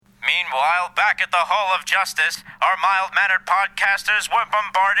Meanwhile, back at the Hall of Justice, our mild-mannered podcasters were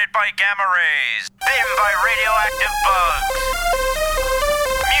bombarded by gamma rays, bitten by radioactive bugs,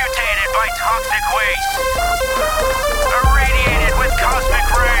 mutated by toxic waste, irradiated with cosmic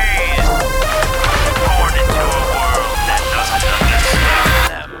rays, born into a world that doesn't understand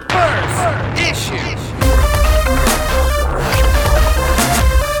them. First issue.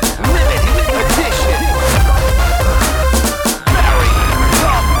 Limited edition. Very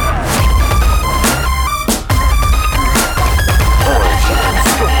origin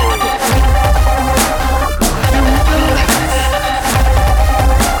story.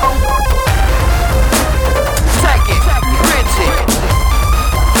 Second printing.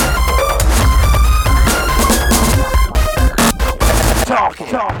 Talking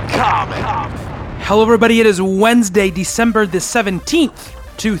comic. Hello, everybody. It is Wednesday, December the 17th,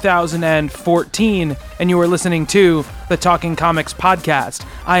 2014, and you are listening to the Talking Comics podcast.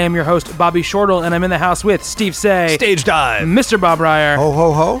 I am your host, Bobby Shortle, and I'm in the house with Steve Say, Stage dive, Mr. Bob Ryer, Ho,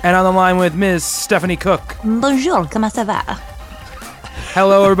 ho, ho. and on the line with Ms. Stephanie Cook. Bonjour, comment ça va?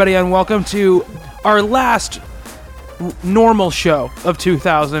 Hello, everybody, and welcome to our last normal show of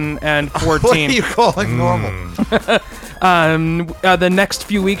 2014. What are you calling normal? The next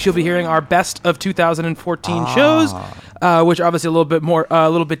few weeks, you'll be hearing our best of 2014 shows, which are obviously a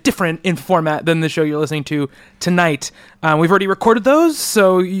little bit different in format than the show you're listening to tonight. We've already recorded those,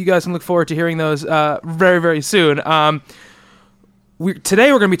 so you guys can look forward to hearing those very, very soon.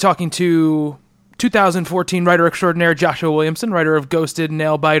 Today, we're going to be talking to 2014 writer extraordinaire Joshua Williamson, writer of Ghosted,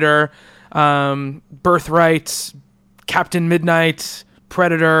 Nailbiter, Birthright, Captain Midnight,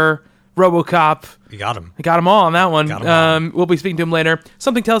 Predator, RoboCop. You got him. I got them all on that one. Got 'em all. We'll be speaking to him later.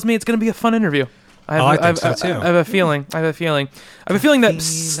 Something tells me it's going to be a fun interview. I think so, too. I have a feeling that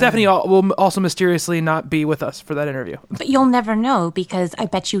Stephanie will also mysteriously not be with us for that interview. But you'll never know because I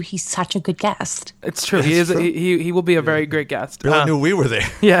bet you he's such a good guest. It's true. He is. He will be a very great guest. Really knew we were there.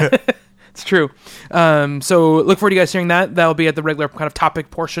 Yeah, it's true. So look forward to you guys hearing that. That'll be at the regular kind of topic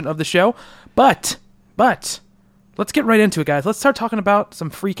portion of the show. But let's get right into it, guys. Let's start talking about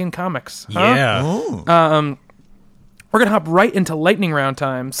some freaking comics. Huh? Yeah. We're going to hop right into lightning round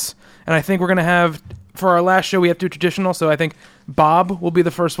times. And I think we're going to have, for our last show, we have to do traditional. So I think Bob will be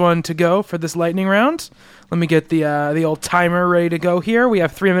the first one to go for this lightning round. Let me get the old timer ready to go here. We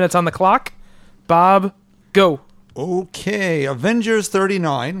have 3 minutes on the clock. Bob, go. Okay, Avengers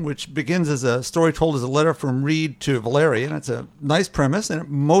 39, which begins as a story told as a letter from Reed to Valerian. It's a nice premise, and it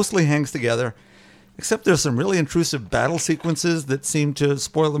mostly hangs together. Except there's some really intrusive battle sequences that seem to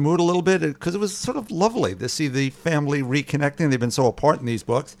spoil the mood a little bit, because it was sort of lovely to see the family reconnecting. They've been so apart in these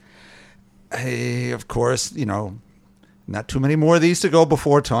books. Of course, not too many more of these to go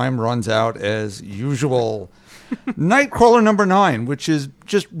before time runs out as usual. Nightcrawler number 9, which has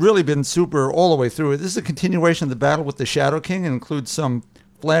just really been super all the way through. This is a continuation of the battle with the Shadow King and includes some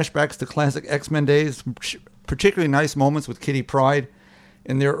flashbacks to classic X-Men days, particularly nice moments with Kitty Pryde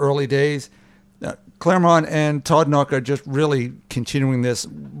in their early days. Claremont and Todd Nook are just really continuing this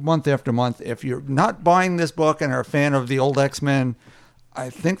month after month. If you're not buying this book and are a fan of the old X-Men, I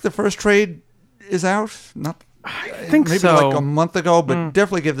think the first trade is out. I think maybe so. like a month ago, but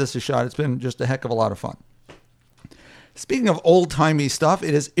definitely give this a shot. It's been just a heck of a lot of fun. Speaking of old-timey stuff,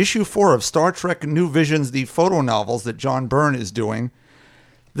 it is issue 4 of Star Trek New Visions, the photo novels that John Byrne is doing.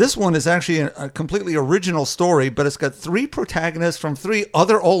 This one is actually a completely original story, but it's got 3 protagonists from 3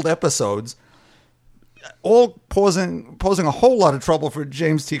 other old episodes, all posing a whole lot of trouble for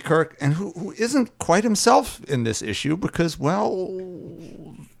James T. Kirk, and who isn't quite himself in this issue because,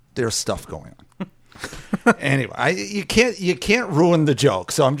 well, there's stuff going on. Anyway, you can't ruin the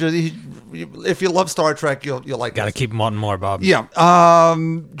joke. So I'm just, if you love Star Trek, you'll like. Got to keep wanting more, Bob. Yeah.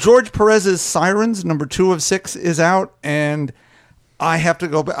 George Perez's Sirens number 2 of 6 is out, and I have to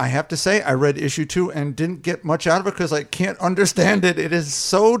go. I have to say, I read issue 2 and didn't get much out of it because I can't understand it. It is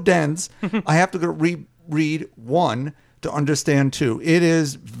so dense. I have to go read 1 to understand 2. It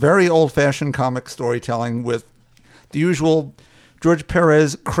is very old-fashioned comic storytelling with the usual George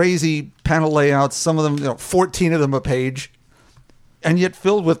Perez crazy panel layouts. Some of them, 14 of them a page, and yet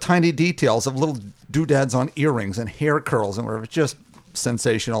filled with tiny details of little doodads on earrings and hair curls and whatever. It's just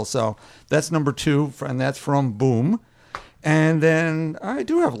sensational. So that's number 2, and that's from Boom. And then I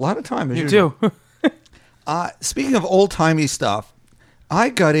do have a lot of time. As You usual. do. Speaking of old-timey stuff, I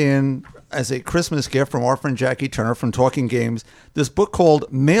got in as a Christmas gift from our friend Jackie Turner from Talking Games this book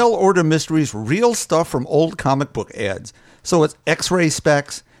called Mail Order Mysteries, Real Stuff from Old Comic Book Ads. So it's X-ray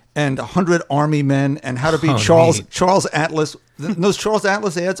specs and 100 Army Men and how to be Charles Atlas. Those Charles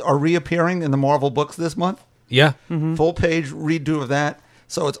Atlas ads are reappearing in the Marvel books this month. Yeah. Full page redo of that.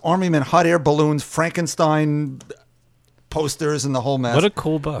 So it's Army Men, hot air balloons, Frankenstein posters, and the whole mess. What a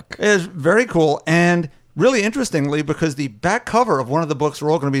cool book. It's very cool. And really interestingly, because the back cover of one of the books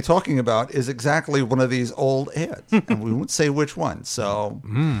we're all going to be talking about is exactly one of these old ads. And we won't say which one. So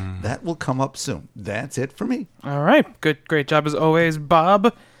that will come up soon. That's it for me. All right. Good. Great job as always,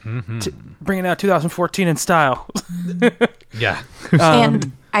 Bob. Bringing out 2014 in style. Yeah.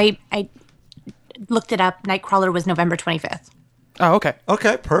 And I looked it up. Nightcrawler was November 25th. Oh, okay.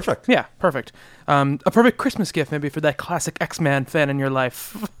 Okay, perfect. Yeah, perfect. A perfect Christmas gift maybe for that classic X-Man fan in your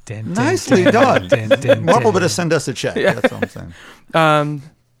life. Nicely done. Marvel better send us a check. That's all I'm saying.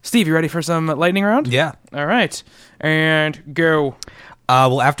 Steve, you ready for some lightning round? Yeah. All right. And go.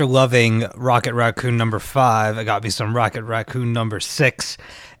 Well, after loving Rocket Raccoon number 5, I got me some Rocket Raccoon number 6.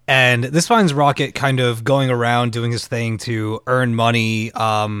 And this finds Rocket kind of going around doing his thing to earn money,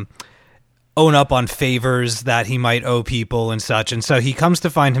 own up on favors that he might owe people and such. And so he comes to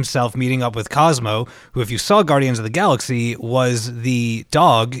find himself meeting up with Cosmo, who, if you saw Guardians of the Galaxy, was the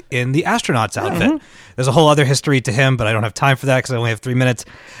dog in the astronaut's outfit. There's a whole other history to him, but I don't have time for that because I only have 3 minutes.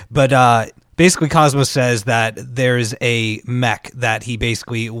 But basically, Cosmo says that there's a mech that he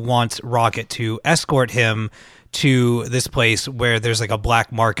basically wants Rocket to escort him to this place where there's like a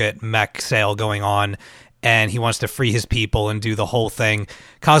black market mech sale going on, and he wants to free his people and do the whole thing.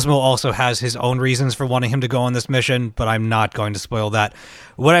 Cosmo also has his own reasons for wanting him to go on this mission, but I'm not going to spoil that.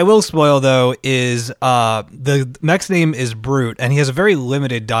 What I will spoil, though, is the mech's name is Brute, and he has a very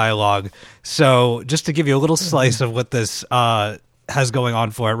limited dialogue. So just to give you a little slice of what this has going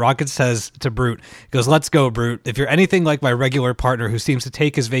on for it, Rocket says to Brute, he goes, "Let's go, Brute. If you're anything like my regular partner who seems to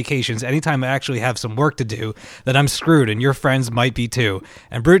take his vacations anytime I actually have some work to do, then I'm screwed, and your friends might be too."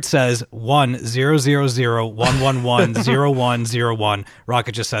 And Brute says 1-000-111-0101.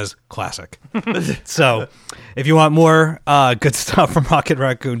 Rocket just says classic. So if you want more good stuff from Rocket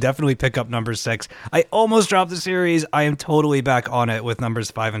Raccoon, definitely pick up number 6. I almost dropped the series. I am totally back on it with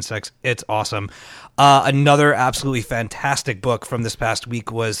numbers 5 and 6. It's awesome. Another absolutely fantastic book from this past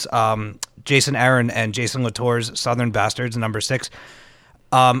week was Jason Aaron and Jason Latour's Southern Bastards, number 6.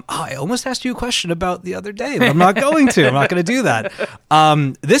 I almost asked you a question about the other day, but I'm not going to. I'm not going to do that.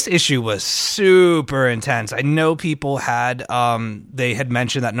 This issue was super intense. I know people had, they had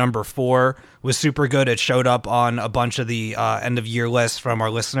mentioned that number 4 was super good. It showed up on a bunch of the end of year lists from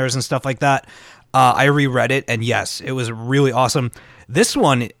our listeners and stuff like that. I reread it, and yes, it was really awesome. This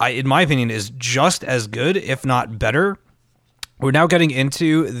one, in my opinion, is just as good, if not better. We're now getting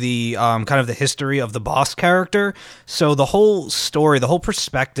into the kind of the history of the boss character. So the whole story, the whole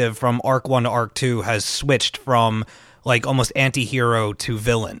perspective from Arc 1 to Arc 2 has switched from like almost anti-hero to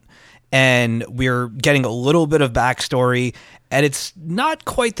villain. And we're getting a little bit of backstory, and it's not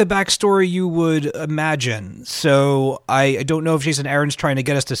quite the backstory you would imagine. So I don't know if Jason Aaron's trying to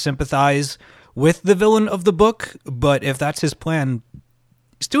get us to sympathize with the villain of the book, but if that's his plan,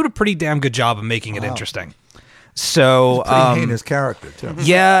 he's doing a pretty damn good job of making it interesting. So pretty heinous character too.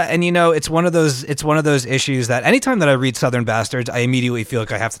 Yeah, and you know, it's one of those issues that anytime that I read Southern Bastards, I immediately feel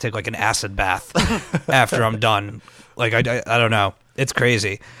like I have to take like an acid bath after I'm done. Like I don't know, it's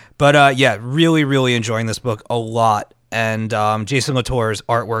crazy. But yeah, really, really enjoying this book a lot. And Jason Latour's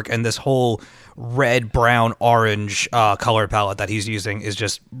artwork and this whole red, brown, orange color palette that he's using is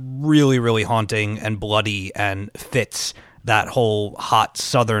just really, really haunting and bloody and fits that whole hot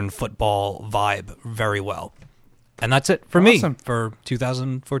Southern football vibe very well. And that's it for me for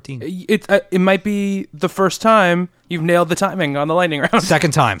 2014. It might be the first time you've nailed the timing on the lightning round.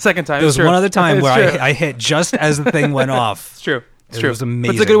 Second time. There was one other time where I hit just as the thing went off. It's true. It was amazing.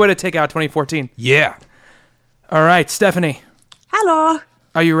 But it's a good way to take out 2014. Yeah. All right, Stephanie. Hello.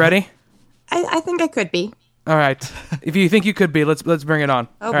 Are you ready? I think I could be. All right. If you think you could be, let's bring it on.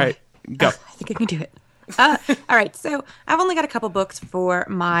 Oh, all right, go. I think I can do it. All right, so I've only got a couple books for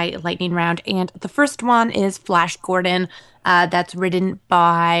my lightning round, and the first one is Flash Gordon. That's written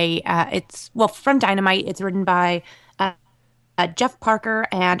by from Dynamite. It's written by Jeff Parker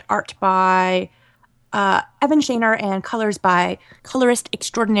and art by Evan Shaner and colors by colorist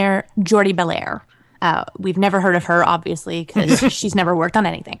extraordinaire Jordi Belair. We've never heard of her, obviously, because she's never worked on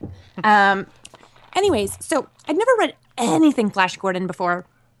anything. Anyways, so I'd never read anything Flash Gordon before.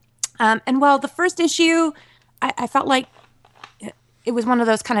 And while the first issue, I felt like it was one of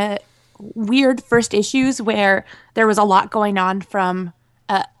those kind of weird first issues where there was a lot going on from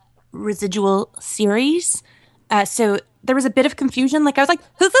a residual series. So there was a bit of confusion. Like I was like,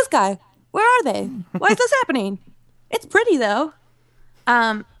 who's this guy? Where are they? Why is this happening? It's pretty though.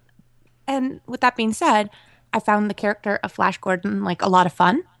 And with that being said, I found the character of Flash Gordon like a lot of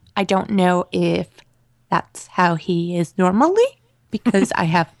fun. I don't know if that's how he is normally, because I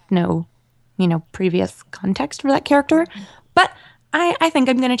have no, previous context for that character. But I think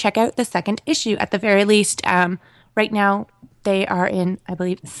I'm going to check out the second issue at the very least. Right now, they are in, I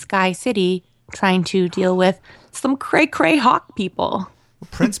believe, Sky City, trying to deal with some cray-cray hawk people.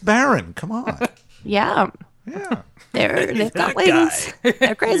 Prince Baron, come on. Yeah. Yeah. They've got wings.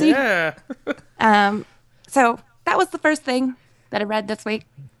 They're crazy. Yeah. So that was the first thing that I read this week.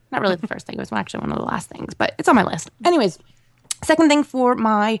 Not really the first thing. It was actually one of the last things, but it's on my list. Anyways, second thing for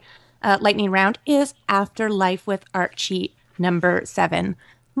my lightning round is Afterlife with Archie number 7.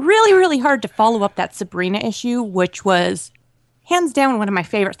 Really, really hard to follow up that Sabrina issue, which was hands down one of my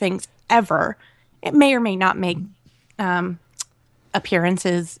favorite things ever. It may or may not make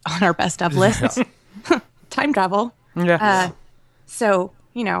appearances on our best of lists. Time travel. Yeah. So,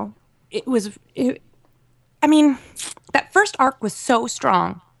 that first arc was so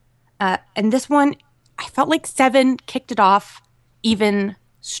strong. And this one, I felt like 7 kicked it off even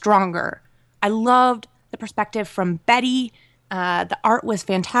stronger. I loved the perspective from Betty. The art was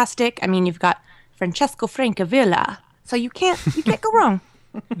fantastic. I mean, you've got Francesco Francavilla, so you can't go wrong.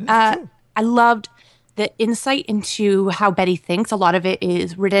 I loved the insight into how Betty thinks. A lot of it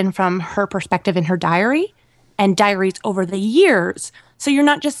is written from her perspective in her diary and diaries over the years. So you're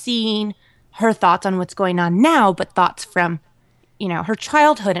not just seeing her thoughts on what's going on now, but thoughts from, her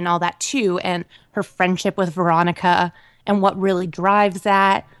childhood and all that too, and her friendship with Veronica and what really drives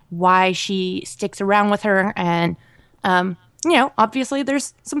that, why she sticks around with her. And, obviously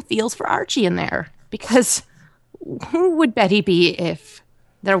there's some feels for Archie in there, because who would Betty be if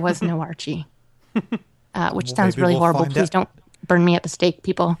there was no Archie? Which sounds really horrible. Please don't burn me at the stake,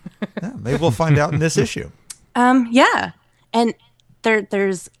 people. Yeah, maybe we'll find out in this issue. Yeah. And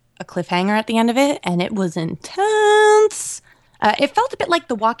there's a cliffhanger at the end of it, and it was intense. It felt a bit like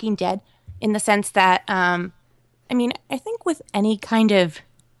The Walking Dead in the sense that, I think with any kind of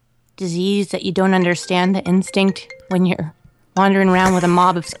disease that you don't understand, the instinct when you're wandering around with a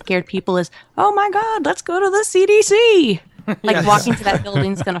mob of scared people is, oh my God, let's go to the CDC. Like walking to that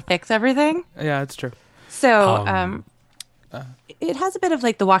building's going to fix everything. Yeah, it's true. So, it has a bit of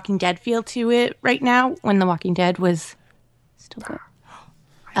like The Walking Dead feel to it right now, when The Walking Dead was still good.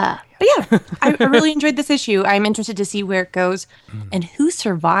 But yeah, I really enjoyed this issue. I'm interested to see where it goes and who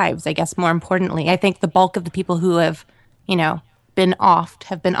survives, I guess, more importantly. I think the bulk of the people who have, been offed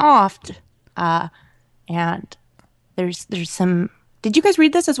have been offed. And there's some... Did you guys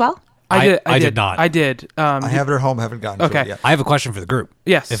read this as well? I did not. I did. I have it at home, haven't gotten to it yet. I have a question for the group.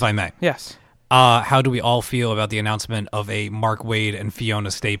 Yes. If I may. Yes. How do we all feel about the announcement of a Mark Waid and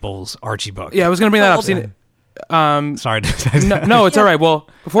Fiona Staples Archie book? Yeah, I was going to bring that up. Sorry. No, it's all right. Well,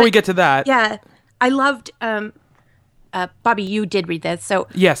 before we get to that. Yeah, I loved... Bobby, you did read this. So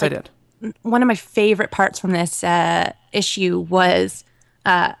Yes, I did. One of my favorite parts from this issue was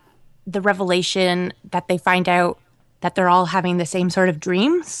the revelation that they find out that they're all having the same sort of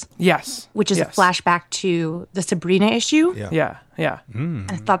dreams. Yes. Which is a flashback to the Sabrina issue. Yeah.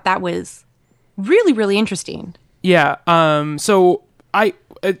 And I thought that was really, really interesting. Yeah. So I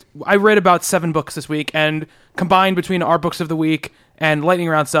read about 7 books this week, and combined between our books of the week and lightning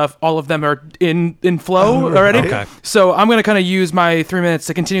round stuff, all of them are in flow already. Okay. So I'm going to kind of use my 3 minutes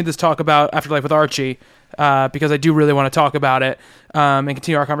to continue this talk about Afterlife with Archie, because I do really want to talk about it and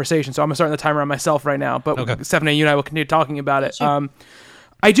continue our conversation. So I'm going to start the timer on myself right now. But Stephanie, you and I will continue talking about it. Sure.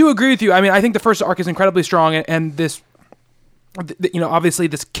 I do agree with you. I mean, I think the first arc is incredibly strong, and this, obviously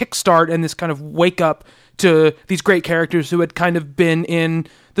this kickstart and this kind of wake up to these great characters who had kind of been in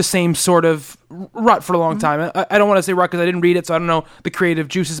the same sort of rut for a long time. I don't want to say rut because I didn't read it, so I don't know the creative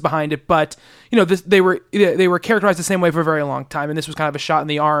juices behind it. But they were characterized the same way for a very long time, and this was kind of a shot in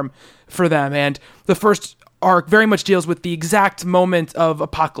the arm for them. And the first arc very much deals with the exact moment of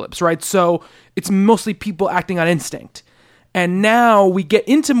apocalypse, right? So it's mostly people acting on instinct. And now we get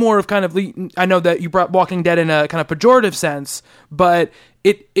into more of kind of I know that you brought Walking Dead in a kind of pejorative sense, but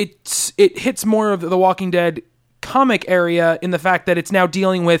it hits more of the Walking Dead comic area in the fact that it's now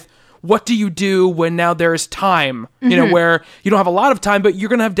dealing with what do you do when now there's time, where you don't have a lot of time, but you're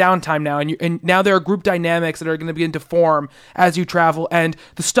going to have downtime now. And now there are group dynamics that are going to begin to form as you travel. And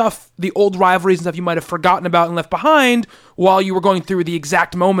the old rivalries and stuff you might have forgotten about and left behind while you were going through the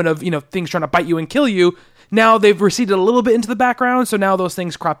exact moment of, things trying to bite you and kill you. Now they've receded a little bit into the background, so now those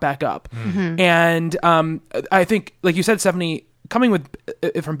things crop back up. Mm-hmm. And I think, like you said, Stephanie, coming with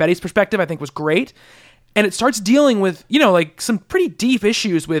from Betty's perspective, I think was great. And it starts dealing with, some pretty deep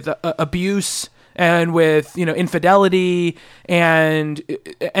issues with abuse and with, infidelity and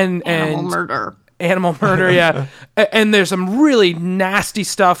animal murder, yeah. And there's some really nasty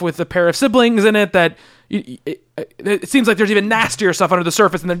stuff with the pair of siblings in it that, it seems like there's even nastier stuff under the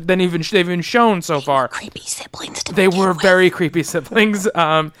surface than they've even shown so far. Creepy siblings. They were very creepy siblings,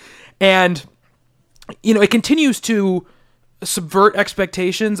 and it continues to subvert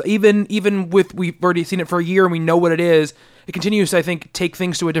expectations. Even with, we've already seen it for a year and we know what it is. It continues to, I think, take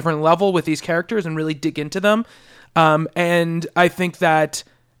things to a different level with these characters and really dig into them. And I think that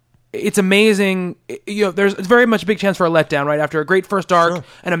it's amazing. There's very much a big chance for a letdown, right? After a great first arc, Sure.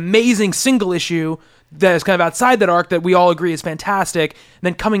 an amazing single issue that is kind of outside that arc that we all agree is fantastic. And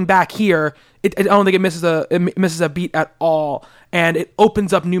then coming back here, I don't think it misses a beat at all. And it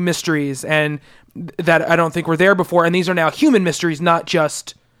opens up new mysteries and that I don't think were there before. And these are now human mysteries, not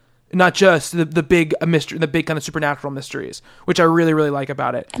just the big mystery, the big kind of supernatural mysteries, which I really, really like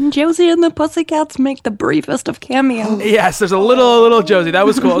about it. And Josie and the Pussycats make the briefest of cameos. Yes, there's a little Josie. That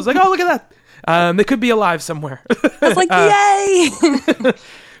was cool. I was like, oh, look at that. They could be alive somewhere. I was like, yay!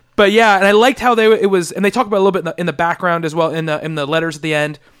 But yeah, and I liked how it was, and they talk about a little bit in the background as well in the letters at the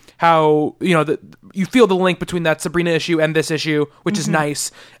end. How you feel the link between that Sabrina issue and this issue, which is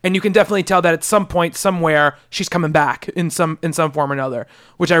nice, and you can definitely tell that at some point somewhere she's coming back in some form or another,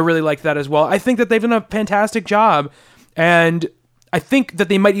 which I really like that as well. I think that they've done a fantastic job, and I think that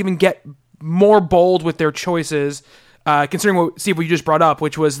they might even get more bold with their choices, considering what you just brought up,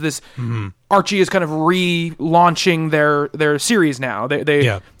 which was this Archie is kind of relaunching their series now.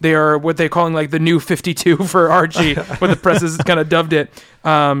 They are what they're calling like the new 52 for Archie, what the press has kind of dubbed it.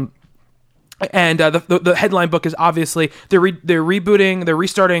 And the headline book is obviously they're rebooting, they're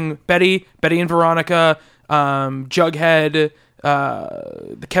restarting Betty and Veronica, Jughead,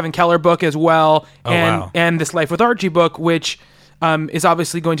 the Kevin Keller book as well, and this Life with Archie book, which is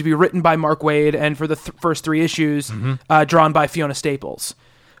obviously going to be written by Mark Waid, and for the first 3 issues, drawn by Fiona Staples,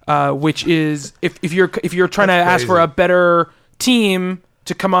 which is if you're trying to ask for a better team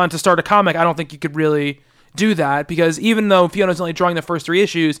to come on to start a comic, I don't think you could really do that, because even though Fiona's only drawing the first 3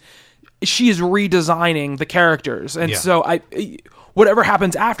 issues, she's redesigning the characters, and so whatever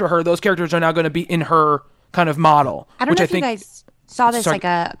happens after her, those characters are now going to be in her kind of model. I don't know if you guys saw this like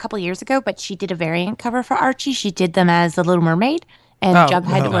a couple years ago, but she did a variant cover for Archie. She did them as the Little Mermaid, and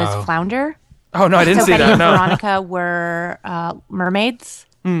Jughead was Flounder. Oh no, I didn't see Betty that. and No. Veronica were mermaids,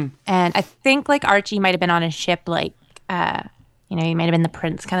 and I think like Archie might have been on a ship, like he might have been the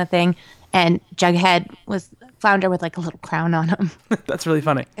prince kind of thing, and Jughead was Flounder with like a little crown on him. That's really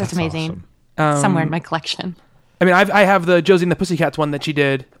funny. It was amazing. Somewhere in my collection. I mean, I have the Josie and the Pussycats one that she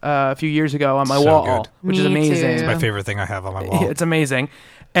did a few years ago on my wall, good. which is Me amazing. too. My favorite thing I have on my wall. It's amazing.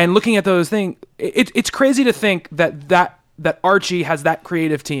 And looking at those things, it's crazy to think that Archie has that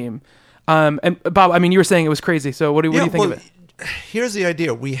creative team. And Bob, I mean, you were saying it was crazy. So what do you think of it? Here's the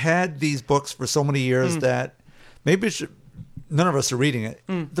idea. We had these books for so many years that maybe none of us are reading it.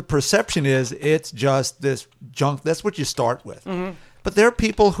 The perception is it's just this junk. That's what you start with. But there are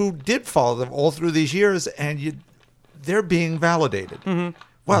people who did follow them all through these years, and they're being validated.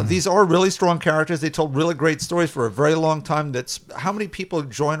 Wow, these are really strong characters. They told really great stories for a very long time. That's how many people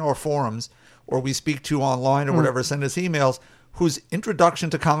join our forums or we speak to online or whatever, send us emails, whose introduction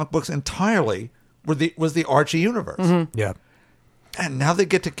to comic books entirely was the Archie universe. Yeah. And now they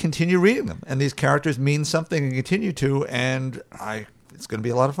get to continue reading them. And these characters mean something and continue to. And it's going to be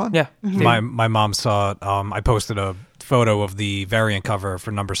a lot of fun. Yeah. My mom saw I posted a photo of the variant cover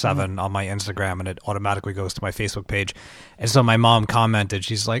for number 7 on my Instagram, and it automatically goes to my Facebook page. And so my mom commented,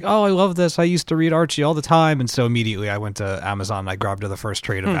 she's like, "Oh, I love this. I used to read Archie all the time." And so immediately I went to Amazon and I grabbed her the first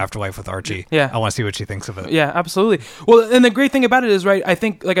trade of Afterlife with Archie. Yeah. I want to see what she thinks of it. Yeah, absolutely. Well, and the great thing about it is, right, I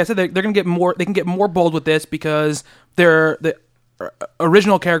think, like I said, they're going to get more, they can get more bold with this because the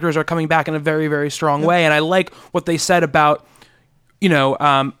original characters are coming back in a very, very strong way. And I like what they said about,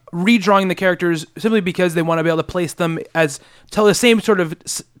 redrawing the characters simply because they want to be able to place them as tell the same sort of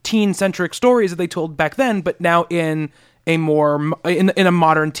teen-centric stories that they told back then, but now in a more in a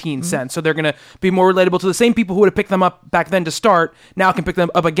modern teen sense. So they're going to be more relatable to the same people who would have picked them up back then to start. Now can pick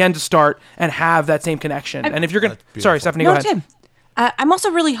them up again to start and have that same connection. And if you're going to, sorry, Stephanie, go ahead. Tim. I'm also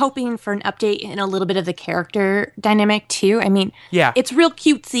really hoping for an update in a little bit of the character dynamic too. I mean, it's real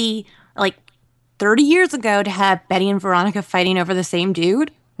cutesy, like 30 years ago to have Betty and Veronica fighting over the same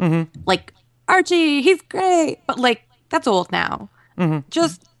dude. Like, Archie, he's great. But, like, that's old now.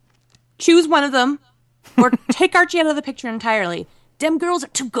 Just choose one of them or take Archie out of the picture entirely. Dem girls are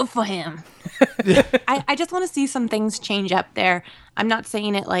too good for him. I just want to see some things change up there. I'm not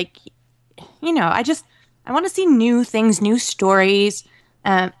saying it like, I want to see new things, new stories.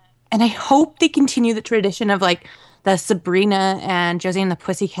 And I hope they continue the tradition of, like, the Sabrina and Josie and the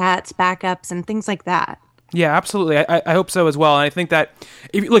Pussycats backups and things like that. Yeah, absolutely. I hope so as well. And I think that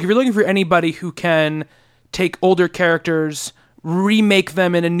if you're looking for anybody who can take older characters, remake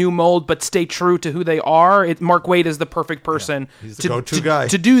them in a new mold, but stay true to who they are. Mark Waid is the perfect person He's the go-to guy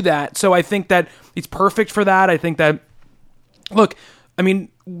to do that. So I think that he's perfect for that. I think that, look, I mean,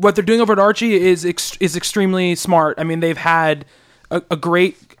 what they're doing over at Archie is extremely smart. I mean, they've had a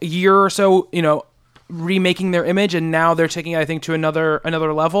great year or so, remaking their image, and now they're taking it, I think, to another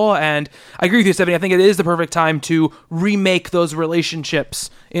level. And I agree with you, Stephanie. I think it is the perfect time to remake those relationships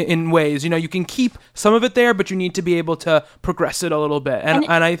in ways. You can keep some of it there, but you need to be able to progress it a little bit. And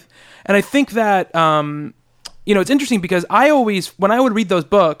I think that it's interesting because when I would read those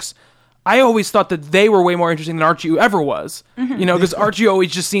books, I always thought that they were way more interesting than Archie ever was. Because Archie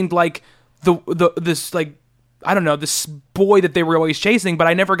always just seemed like this boy that they were always chasing, but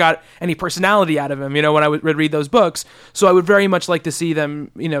I never got any personality out of him, when I would read those books. So I would very much like to see them,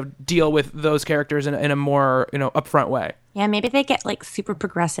 deal with those characters in a more, upfront way. Yeah, maybe they get like super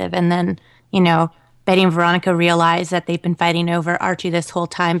progressive, and then, Betty and Veronica realize that they've been fighting over Archie this whole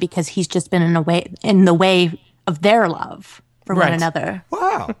time because he's just been in the way of their love for one another.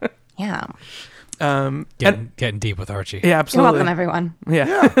 Wow. Yeah. Getting deep with Archie. Yeah, absolutely. You're welcome, everyone.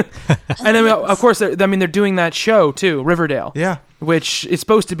 Yeah. And then, of course, they're doing that show too, Riverdale. Yeah. Which is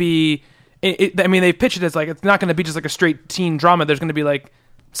supposed to be. They pitched it as like it's not going to be just like a straight teen drama. There's going to be like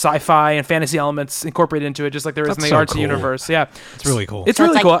sci-fi and fantasy elements incorporated into it, just like there is in the Archie universe. Yeah, it's really cool. It's So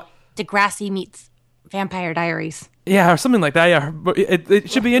really it's cool. like Degrassi meets Vampire Diaries. Yeah, or something like that. Yeah, but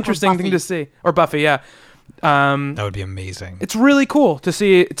it should be interesting thing to see. Or Buffy. Yeah. That would be amazing. It's really cool to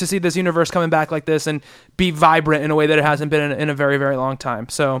see this universe coming back like this and be vibrant in a way that it hasn't been in a very, very long time.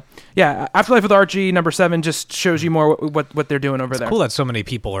 So yeah, Afterlife with Archie #7 just shows you more what they're doing over there. It's cool that so many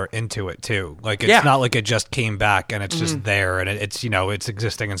people are into it too. Like it's not like it just came back and it's just there and it's it's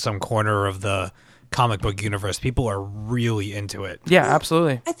existing in some corner of the comic book universe. People are really into it. Yeah,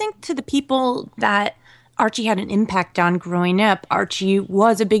 absolutely. I think to the people that Archie had an impact on growing up, Archie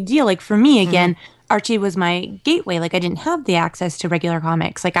was a big deal. Like for me, again, Archie was my gateway. Like I didn't have the access to regular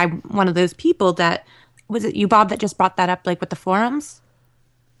comics. Like I'm one of those people that, was it you, Bob, that just brought that up, like with the forums?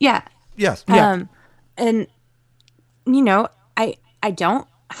 Yeah. Yes. Yeah. And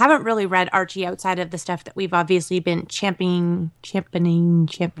haven't really read Archie outside of the stuff that we've obviously been championing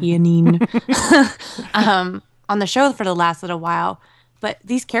on the show for the last little while. But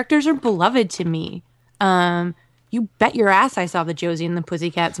these characters are beloved to me. You bet your ass I saw the Josie and the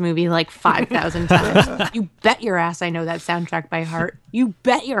Pussycats movie like 5,000 times. You bet your ass I know that soundtrack by heart. You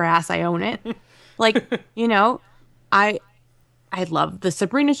bet your ass I own it. Like, I love the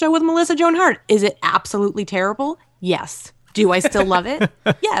Sabrina show with Melissa Joan Hart. Is it absolutely terrible? Yes. Do I still love it?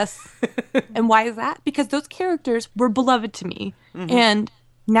 Yes. And why is that? Because those characters were beloved to me. And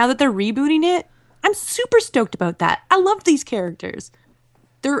now that they're rebooting it, I'm super stoked about that. I love these characters.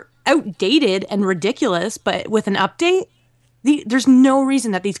 They're outdated and ridiculous, but with an update, there's no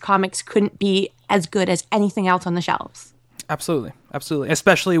reason that these comics couldn't be as good as anything else on the shelves. Absolutely.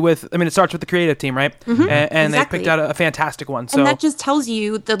 Especially with, it starts with the creative team, right? And Exactly. they picked out a fantastic one. So And that just tells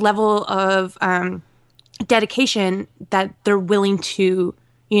you the level of dedication that they're willing to,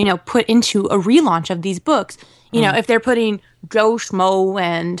 put into a relaunch of these books. If they're putting Joe Schmo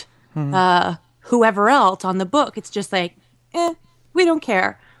and whoever else on the book, it's just like, we don't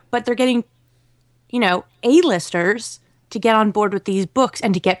care. But they're getting, A-listers to get on board with these books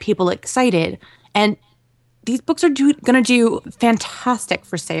and to get people excited. And these books are going to do fantastic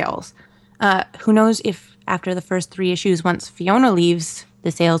for sales. Who knows if after the first 3 issues, once Fiona leaves,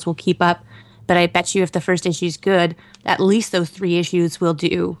 the sales will keep up. But I bet you if the first issue is good, at least those 3 issues will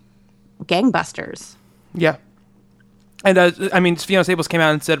do gangbusters. yeah. And Fiona Staples came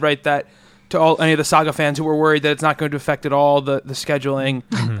out and said, right, that to any of the Saga fans who were worried that it's not going to affect at all the scheduling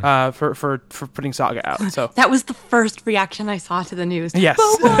for putting Saga out. So That was the first reaction I saw to the news. Yes.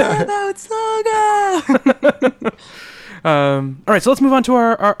 But what about Saga? all right, so let's move on to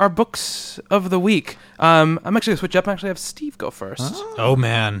our books of the week. I'm actually going to switch up and actually have Steve go first. Oh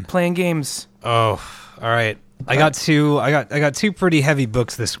man. Playing games. Oh, all right. I got two pretty heavy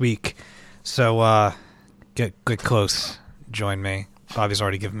books this week. So get close. Join me. Bobby's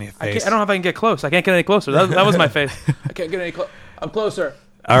already given me a face. I don't know if I can get close. I can't get any closer. That was my face. I can't get any closer. I'm closer.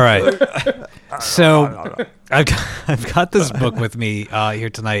 All right. So I've got this book with me here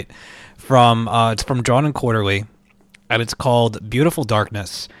tonight it's from Drawn and Quarterly, and it's called Beautiful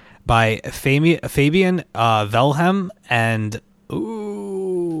Darkness by Fabian Velhem and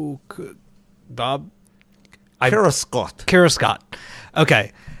Bob Kara Scott. Kara Scott.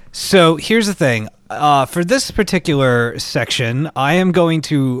 Okay. So here's the thing. For this particular section, I am going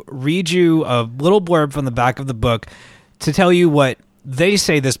to read you a little blurb from the back of the book to tell you what they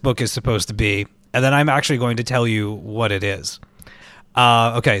say this book is supposed to be, and then I'm actually going to tell you what it is.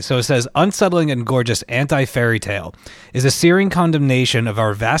 Okay, so it says, unsettling and gorgeous anti-fairy tale is a searing condemnation of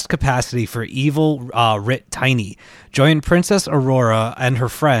our vast capacity for evil writ tiny. Join Princess Aurora and her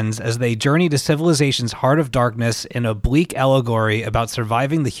friends as they journey to civilization's heart of darkness in a bleak allegory about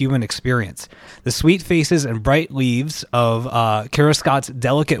surviving the human experience. The sweet faces and bright leaves of Kira Scott's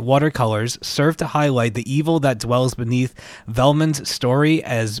delicate watercolors serve to highlight the evil that dwells beneath Velman's story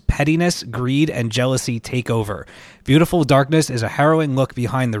as pettiness, greed, and jealousy take over. Beautiful Darkness is a harrowing look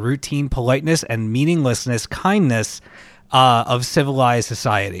behind the routine politeness and meaningless kindness of civilized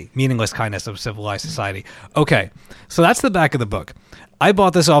society. Meaningless kindness of civilized society. Okay, so that's the back of the book. I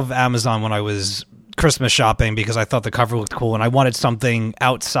bought this off of Amazon when I was Christmas shopping because I thought the cover looked cool and I wanted something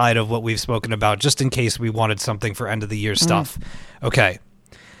outside of what we've spoken about just in case we wanted something for end of the year stuff. Okay,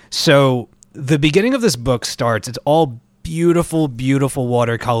 so the beginning of this book starts, it's all beautiful, beautiful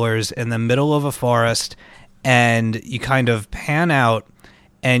watercolors in the middle of a forest, and you kind of pan out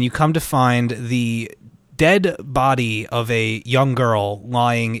and you come to find the dead body of a young girl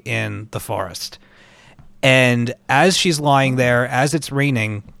lying in the forest. And as she's lying there, as it's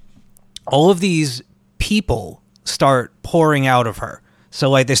raining, all of these people start pouring out of her.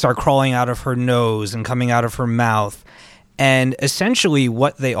 So like they start crawling out of her nose and coming out of her mouth. And essentially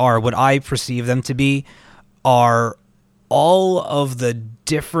what they are, what I perceive them to be, are all of the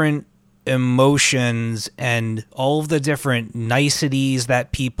different emotions and all of the different niceties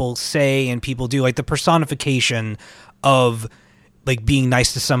that people say and people do, like the personification of like being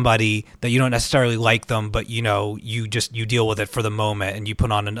nice to somebody that you don't necessarily like them, but you know, you deal with it for the moment and you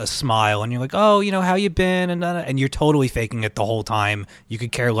put on a smile and you're like, oh, you know, how you been? And you're totally faking it the whole time. You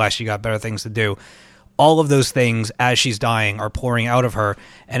could care less. You got better things to do. All of those things as she's dying are pouring out of her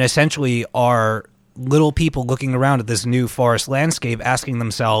and essentially are little people looking around at this new forest landscape asking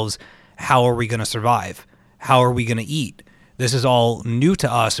themselves, how are we going to survive? How are we going to eat? This is all new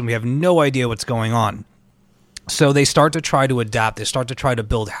to us and we have no idea what's going on. So they start to try to adapt. They start to try to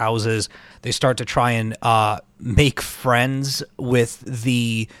build houses. They start to try and make friends with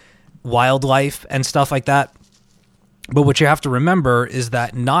the wildlife and stuff like that. But what you have to remember is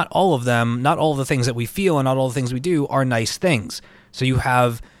that not all of them, not all of the things that we feel and not all the things we do are nice things. So you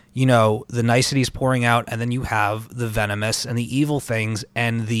have, you know, the niceties pouring out, and then you have the venomous and the evil things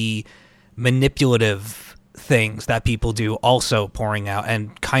and the manipulative things that people do also pouring out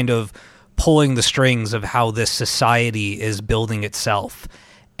and kind of pulling the strings of how this society is building itself.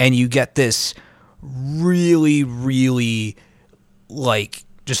 And you get this really, really, like,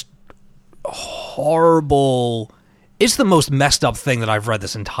 just horrible... It's the most messed up thing that I've read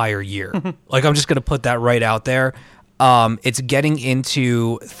this entire year. Like, I'm just going to put that right out there. It's getting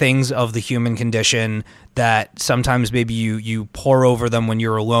into things of the human condition that sometimes maybe you pour over them when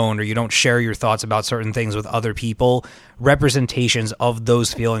you're alone, or you don't share your thoughts about certain things with other people. Representations of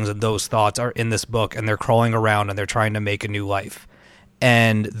those feelings and those thoughts are in this book, and they're crawling around and they're trying to make a new life.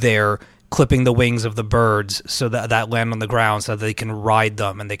 And they're clipping the wings of the birds so that land on the ground so that they can ride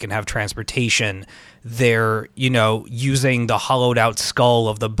them and they can have transportation. They're, you know, using the hollowed out skull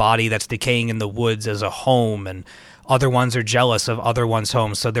of the body that's decaying in the woods as a home, and other ones are jealous of other ones'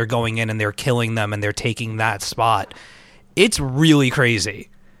 homes, so they're going in and they're killing them and they're taking that spot. It's really crazy.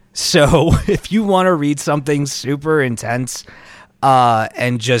 So if you want to read something super intense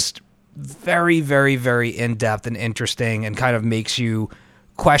and just very, very, very in-depth and interesting and kind of makes you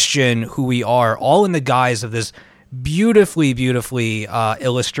question who we are, all in the guise of this beautifully, beautifully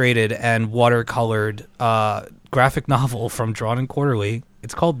illustrated and watercolored graphic novel from Drawn and Quarterly.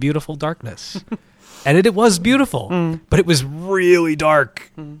 It's called Beautiful Darkness. And it was beautiful, but it was really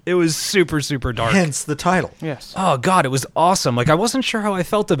dark. It was super, super dark. Hence the title. Yes. Oh God, it was awesome. Like, I wasn't sure how I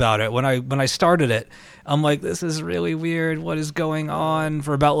felt about it when I started it. I'm like, this is really weird. What is going on?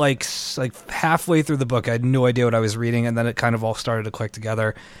 For about like halfway through the book, I had no idea what I was reading, and then it kind of all started to click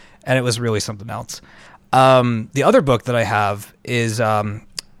together, and it was really something else. The other book that I have is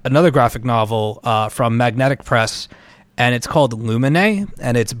another graphic novel from Magnetic Press. And it's called Luminae,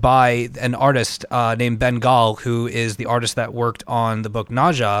 and it's by an artist named Ben Gall, who is the artist that worked on the book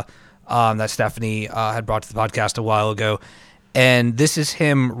Nausea that Stephanie had brought to the podcast a while ago. And this is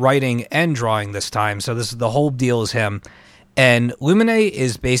him writing and drawing this time. So this is the whole deal is him. And Luminae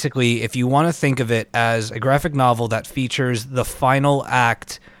is basically, if you want to think of it as a graphic novel that features the final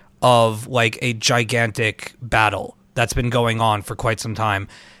act of like a gigantic battle that's been going on for quite some time.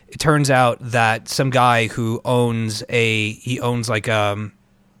 It turns out that some guy who owns he's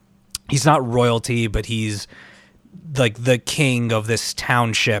not royalty, but he's like the king of this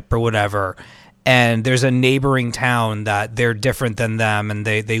township or whatever. and there's a neighboring town that they're different than them, and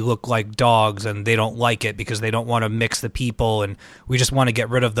they look like dogs, and they don't like it because they don't want to mix the people, and we just want to get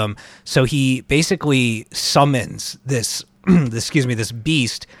rid of them. So he basically summons this this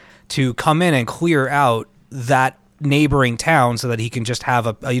beast to come in and clear out that neighboring town so that he can just have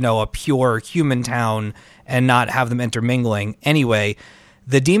a pure human town and not have them intermingling. Anyway,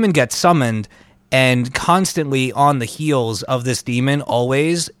 the demon gets summoned, and constantly on the heels of this demon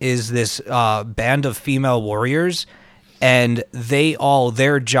always is this band of female warriors, and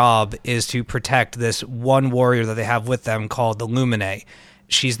their job is to protect this one warrior that they have with them called the Luminae.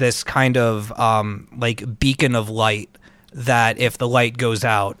 She's this kind of like beacon of light that if the light goes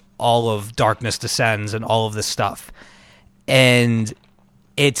out, all of darkness descends and all of this stuff. And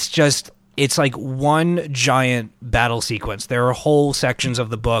it's like one giant battle sequence. There are whole sections of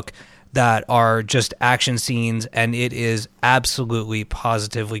the book that are just action scenes, and it is absolutely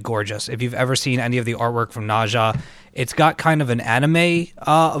positively gorgeous. If you've ever seen any of the artwork from Naja, it's got kind of an anime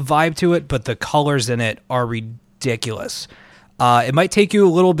vibe to it, but the colors in it are ridiculous. It might take you a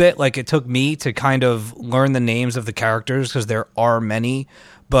little bit, like it took me, to kind of learn the names of the characters, because there are many.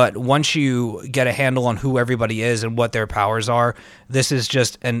 But once you get a handle on who everybody is and what their powers are, this is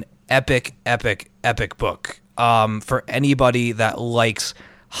just an epic, epic, epic book. For anybody that likes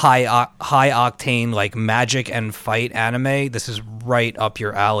high octane, like magic and fight anime, this is right up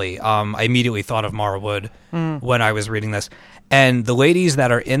your alley. I immediately thought of Mara Wood when I was reading this. And the ladies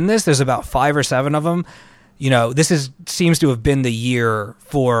that are in this, there's about 5 or 7 of them. You know, seems to have been the year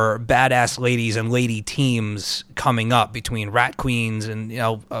for badass ladies and lady teams coming up between Rat Queens and,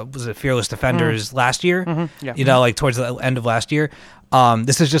 was it Fearless Defenders last year? Mm-hmm. Yeah. Like towards the end of last year.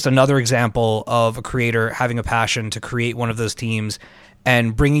 This is just another example of a creator having a passion to create one of those teams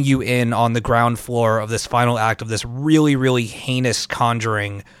and bringing you in on the ground floor of this final act of this really, really heinous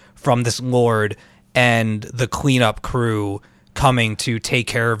conjuring from this lord and the cleanup crew coming to take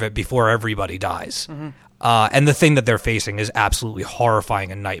care of it before everybody dies. Mm-hmm. And the thing that they're facing is absolutely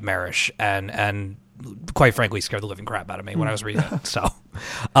horrifying and nightmarish, and quite frankly scared the living crap out of me when I was reading it. So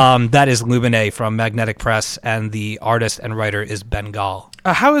that is Luminae from Magnetic Press, and the artist and writer is Ben Gall.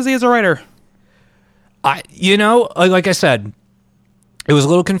 How is he as a writer? Like I said, it was a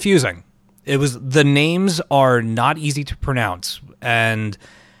little confusing. The names are not easy to pronounce, and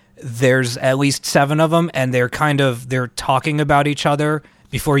there's at least 7 of them, and they're talking about each other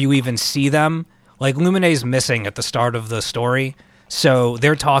before you even see them. Like, Luminae's missing at the start of the story, so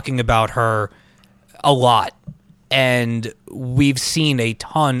they're talking about her a lot. And we've seen a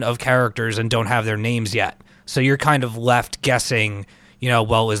ton of characters and don't have their names yet. So you're kind of left guessing,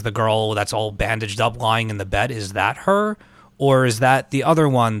 is the girl that's all bandaged up lying in the bed, is that her? Or is that the other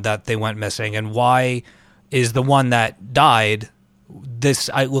one that they went missing? And why is the one that died...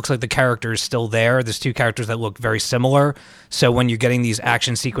 it looks like the character is still there. There's 2 characters that look very similar. So when you're getting these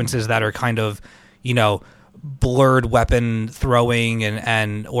action sequences that are kind of, blurred weapon throwing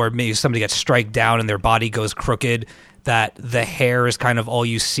or maybe somebody gets strike down and their body goes crooked, that the hair is kind of all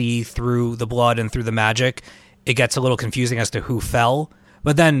you see through the blood and through the magic, it gets a little confusing as to who fell.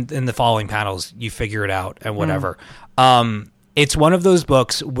 But then in the following panels, you figure it out and whatever. It's one of those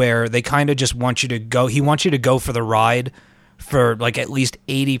books where they kind of just want you to go. He wants you to go for the ride. For like at least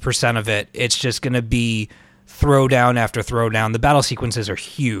 80% of it, it's just going to be throwdown after throwdown. The battle sequences are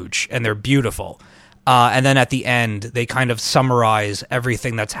huge and they're beautiful. And then at the end, they kind of summarize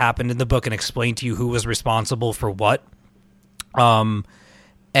everything that's happened in the book and explain to you who was responsible for what. And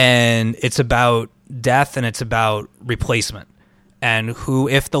it's about death and it's about replacement. And who,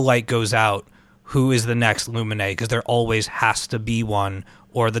 if the light goes out, who is the next Luminae? Because there always has to be one,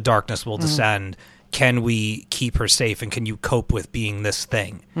 or the darkness will descend. Can we keep her safe, and can you cope with being this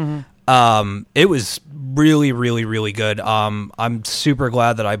thing? Mm-hmm. It was really, really, really good. I'm super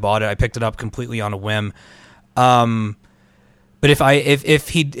glad that I bought it. I picked it up completely on a whim. But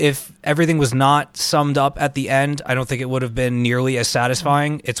if everything was not summed up at the end, I don't think it would have been nearly as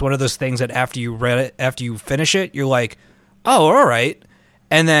satisfying. It's one of those things that after you read it, after you finish it, you're like, oh, all right.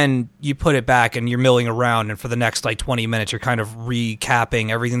 And then you put it back and you're milling around, and for the next 20 minutes, you're kind of recapping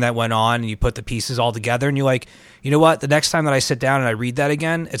everything that went on, and you put the pieces all together, and you're like, you know what? The next time that I sit down and I read that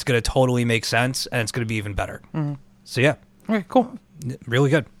again, it's going to totally make sense, and it's going to be even better. Mm-hmm. So yeah. Okay, cool. Really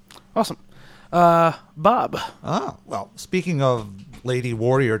good. Awesome. Bob. Well, speaking of lady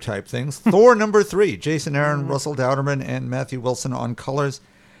warrior type things, Thor #3, Jason Aaron, Russell Dowderman, and Matthew Wilson on colors.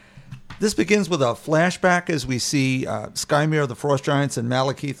 This begins with a flashback as we see Skymere, the Frost Giants, and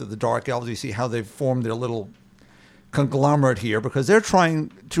Malekith of the Dark Elves. We see how they've formed their little conglomerate here because they're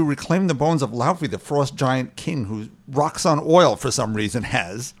trying to reclaim the bones of Laufey, the Frost Giant King, who Rocks on Oil for some reason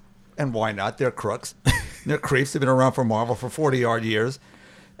has. and why not? They're crooks. They're creeps. They've been around for Marvel for 40-odd years.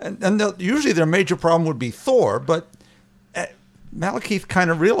 And usually their major problem would be Thor, but Malekith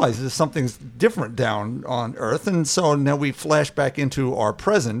kind of realizes something's different down on Earth, and so now we flash back into our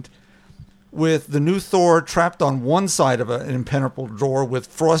present with the new Thor trapped on one side of an impenetrable door with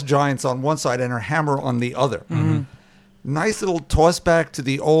frost giants on one side and her hammer on the other. Mm-hmm. Nice little toss back to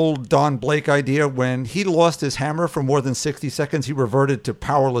the old Don Blake idea. When he lost his hammer for more than 60 seconds, he reverted to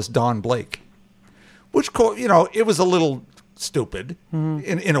powerless Don Blake, which, it was a little stupid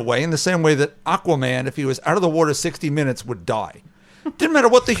in a way, in the same way that Aquaman, if he was out of the water 60 minutes, would die. Didn't matter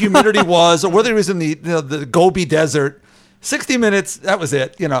what the humidity was or whether he was in the Gobi Desert. 60 minutes, that was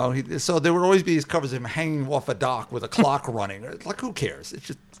it. So there would always be these covers of him hanging off a dock with a clock running. Like, who cares? It's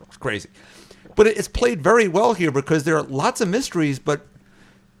just crazy. But it's played very well here because there are lots of mysteries, but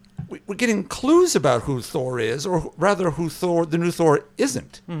we're getting clues about who Thor is, or rather who the new Thor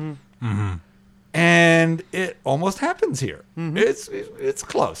isn't. Mm-hmm. Mm-hmm. And it almost happens here. Mm-hmm. It's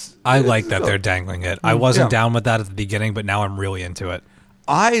close. I like that they're dangling it. I wasn't down with that at the beginning, but now I'm really into it.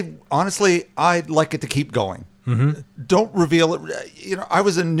 I'd like it to keep going. Mm-hmm. Don't reveal it. I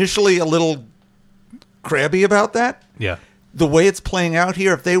was initially a little crabby about that. Yeah. The way it's playing out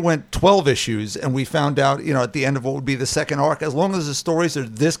here, if they went 12 issues and we found out, at the end of what would be the second arc, as long as the stories are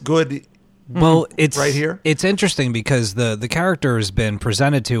this good. Well, it's right here. It's interesting because the character has been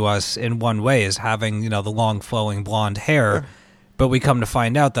presented to us in one way as having, the long flowing blonde hair, but we come to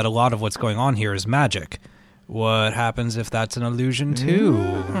find out that a lot of what's going on here is magic. What happens if that's an illusion too?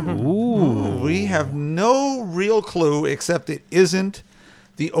 Ooh. We have no real clue except it isn't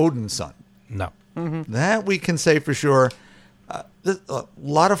the Odin son. No. Mm-hmm. That we can say for sure. There's a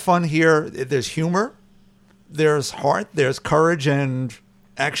lot of fun here. There's humor, there's heart, there's courage and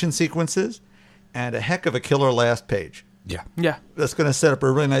action sequences, and a heck of a killer last page. Yeah. That's going to set up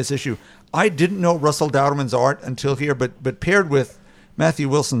a really nice issue. I didn't know Russell Dowderman's art until here, but paired with Matthew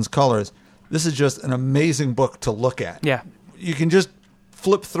Wilson's colors, this is just an amazing book to look at. Yeah. You can just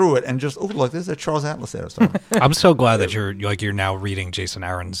flip through it and just, look, there's a Charles Atlas there. I'm so glad that you're now reading Jason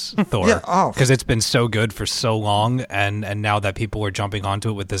Aaron's Thor. Because it's been so good for so long, and now that people are jumping onto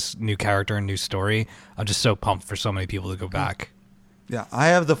it with this new character and new story, I'm just so pumped for so many people to go back. Yeah, I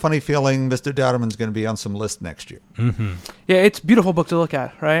have the funny feeling Mr. Dowderman's going to be on some list next year. Mm-hmm. Yeah, it's a beautiful book to look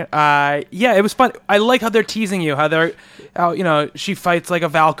at, right? It was fun. I like how they're teasing you, how she fights like a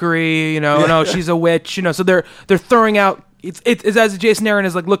Valkyrie, no, she's a witch, so they're throwing out. It's as Jason Aaron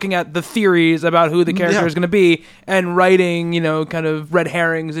is like looking at the theories about who the character is going to be and writing, kind of red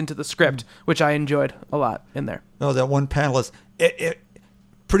herrings into the script, which I enjoyed a lot in there. Oh, that one panelist.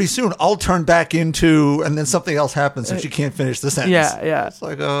 Pretty soon I'll turn back into, and then something else happens so she can't finish the sentence. Yeah. It's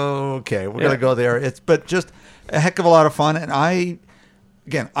like, okay, we're going to go there. But just a heck of a lot of fun. And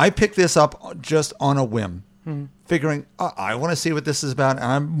I picked this up just on a whim, figuring I want to see what this is about. And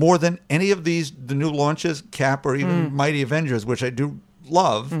I'm more than any of the new launches, Cap or even Mighty Avengers, which I do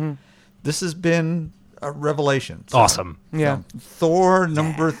love. This has been a revelation. So, awesome. Yeah. Thor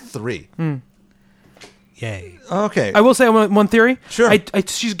number 3. Yay. Okay. I will say one theory. Sure.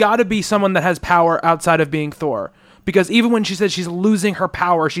 She's got to be someone that has power outside of being Thor. Because even when she says she's losing her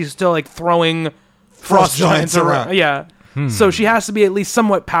power, she's still like throwing frost giants around. Yeah. So she has to be at least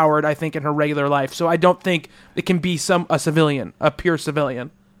somewhat powered, I think, in her regular life. So I don't think it can be a civilian, a pure civilian.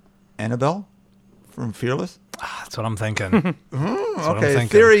 Annabelle from Fearless? That's what I'm thinking. Okay,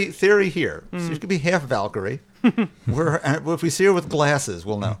 theory here. So she could be half Valkyrie. If we see her with glasses,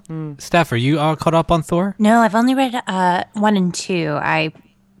 we'll know. Steph, are you caught up on Thor? No, I've only read 1 and 2. I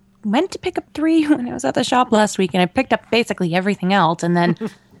went to pick up 3 when I was at the shop last week, and I picked up basically everything else, and then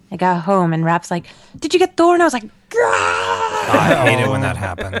I got home, and Rap's like, "Did you get Thor?" And I was like, I hate it when that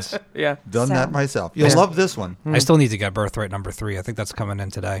happens. Yeah. Done that myself. You'll love this one. I still need to get Birthright number 3. I think that's coming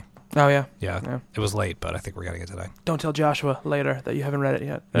in today. Oh, yeah. Yeah. It was late, but I think we're getting it today. Don't tell Joshua later that you haven't read it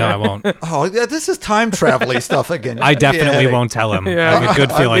yet. No, I won't. Oh, yeah, this is time travel-y stuff again. I definitely won't tell him. I have a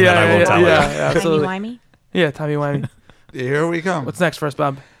good feeling that I won't tell him. Yeah, absolutely. Timey-wimey? Yeah, timey-wimey. Here we come. What's next for us,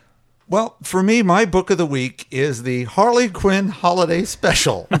 Bob? Well, for me, my book of the week is the Harley Quinn Holiday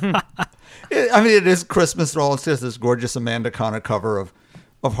Special. It is Christmas and all. It's just this gorgeous Amanda Connor cover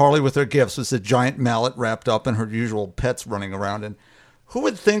of Harley with her gifts with a giant mallet wrapped up and her usual pets running around. And who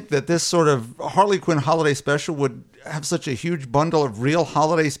would think that this sort of Harley Quinn Holiday Special would have such a huge bundle of real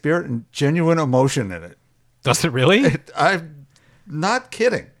holiday spirit and genuine emotion in it? Does it really? I'm not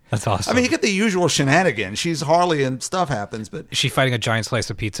kidding. That's awesome. I mean, you get the usual shenanigans. She's Harley and stuff happens, but... Is she fighting a giant slice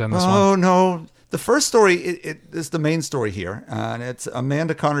of pizza in this one? Oh, no. The first story it is the main story here, and it's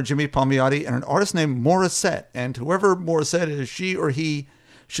Amanda Connor, Jimmy Palmiotti, and an artist named Morissette. And whoever Morissette is, she or he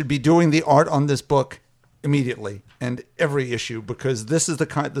should be doing the art on this book immediately and every issue, because this is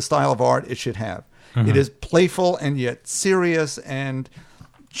the style of art it should have. It is playful and yet serious and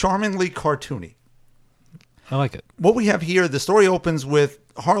charmingly cartoony. I like it. What we have here, the story opens with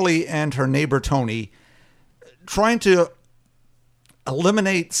Harley and her neighbor Tony trying to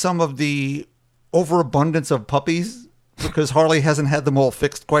eliminate some of the overabundance of puppies because Harley hasn't had them all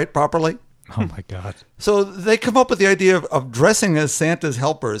fixed quite properly. Oh my God. So they come up with the idea of dressing as Santa's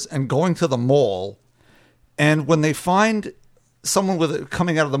helpers and going to the mall. And when they find someone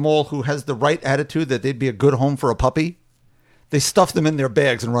coming out of the mall who has the right attitude that they'd be a good home for a puppy, they stuff them in their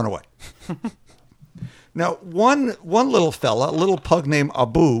bags and run away. Now, one little fella, a little pug named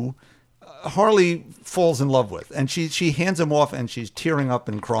Abu, Harley falls in love with. And she hands him off and she's tearing up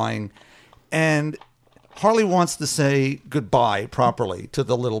and crying. And Harley wants to say goodbye properly to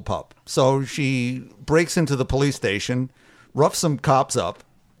the little pup. So she breaks into the police station, roughs some cops up,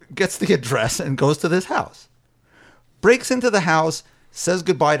 gets the address, and goes to this house. Breaks into the house, says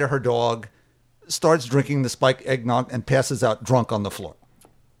goodbye to her dog, starts drinking the spiked eggnog, and passes out drunk on the floor.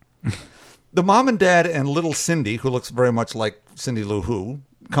 The mom and dad and little Cindy, who looks very much like Cindy Lou Who,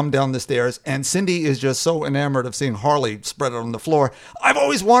 come down the stairs, and Cindy is just so enamored of seeing Harley spread out on the floor. I've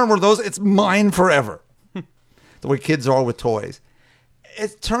always wanted one of those. It's mine forever. The way kids are with toys.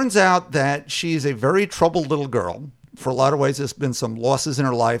 It turns out that she's a very troubled little girl. For a lot of ways, there's been some losses in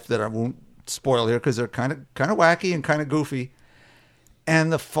her life that I won't spoil here because they're kind of wacky and kind of goofy.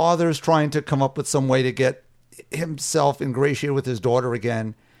 And the father's trying to come up with some way to get himself ingratiated with his daughter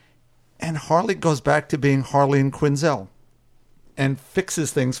again. And Harley goes back to being Harley and Quinzel and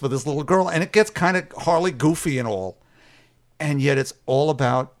fixes things for this little girl. And it gets kind of Harley goofy and all. And yet it's all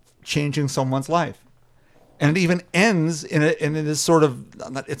about changing someone's life. And it even ends in this sort of,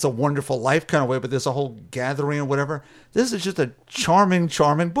 it's a wonderful life kind of way, but there's a whole gathering or whatever. This is just a charming,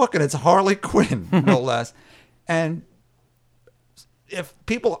 charming book. And it's Harley Quinn, no less. And if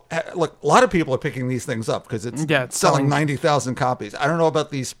people, look, a lot of people are picking these things up because it's selling 90,000 copies. I don't know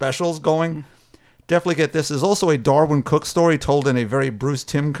about these specials going. Definitely get this. There's also a Darwin Cook story told in a very Bruce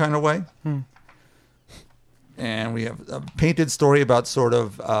Timm kind of way. And we have a painted story about sort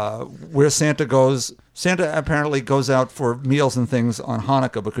of where Santa goes. Santa apparently goes out for meals and things on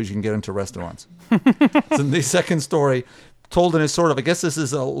Hanukkah because you can get into restaurants. So the second story told in a sort of, I guess this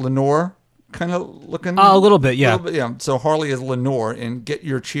is a Lenore kind of looking. A little bit, yeah. Yeah. So Harley is Lenore in Get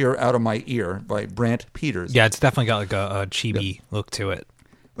Your Cheer Out of My Ear by Brant Peters. Yeah, it's definitely got like a chibi look to it.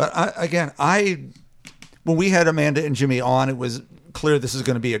 But when we had Amanda and Jimmy on, it was clear this is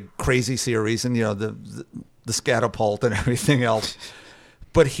going to be a crazy series, and the scatapult and everything else.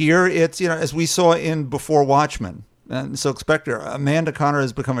 But here it's, as we saw in Before Watchmen and Silk Spectre, Amanda Connor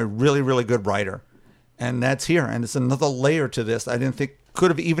has become a really, really good writer. And that's here. And it's another layer to this I didn't think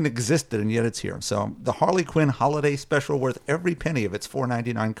could have even existed, and yet it's here. So the Harley Quinn Holiday Special, worth every penny of its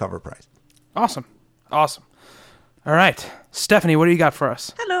 $4.99 cover price. Awesome. All right. Stephanie, what do you got for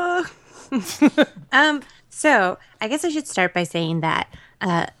us? Hello. So I guess I should start by saying that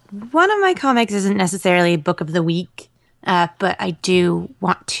one of my comics isn't necessarily book of the week, but I do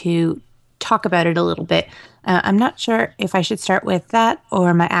want to talk about it a little bit. I'm not sure if I should start with that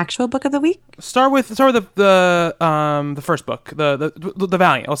or my actual book of the week. Start with the first book, the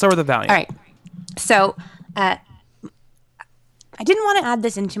Valiant. I'll start with the Valiant. All right. So I didn't want to add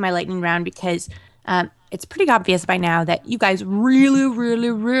this into my lightning round because it's pretty obvious by now that you guys really,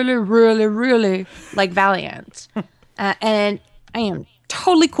 really, really, really, really like Valiant. And I am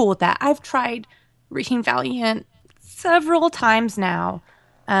totally cool with that. I've tried reading Valiant several times now.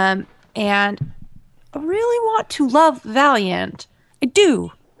 And I really want to love Valiant. I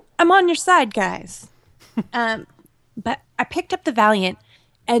do. I'm on your side, guys. But I picked up the Valiant,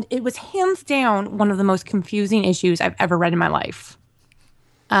 and it was hands down one of the most confusing issues I've ever read in my life.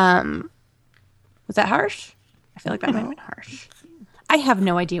 Was that harsh? I feel like that might have been harsh. I have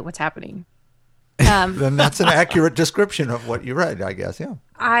no idea what's happening. Then that's an accurate description of what you read, I guess, yeah.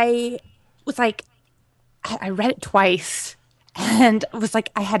 I was like, I read it twice, and it was like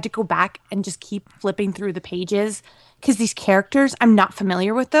I had to go back and just keep flipping through the pages because these characters, I'm not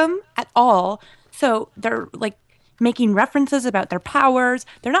familiar with them at all. So they're like making references about their powers.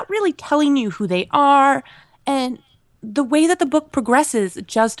 They're not really telling you who they are. And the way that the book progresses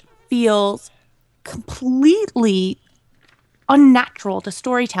just feels completely unnatural to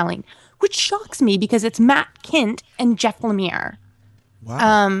storytelling, which shocks me because it's Matt Kint and Jeff Lemire.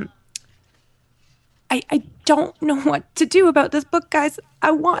 Wow. I don't know what to do about this book, guys.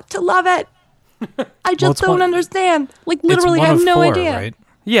 I want to love it. I just don't understand. Like, literally, I have no idea. Right?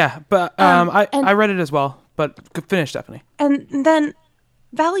 Yeah, but I read it as well. But finish, Stephanie. And then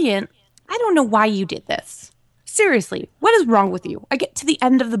Valiant, I don't know why you did this. Seriously, what is wrong with you? I get to the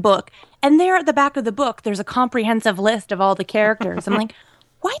end of the book, and there at the back of the book, there's a comprehensive list of all the characters. I'm like,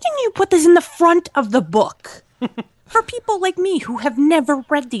 why didn't you put this in the front of the book? For people like me who have never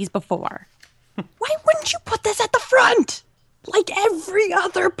read these before. Why wouldn't you put this at the front? Like every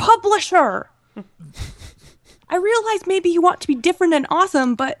other publisher. I realize maybe you want to be different and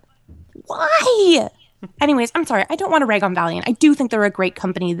awesome, but why? Anyways, I'm sorry. I don't want to rag on Valiant. I do think they're a great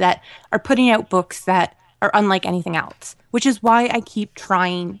company that are putting out books that are unlike anything else, which is why I keep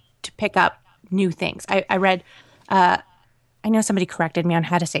trying to pick up new things. I read, I know somebody corrected me on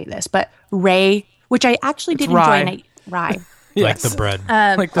how to say this, but Ray, which I actually did Rye. enjoy. Rye. Like the bread.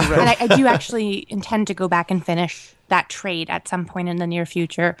 Like the And I do actually intend to go back and finish that trade at some point in the near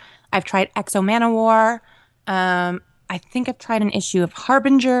future. I've tried Exo Manowar. I think I've tried an issue of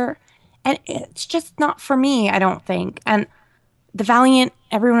Harbinger. And it's just not for me, I don't think. And the Valiant,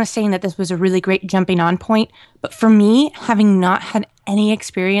 everyone was saying that this was a really great jumping on point. But for me, having not had any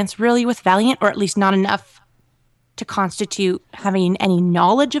experience really with Valiant, or at least not enough to constitute having any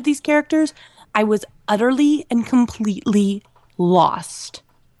knowledge of these characters, I was utterly and completely lost.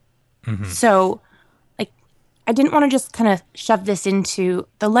 So, like, I didn't want to just kind of shove this into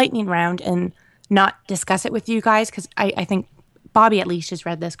the lightning round and not discuss it with you guys, because I think Bobby at least has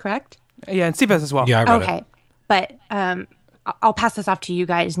read this, correct? Yeah, and Steve has as well. Yeah, I read Okay. But I'll pass this off to you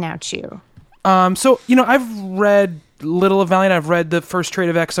guys now, too. So, I've read little of Valiant. I've read the first trade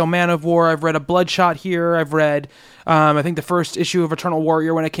of Exo Man of War. I've read a Bloodshot here. I've read, I think, the first issue of Eternal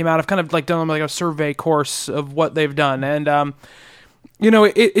Warrior when it came out. I've kind of like done like a survey course of what they've done. And,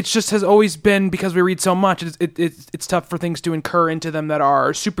 it just has always been, because we read so much, it's tough for things to incur into them that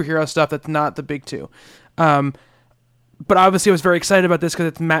are superhero stuff that's not the big two. But obviously I was very excited about this because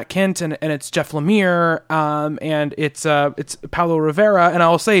it's Matt Kent and it's Jeff Lemire, and it's Paulo Rivera. And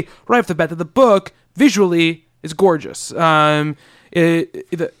I'll say right off the bat that the book visually is gorgeous. The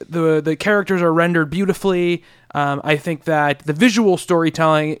characters are rendered beautifully. I think that the visual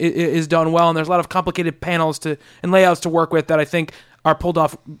storytelling is done well, and there's a lot of complicated panels and layouts to work with that I think are pulled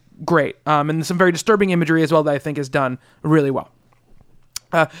off great. And some very disturbing imagery as well that I think is done really well.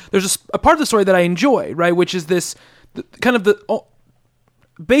 There's a part of the story that I enjoy, right, which is this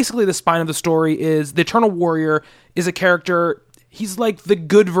basically the spine of the story is the Eternal Warrior is a character. He's like the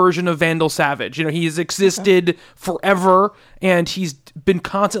good version of Vandal Savage. He's existed forever, and he's been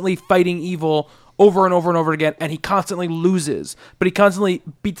constantly fighting evil over and over and over again, and he constantly loses, but he constantly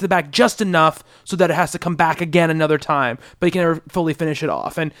beats the back just enough so that it has to come back again another time, but he can never fully finish it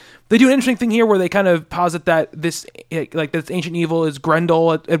off. And they do an interesting thing here where they kind of posit that this ancient evil is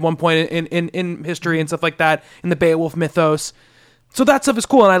Grendel at one point in history and stuff like that in the Beowulf mythos. So that stuff is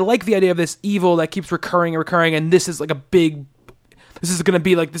cool, and I like the idea of this evil that keeps recurring and recurring, and this is like this is going to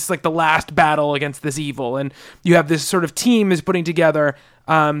be like, this is like the last battle against this evil, and you have this sort of team is putting together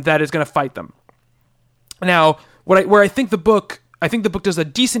that is going to fight them. Now, I think the book does a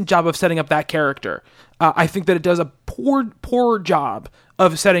decent job of setting up that character. I think that it does a poor job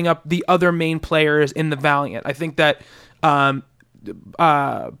of setting up the other main players in the Valiant. I think that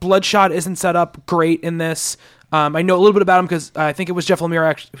Bloodshot isn't set up great in this. I know a little bit about him because I think it was Jeff Lemire.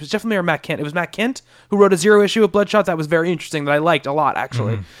 Actually, it was Jeff Lemire or Matt Kent. It was Matt Kent who wrote a 0 issue of Bloodshot that was very interesting that I liked a lot,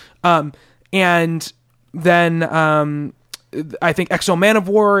 actually. And then I think Exo Man of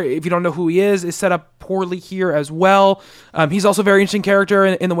War, if you don't know who he is set up poorly here as well. He's also a very interesting character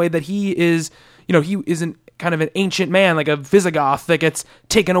in the way that he is, he isn't kind of an ancient man, like a Visigoth that gets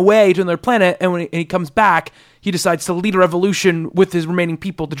taken away to another planet, and when he comes back, he decides to lead a revolution with his remaining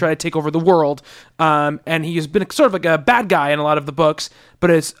people to try to take over the world. And he has been sort of like a bad guy in a lot of the books, but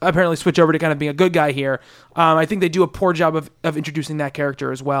it's apparently switched over to kind of being a good guy here. I think they do a poor job of introducing that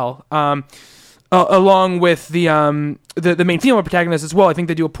character as well. Along with the main female protagonist as well, I think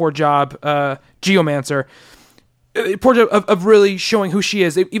they do a poor job. Geomancer, poor job of really showing who she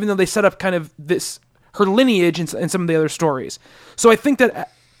is, even though they set up kind of her lineage in some of the other stories. So I think that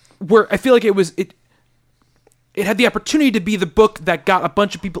I feel like it had the opportunity to be the book that got a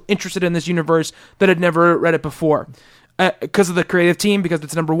bunch of people interested in this universe that had never read it before. Because of the creative team, because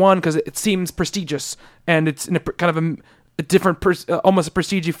it's number one, because it seems prestigious, and it's in a kind of a different, almost a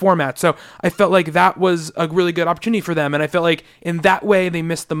prestige format. So I felt like that was a really good opportunity for them, and I felt like in that way they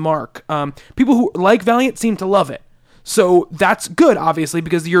missed the mark. People who like Valiant seem to love it. So that's good, obviously,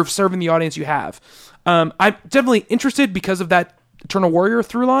 because you're serving the audience you have. I'm definitely interested because of that Eternal Warrior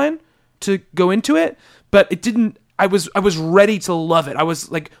through line to go into it, but it didn't. I was ready to love it. I was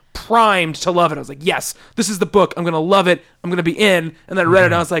like primed to love it. I was like, yes, this is the book. I'm gonna love it. I'm gonna be in. And then I read it,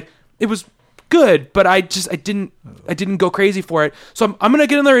 and I was like, it was good, but I didn't go crazy for it. So I'm gonna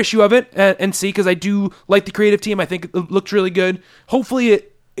get another issue of it and see, because I do like the creative team. I think it looked really good. Hopefully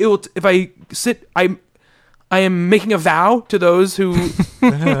it will. If I am making a vow to those who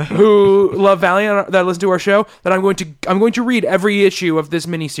who love Valiant, that listen to our show, that I'm going to read every issue of this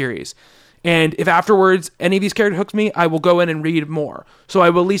miniseries. And if afterwards any of these characters hooks me, I will go in and read more. So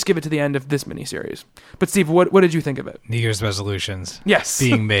I will at least give it to the end of this miniseries. But Steve, what did you think of it? New Year's resolutions. Yes.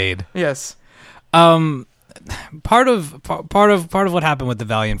 Being made. Yes. Part of what happened with the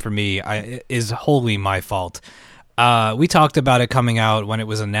Valiant for me is wholly my fault. We talked about it coming out when it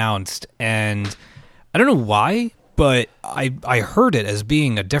was announced, and I don't know why, but I heard it as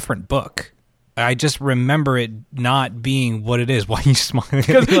being a different book. I just remember it not being what it is. Why are you smiling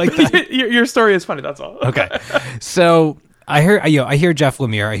at me like that? Your story is funny, that's all. Okay. So I hear Jeff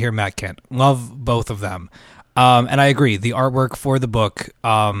Lemire, I hear Matt Kent. Love both of them. And I agree. The artwork for the book,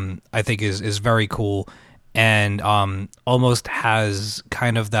 I think is very cool, and almost has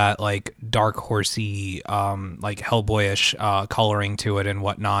kind of that like dark horsey, like Hellboyish coloring to it and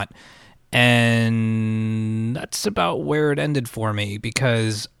whatnot. And that's about where it ended for me,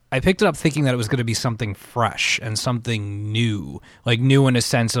 because I picked it up thinking that it was going to be something fresh and something new, like new in a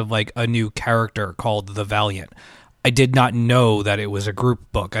sense of like a new character called the Valiant. I did not know that it was a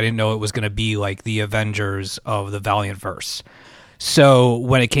group book. I didn't know it was going to be like the Avengers of the Valiant verse. So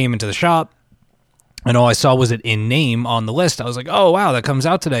when it came into the shop and all I saw was it in name on the list, I was like, oh, wow, that comes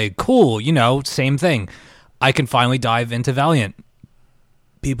out today. Cool. Same thing. I can finally dive into Valiant.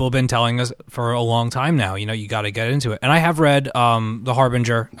 People have been telling us for a long time now, you got to get into it. And I have read The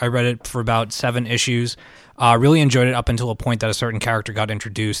Harbinger. I read it for about 7 issues. Really enjoyed it up until a point that a certain character got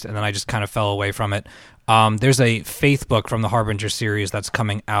introduced, and then I just kind of fell away from it. There's a Faith book from the Harbinger series that's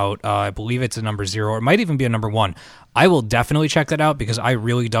coming out. I believe it's a number 0, or it might even be a number 1. I will definitely check that out because I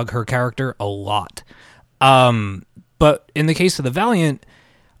really dug her character a lot. But in the case of the Valiant,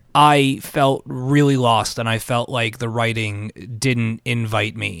 I felt really lost, and I felt like the writing didn't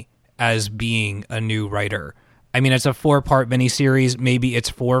invite me as being a new writer. I mean, it's a 4-part miniseries. Maybe it's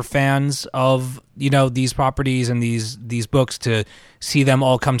for fans of, these properties and these books to see them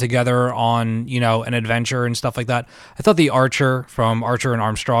all come together on, an adventure and stuff like that. I thought the Archer from Archer and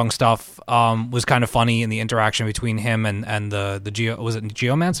Armstrong stuff was kind of funny in the interaction between him and the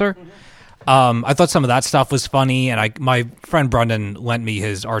Geomancer? Mm-hmm. I thought some of that stuff was funny, and my friend Brendan lent me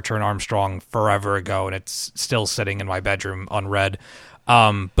his Archer and Armstrong forever ago, and it's still sitting in my bedroom unread.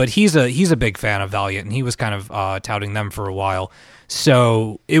 But he's a big fan of Valiant, and he was kind of touting them for a while.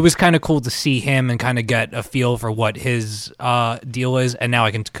 So it was kind of cool to see him and kind of get a feel for what his deal is, and now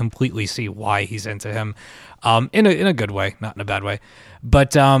I can completely see why he's into him, in a good way, not in a bad way.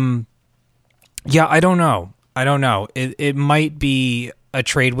 But yeah, I don't know. It might be a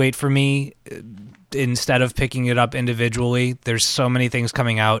trade weight for me instead of picking it up individually. There's so many things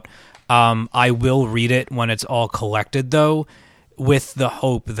coming out. I will read it when it's all collected, though, with the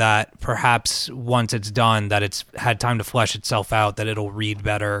hope that perhaps once it's done, that it's had time to flesh itself out, that it'll read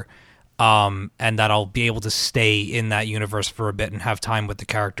better, and that I'll be able to stay in that universe for a bit and have time with the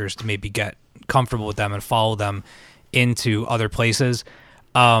characters to maybe get comfortable with them and follow them into other places.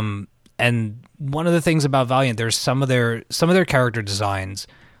 And one of the things about Valiant, there's some of their character designs,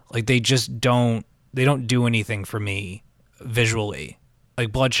 like they don't do anything for me visually.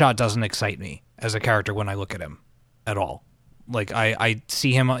 Like Bloodshot doesn't excite me as a character when I look at him at all. Like I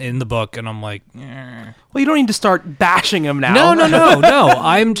see him in the book and I'm like, eh. Well, you don't need to start bashing him now. No.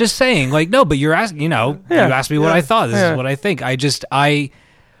 I'm just saying, like, no, but you're asking, you asked me what I thought. This is what I think. I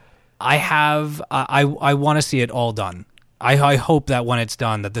want to see it all done. I hope that when it's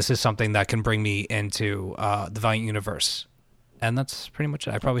done, that this is something that can bring me into the Valiant universe. And that's pretty much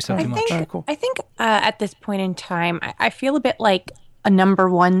it. I probably said too much. Cool. I think at this point in time, I feel a bit like a number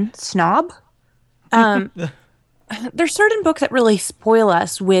 1 snob. There's certain books that really spoil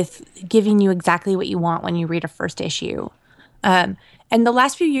us with giving you exactly what you want when you read a first issue. And the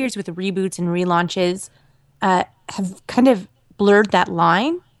last few years with reboots and relaunches have kind of blurred that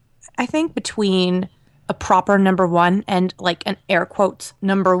line, I think, between a proper number 1 and like an air quotes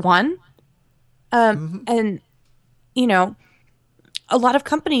number 1. And, a lot of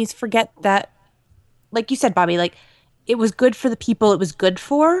companies forget that, like you said, Bobby, like it was good for the people it was good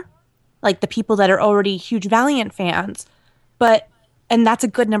for, like the people that are already huge Valiant fans, and that's a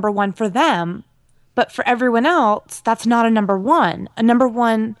good number 1 for them. But for everyone else, that's not a number 1. A number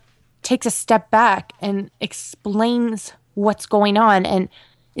 1 takes a step back and explains what's going on and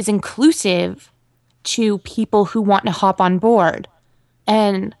is inclusive to people who want to hop on board.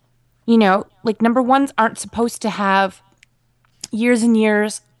 And, like number 1s aren't supposed to have years and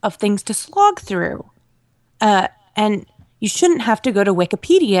years of things to slog through. And you shouldn't have to go to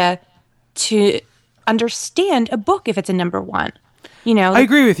Wikipedia to understand a book if it's a number one. You know, I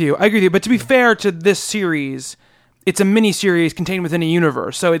agree with you. But to be fair to this series, it's a mini series contained within a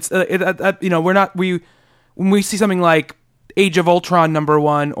universe. So it's when we see something like Age of Ultron number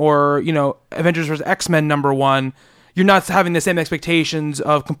one, or Avengers vs. X-Men number one, you're not having the same expectations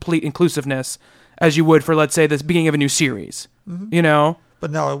of complete inclusiveness as you would for, let's say, the beginning of a new series. Mm-hmm.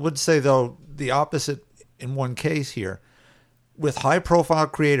 But now I would say, though, the opposite in one case here. With high-profile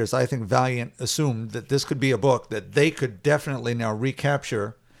creators, I think Valiant assumed that this could be a book that they could definitely now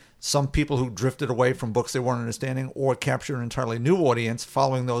recapture some people who drifted away from books they weren't understanding, or capture an entirely new audience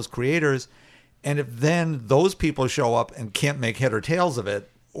following those creators. And if then those people show up and can't make head or tails of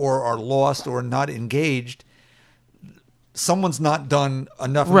it, or are lost or not engaged, someone's not done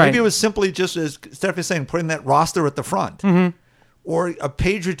enough. Right. Maybe it was simply just, as Steph is saying, putting that roster at the front, mm-hmm. or a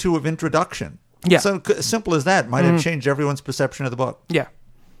page or two of introduction. Yeah. So as simple as that might have changed everyone's perception of the book. Yeah.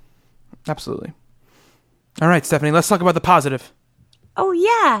 Absolutely. All right, Stephanie, let's talk about the positive. Oh,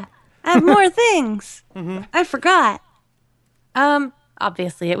 yeah. I have more things. Mm-hmm. I forgot.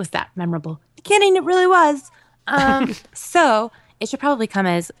 Obviously, it was that memorable. Kidding, it really was. So, it should probably come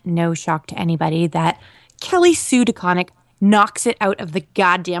as no shock to anybody that Kelly Sue DeConnick knocks it out of the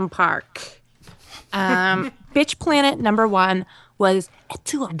goddamn park. Bitch Planet number one was a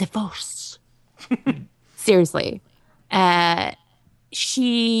tour de force. Seriously.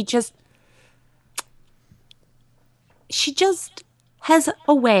 She just has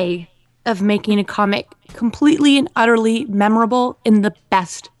a way of making a comic completely and utterly memorable in the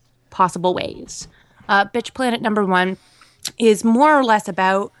best possible ways. Bitch Planet number one is more or less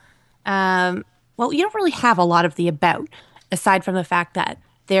about, you don't really have a lot of the about, aside from the fact that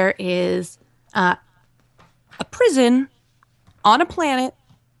there is a prison on a planet.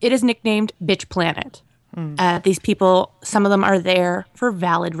 It is nicknamed Bitch Planet. These people, some of them are there for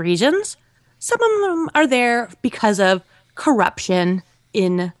valid reasons. Some of them are there because of corruption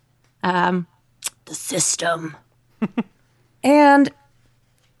in the system. And,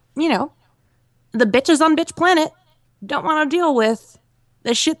 the bitches on Bitch Planet don't want to deal with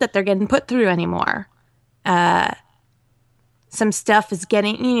the shit that they're getting put through anymore. Some stuff is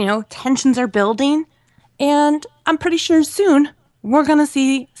getting, tensions are building. And I'm pretty sure soon we're going to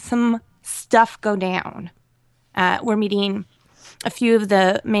see some stuff go down. We're meeting a few of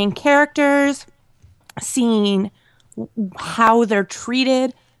the main characters, seeing how they're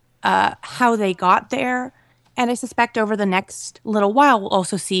treated, how they got there. And I suspect over the next little while, we'll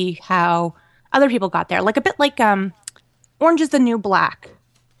also see how other people got there. Like a bit like Orange is the New Black,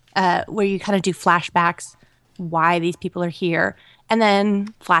 where you kind of do flashbacks, why these people are here, and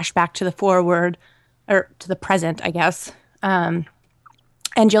then flashback to the forward, or to the present, I guess. And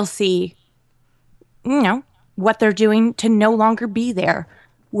you'll see, what they're doing to no longer be there,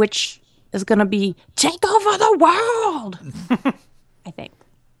 which is going to be take over the world, I think.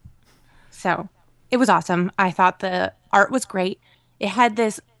 So it was awesome. I thought the art was great. It had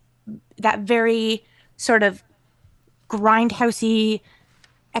that very sort of grindhousey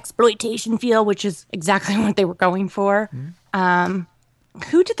exploitation feel, which is exactly what they were going for.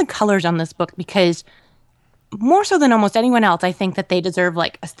 Who did the colors on this book? Because more so than almost anyone else, I think that they deserve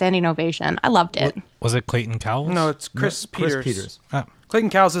like a standing ovation. I loved it. Was it Clayton Cowles? No, it's Chris Peters. Chris Peters. Oh. Clayton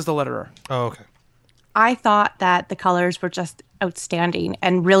Cowles is the letterer. Oh, okay. I thought that the colors were just outstanding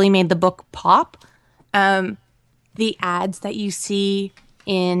and really made the book pop. The ads that you see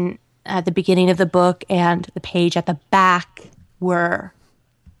in the beginning of the book and the page at the back were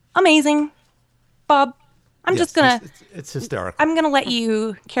amazing. Bob, I'm just gonna... It's hysterical. I'm gonna let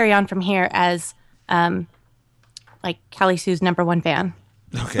you carry on from here as, Kelly Sue's number one fan.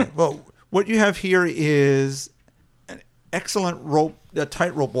 Okay. Well, what you have here is an excellent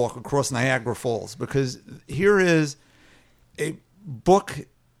tightrope walk across Niagara Falls, because here is a book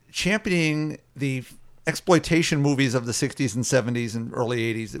championing the exploitation movies of the 60s and 70s and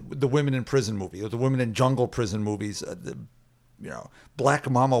early 80s, the women in prison movie, or the women in jungle prison movies, Black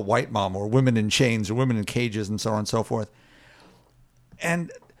Mama, White Mama, or women in chains, or women in cages, and so on and so forth.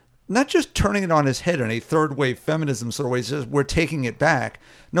 And not just turning it on its head in a third wave feminism sort of way, says we're taking it back.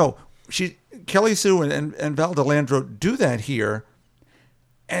 No, Kelly Sue and Val DeLandro do that here,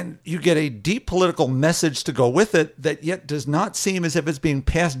 and you get a deep political message to go with it that yet does not seem as if it's being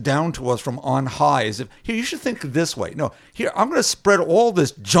passed down to us from on high. As if, here, you should think this way. No, here, I'm going to spread all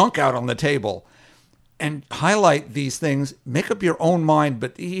this junk out on the table and highlight these things. Make up your own mind,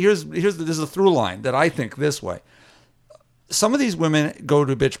 but there's a through line that I think this way. Some of these women go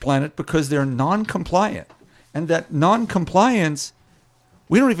to Bitch Planet because they're non-compliant, and that non-compliance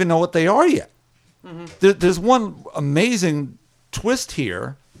we don't even know what they are yet. There's one amazing twist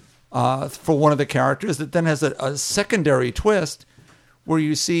here for one of the characters that then has a secondary twist where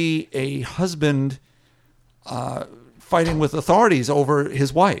you see a husband fighting with authorities over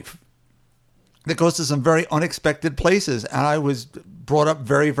his wife. That goes to some very unexpected places, and I was brought up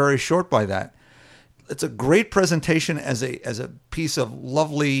very, very short by that. It's a great presentation as a piece of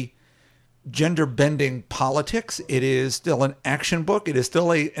lovely gender-bending politics. It is still an action book. It is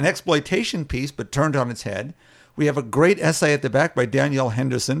still an exploitation piece, but turned on its head. We have a great essay at the back by Danielle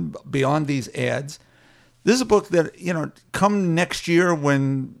Henderson, Beyond These Ads. This is a book that, come next year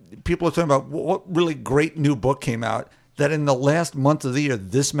when people are talking about what really great new book came out, that in the last month of the year,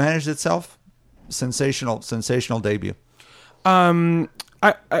 this managed itself. Sensational debut. I want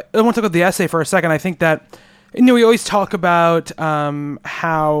to talk about the essay for a second. I think that, we always talk about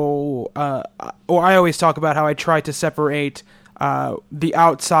how I always talk about how I try to separate the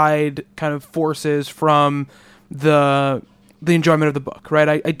outside kind of forces from the enjoyment of the book,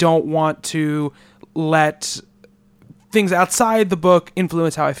 right? I don't want to let things outside the book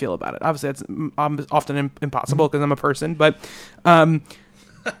influence how I feel about it. Obviously, that's often impossible because I'm a person, but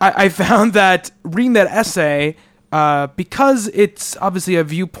I found that reading that essay, because it's obviously a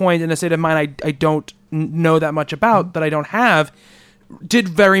viewpoint and a state of mind I don't know that much about, that I don't have, did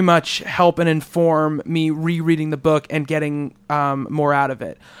very much help and inform me rereading the book and getting more out of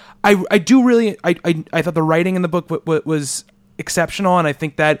it. I thought the writing in the book was exceptional, and I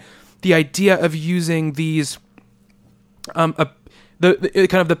think that the idea of using these the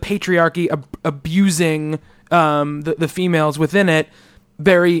kind of the patriarchy abusing the females within it,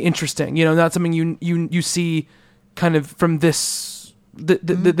 very interesting. Not something you see kind of from this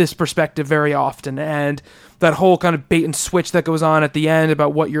perspective very often, and that whole kind of bait and switch that goes on at the end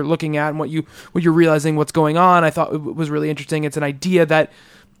about what you're looking at and what you're realizing what's going on, I thought it was really interesting. It's an idea that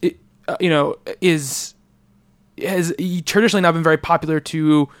has traditionally not been very popular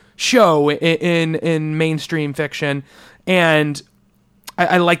to show in mainstream fiction, and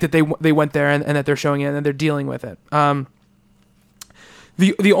I like that they went there and that they're showing it and they're dealing with it.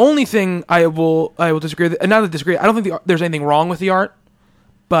 The only thing I will disagree with, and not to disagree, I don't think there's anything wrong with the art,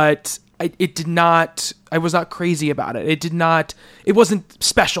 but I was not crazy about it. It wasn't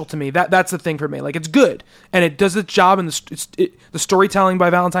special to me. That's the thing for me. Like, it's good and it does its job, and the storytelling by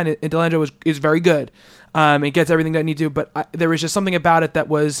Valentine and Delangelo is very good. It gets everything that I need to, but there was just something about it that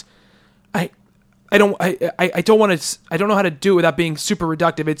was, I don't know how to do it without being super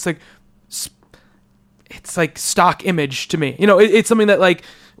reductive. It's like stock image to me. It's something that, like,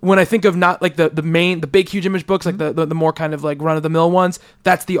 when I think of not like the big huge image books, like the more kind of like run of the mill ones,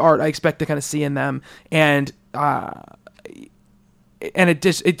 that's the art I expect to kind of see in them. And it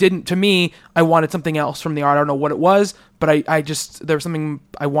didn't, to me, I wanted something else from the art. I don't know what it was, but I just, there was something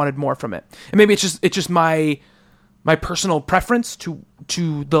I wanted more from it. And maybe it's just my personal preference to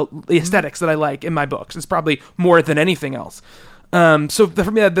the aesthetics that I like in my books. It's probably more than anything else. So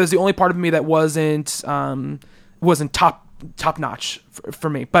for me, there's the only part of me that wasn't top notch for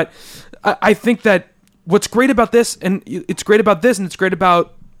me. But I think that what's great about this, and it's great about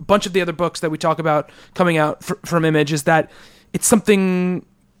a bunch of the other books that we talk about coming out from Image, is that it's something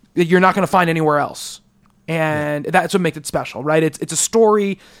that you're not going to find anywhere else. And that's what makes it special, right? It's a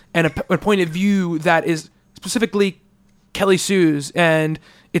story and a point of view that is specifically Kelly Sue's, and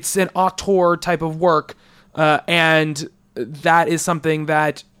it's an auteur type of work, and that is something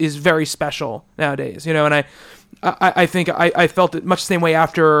that is very special nowadays, and I think I felt it much the same way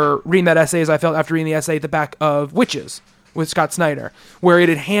after reading that essay as I felt after reading the essay at the back of Witches with Scott Snyder, where it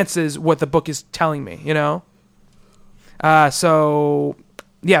enhances what the book is telling me, So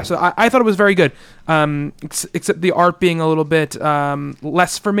I thought it was very good, except the art being a little bit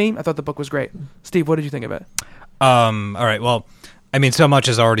less for me. I thought the book was great. Steve, what did you think of it? All right, well, I mean, so much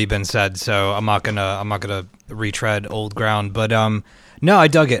has already been said, so I'm not gonna retread old ground. But no, I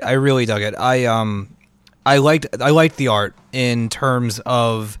dug it. I really dug it. I liked the art in terms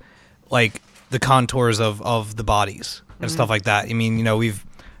of like the contours of the bodies and stuff like that. I mean, we've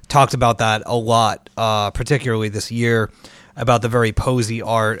talked about that a lot, particularly this year, about the very posy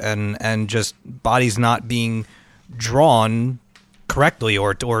art and just bodies not being drawn correctly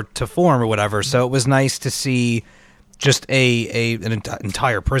or to form or whatever. So it was nice to see just an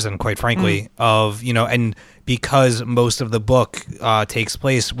entire prison, quite frankly, of, and because most of the book takes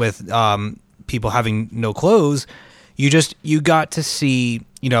place with people having no clothes, you got to see,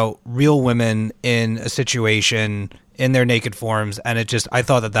 real women in a situation in their naked forms, and I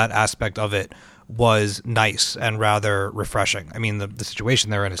thought that aspect of it was nice and rather refreshing. I mean, the situation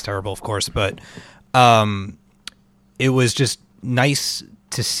they're in is terrible, of course, but it was just nice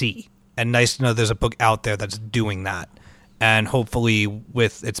to see, and nice to know there's a book out there that's doing that. And hopefully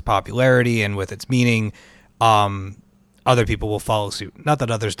with its popularity and with its meaning, other people will follow suit. Not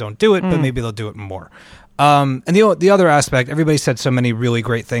that others don't do it, but maybe they'll do it more. And the other aspect, everybody said so many really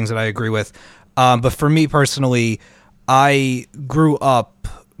great things that I agree with. But for me personally, I grew up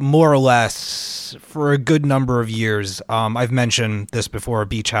more or less for a good number of years. I've mentioned this before, a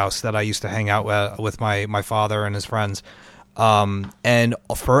beach house that I used to hang out with my father and his friends. And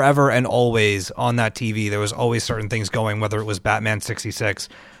forever and always on that TV, there was always certain things going, whether it was Batman 66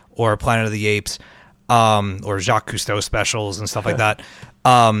 or Planet of the Apes, or Jacques Cousteau specials and stuff like that.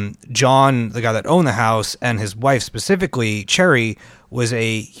 John, the guy that owned the house, and his wife specifically, Cherry, was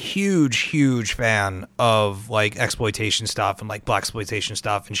a huge fan of like exploitation stuff and like blaxploitation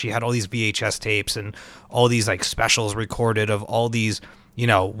stuff. And she had all these VHS tapes and all these like specials recorded of all these,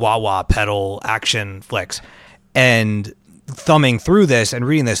 wah-wah pedal action flicks. And thumbing through this and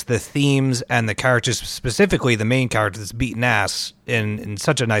reading this, the themes and the characters, specifically the main character that's beaten ass in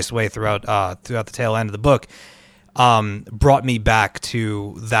such a nice way throughout the tail end of the book, brought me back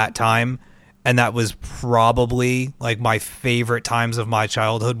to that time. And that was probably like my favorite times of my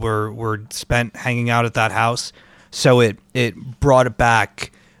childhood were spent hanging out at that house. So it brought it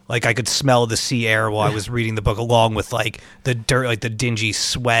back. Like I could smell the sea air while I was reading the book, along with like the dirt, like the dingy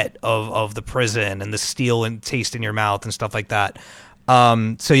sweat of the prison and the steel and taste in your mouth and stuff like that.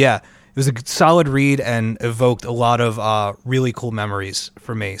 So yeah, it was a solid read and evoked a lot of really cool memories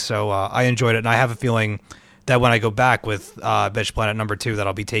for me. So I enjoyed it, and I have a feeling that when I go back with Bitch Planet number 2, that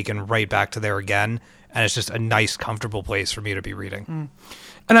I'll be taken right back to there again, and it's just a nice, comfortable place for me to be reading.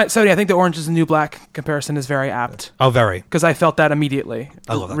 And I think the Orange is the New Black comparison is very apt. Oh, very. Because I felt that immediately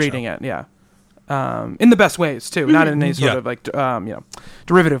reading it, yeah. In the best ways, too. Not in any sort of like,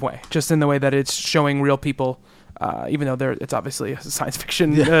 derivative way. Just in the way that it's showing real people, even though it's obviously a science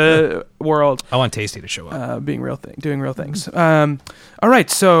fiction world. I want Tasty to show up. Doing real things. All right,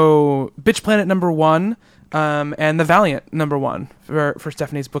 so Bitch Planet number 1, and the Valiant number 1 for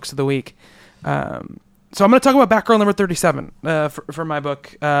Stephanie's Books of the Week. So I'm going to talk about Batgirl number 37 for my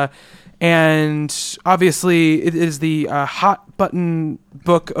book. And obviously it is the hot button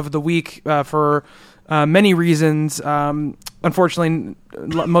book of the week for many reasons. Unfortunately,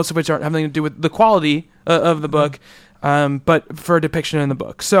 most of which aren't having to do with the quality of the book, but for a depiction in the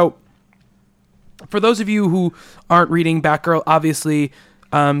book. So for those of you who aren't reading Batgirl, obviously,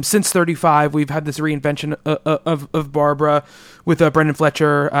 since 35, we've had this reinvention of Barbara with Brendan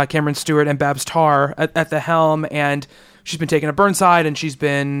Fletcher, Cameron Stewart, and Babs Tarr at the helm, and she's been taken to Burnside, and she's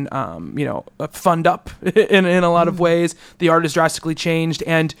been, funned up in a lot of ways. The art has drastically changed,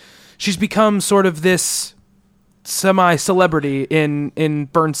 and she's become sort of this semi-celebrity in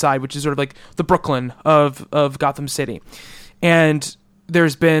Burnside, which is sort of like the Brooklyn of Gotham City, and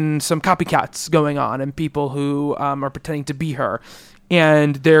there's been some copycats going on, and people who are pretending to be her.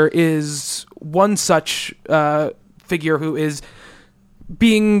 And there is one such figure who is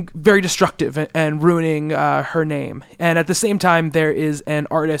being very destructive and ruining her name. And at the same time, there is an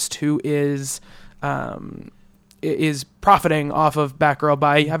artist who is profiting off of Batgirl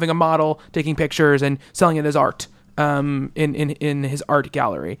by having a model taking pictures and selling it as art in his art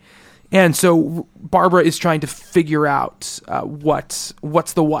gallery. And so Barbara is trying to figure out what's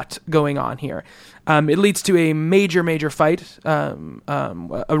the what going on here. It leads to a major fight, a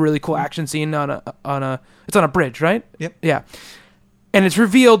really cool action scene it's on a bridge, right? Yep. Yeah. And it's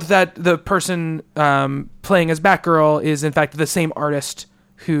revealed that the person playing as Batgirl is in fact the same artist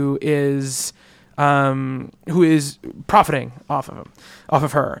who is profiting off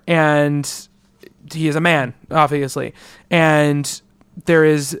of her, and he is a man, obviously, and there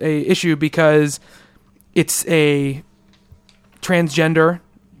is a issue because it's a transgender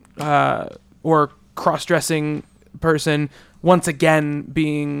or cross-dressing person once again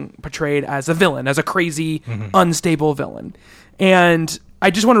being portrayed as a villain, as a crazy, unstable villain. And I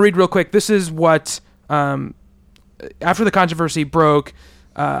just want to read real quick. This is what, after the controversy broke,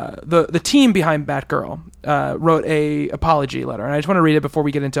 the team behind Batgirl wrote a apology letter, and I just want to read it before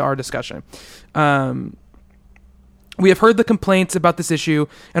we get into our discussion. We have heard the complaints about this issue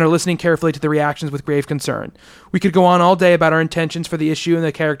and are listening carefully to the reactions with grave concern. We could go on all day about our intentions for the issue and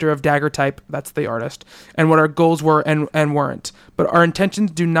the character of Dagger Type, that's the artist, and what our goals were and weren't. But our intentions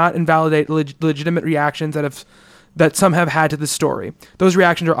do not invalidate legitimate reactions that some have had to this story. Those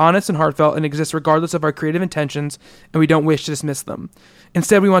reactions are honest and heartfelt and exist regardless of our creative intentions, and we don't wish to dismiss them.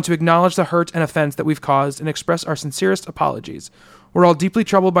 Instead, we want to acknowledge the hurt and offense that we've caused and express our sincerest apologies. We're all deeply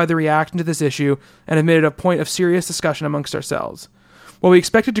troubled by the reaction to this issue and have made it a point of serious discussion amongst ourselves. While we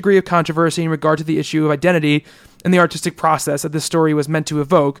expect a degree of controversy in regard to the issue of identity and the artistic process that this story was meant to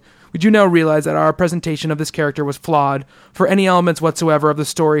evoke, we do now realize that our presentation of this character was flawed for any elements whatsoever of the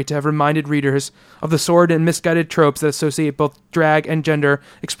story to have reminded readers of the sordid and misguided tropes that associate both drag and gender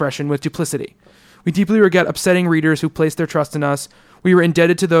expression with duplicity. We deeply regret upsetting readers who place their trust in us. We were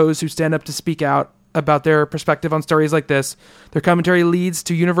indebted to those who stand up to speak out about their perspective on stories like this. Their commentary leads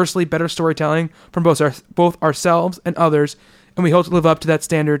to universally better storytelling from both ourselves and others, and we hope to live up to that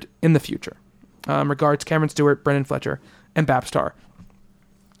standard in the future. Regards, Cameron Stewart, Brendan Fletcher, and Babs Tarr.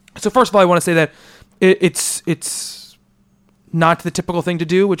 So first of all, I want to say that it's not the typical thing to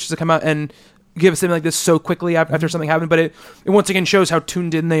do, which is to come out and give something like this so quickly after something happened, but it once again shows how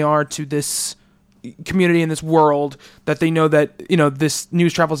tuned in they are to this community in this world, that they know that this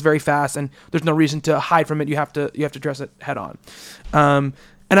news travels very fast and there's no reason to hide from it. You have to address it head on.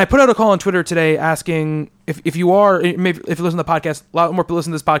 And I put out a call on Twitter today asking if you are, maybe if you listen to the podcast, a lot more people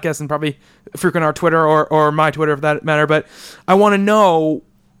listen to this podcast than probably frequent our Twitter or my Twitter for that matter, but I want to know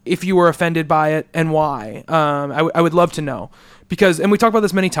if you were offended by it and why. I would love to know, because, and we talked about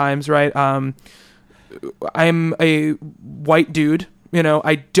this many times, right? I'm a white dude.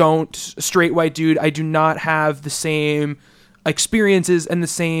 Straight white dude. I do not have the same experiences and the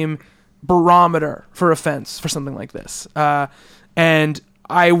same barometer for offense for something like this. And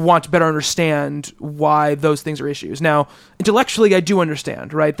I want to better understand why those things are issues. Now, intellectually, I do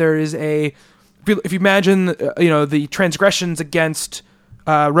understand, right? There is if you imagine, the transgressions against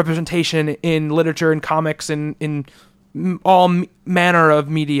representation in literature and comics and in all manner of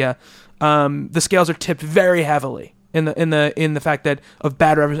media, the scales are tipped very heavily in the fact that of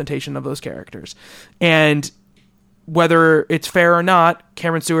bad representation of those characters. And whether it's fair or not,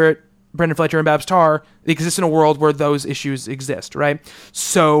 Cameron Stewart, Brendan Fletcher, and Babs Tarr exist in a world where those issues exist, right?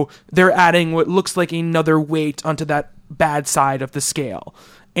 So they're adding what looks like another weight onto that bad side of the scale.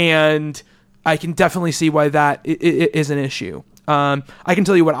 And I can definitely see why that is an issue. I can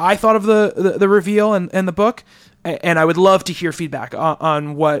tell you what I thought of the reveal and the book, and I would love to hear feedback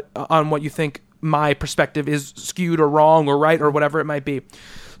on what you think my perspective is skewed or wrong or right or whatever it might be.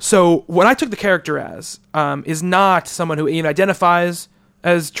 So what I took the character as is not someone who even identifies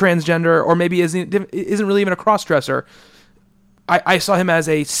as transgender, or maybe isn't really even a cross-dresser. I saw him as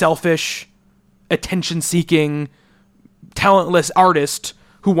a selfish, attention-seeking, talentless artist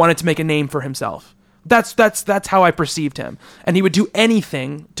who wanted to make a name for himself. That's how I perceived him, and he would do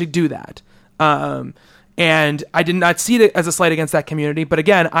anything to do that. And I did not see it as a slight against that community. But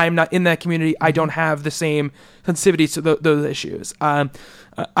again, I'm not in that community. I don't have the same sensitivities to those issues.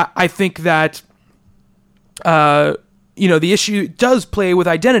 I think that, the issue does play with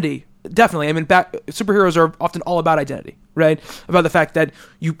identity. Definitely. I mean, superheroes are often all about identity, right? About the fact that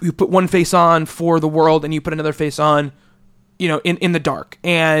you put one face on for the world and you put another face on, in the dark.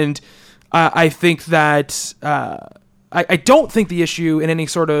 And I think that I don't think the issue in any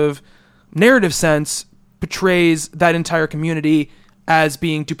sort of narrative sense portrays that entire community as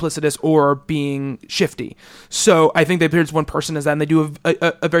being duplicitous or being shifty. So I think they appear as one person as that, and they do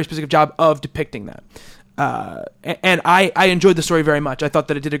a very specific job of depicting that. And I enjoyed the story very much. I thought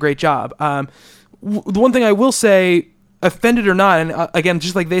that it did a great job. The one thing I will say, offended or not, and again,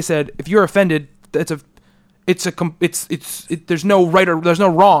 just like they said, if you're offended, there's no right or there's no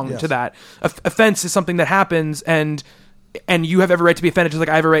wrong to that. Offense is something that happens, and you have every right to be offended, just like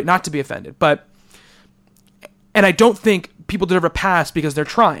I have a right not to be offended. And I don't think people deserve a pass because they're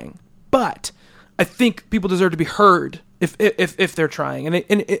trying, but I think people deserve to be heard if they're trying. And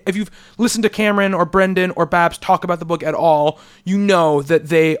if you've listened to Cameron or Brendan or Babs talk about the book at all, you know that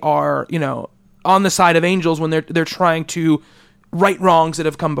they are, on the side of angels when they're trying to right wrongs that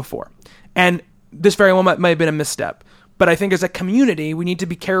have come before. And this very well might have been a misstep. But I think as a community, we need to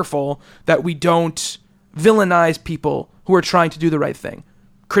be careful that we don't villainize people who are trying to do the right thing.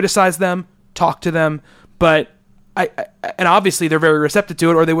 Criticize them, talk to them, but and obviously they're very receptive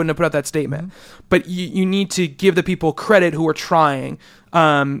to it, or they wouldn't have put out that statement. Mm-hmm. But you need to give the people credit who are trying.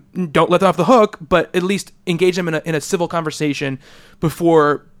 Don't let them off the hook, but at least engage them in a civil conversation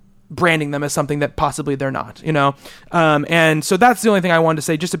before branding them as something that possibly they're not. And so that's the only thing I wanted to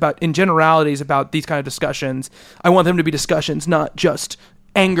say, just about in generalities about these kind of discussions. I want them to be discussions, not just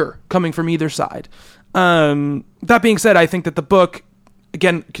anger coming from either side. That being said, I think that the book,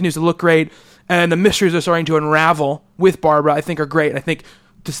 again, continues to look great, and the mysteries are starting to unravel with Barbara, I think, are great. I think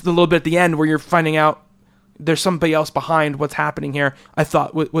just a little bit at the end where you're finding out there's somebody else behind what's happening here, I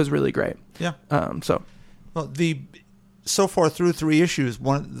thought was really great. Yeah. So far through 3 issues,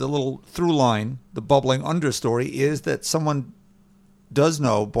 the little through line, the bubbling understory is that someone does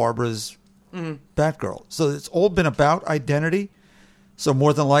know Barbara's Batgirl. So it's all been about identity. So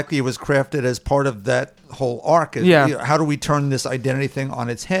more than likely it was crafted as part of that whole arc. Yeah. You know, how do we turn this identity thing on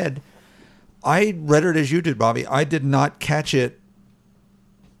its head? I read it as you did, Bobby. I did not catch it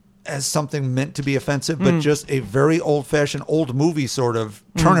as something meant to be offensive, but just a very old-fashioned old movie sort of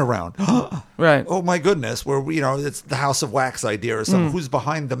turnaround. Right. Oh my goodness, where it's the House of Wax idea or something. Who's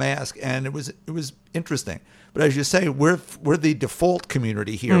behind the mask? And it was interesting. But as you say, we're the default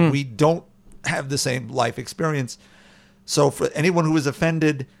community here. We don't have the same life experience. So for anyone who is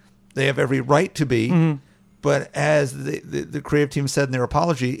offended, they have every right to be. But as the creative team said in their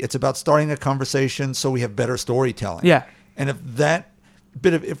apology, it's about starting a conversation so we have better storytelling. Yeah. And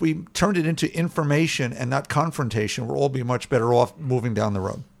if we turned it into information and not confrontation, we'll all be much better off moving down the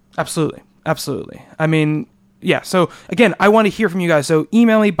road. Absolutely. I mean, yeah. So again, I want to hear from you guys. So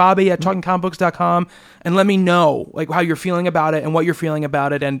email me, Bobby at talkingcomicbooks.com, and let me know like how you're feeling about it and what you're feeling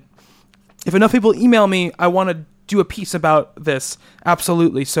about it. And if enough people email me, I want to do a piece about this.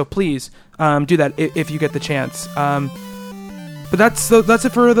 Absolutely. So please do that if you get the chance. But that's it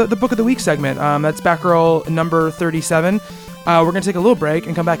for the Book of the Week segment. That's Batgirl number 37. We're going to take a little break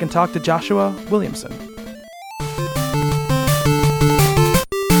and come back and talk to Joshua Williamson.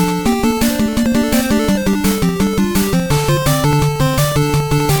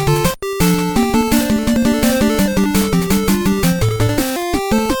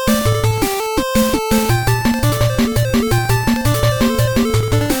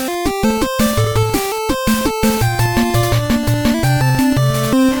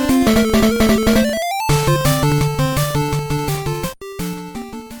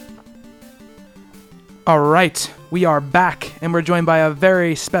 All right, we are back, and we're joined by a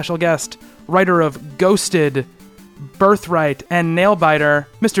very special guest, writer of Ghosted, Birthright, and Nailbiter,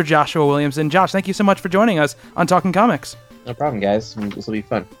 Mr. Joshua Williamson. Josh, thank you so much for joining us on Talking Comics. No problem, guys. This will be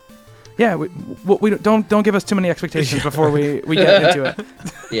fun. Yeah, we don't give us too many expectations before we get into it.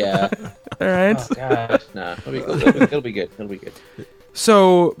 Yeah. All right. Oh gosh, nah. It'll be good. It'll be good.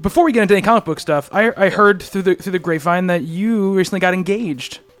 So before we get into any comic book stuff, I heard through the grapevine that you recently got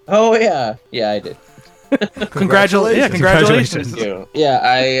engaged. Oh yeah, I did. Congratulations! Yeah, congratulations. Thank you.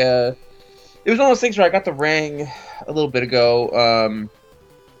 Yeah, it was one of those things where I got the ring a little bit ago,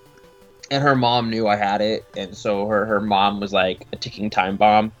 and her mom knew I had it, and so her mom was like a ticking time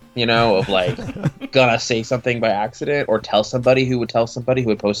bomb, of like gonna say something by accident or tell somebody who would post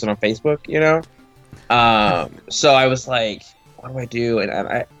it on Facebook, So I was like, what do I do?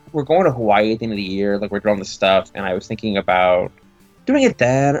 And we're going to Hawaii at the end of the year, like we're doing this stuff, and I was thinking about doing it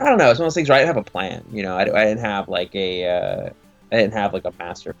then. I don't know. It's one of those things where I didn't have a plan. I didn't have like a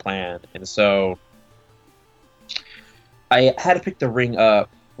master plan, and so I had to pick the ring up.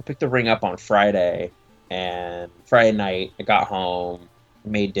 I picked the ring up on Friday, and Friday night I got home,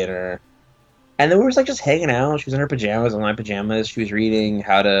 made dinner, and then we were like just hanging out. She was in her pajamas, in my pajamas. She was reading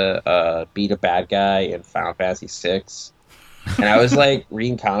how to beat a bad guy in Final Fantasy VI, and I was like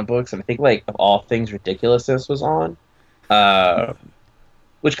reading comic books, and I think like of all things, Ridiculousness was on.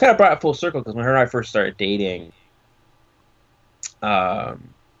 Which kind of brought it full circle, because when her and I first started dating,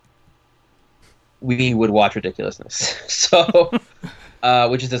 we would watch Ridiculousness. So,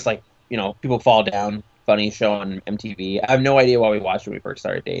 which is this like, people fall down funny show on MTV. I have no idea why we watched it when we first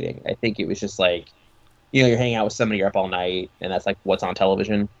started dating. I think it was just like, you're hanging out with somebody, you're up all night, and that's like what's on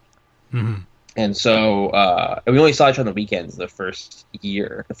television. Mm-hmm. And so, and we only saw each other on the weekends the first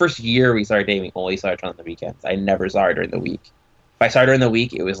year. The first year we started dating, we only saw each other on the weekends. I never saw her during the week. If I saw her during the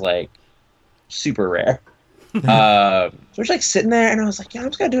week, it was like super rare. So we're just like sitting there, and I was like, yeah, I'm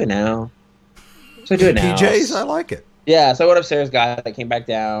just gonna do it now. So I do it now. PJs, I like it. Yeah, so I went upstairs, got it, came back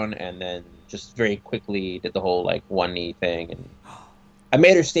down, and then just very quickly did the whole like one knee thing. And I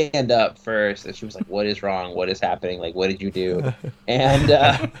made her stand up first, and she was like, what is wrong? What is happening? Like, what did you do? And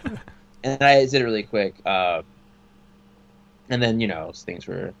I did it really quick. And then, things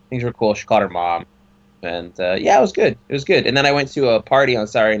were cool. She called her mom. And yeah, it was good. It was good. And then I went to a party on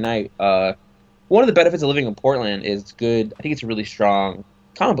Saturday night. One of the benefits of living in Portland is good. I think it's a really strong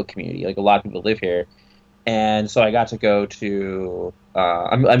comic book community. Like a lot of people live here. And so I got to go to.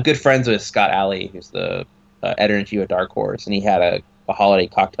 I'm good friends with Scott Alley, who's the editor-in-chief at Dark Horse, and he had a holiday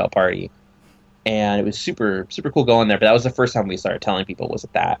cocktail party, and it was super super cool going there. But that was the first time we started telling people was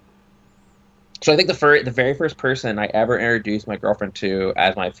at that. So I think the very first person I ever introduced my girlfriend to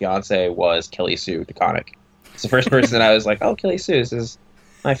as my fiance was Kelly Sue DeConnick. It's the first person that I was like, oh, Kelly Sue, this is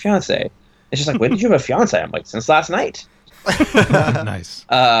my fiance. And she's like, when did you have a fiance? I'm like, since last night. Nice.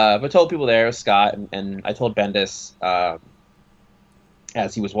 But told people there, it was Scott, and I told Bendis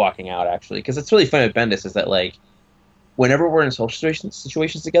as he was walking out, actually. Because it's really funny with Bendis is that, like, whenever we're in social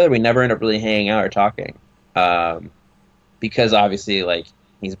situations together, we never end up really hanging out or talking. because obviously, like,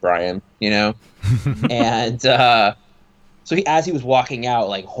 he's Brian, and so as he was walking out,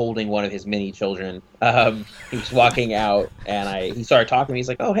 like holding one of his mini children, he was walking out, and he started talking to me. He's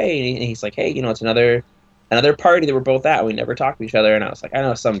like, "Oh, hey," and he's like, "Hey, it's another party that we're both at. We never talked to each other." And I was like, "I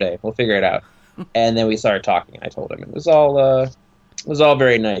know, someday we'll figure it out." And then we started talking, and I told him it was all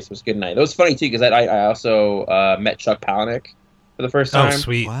very nice. It was a good night. It was funny too because I also met Chuck Palahniuk for the first time. Oh,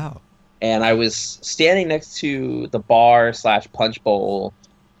 sweet! Wow. And I was standing next to the bar/punch bowl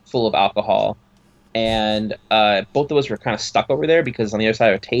full of alcohol. And both of us were kind of stuck over there because on the other side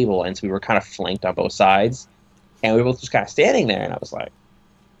of a table, and so we were kind of flanked on both sides. And we were both just kind of standing there, and I was like,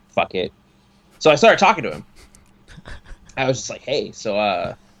 fuck it. So I started talking to him. I was just like, hey,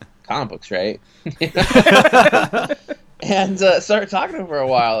 so comic books, right? And started talking to him for a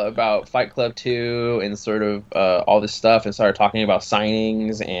while about Fight Club 2 and sort of all this stuff, and started talking about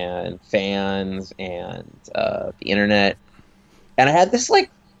signings and fans and the internet. And I had this, like,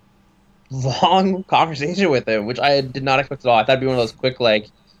 long conversation with him, which I did not expect at all. I thought it'd be one of those quick, like,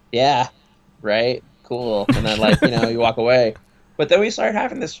 yeah, right, cool, and then, like, you walk away. But then we started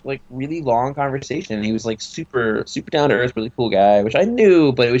having this, like, really long conversation, and he was, like, super down to earth, really cool guy, which I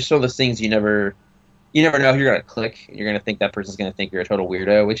knew, but it was just one of those things you never know if you're gonna click. You're gonna think that person's gonna think you're a total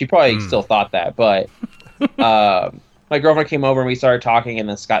weirdo, which he probably still thought that. But my girlfriend came over and we started talking, and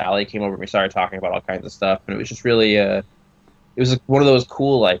then Scott Alley came over and we started talking about all kinds of stuff, and it was just really it was like one of those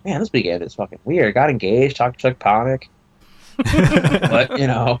cool, like, man, this weekend is fucking weird. Got engaged, talked to Chuck Palahniuk. But,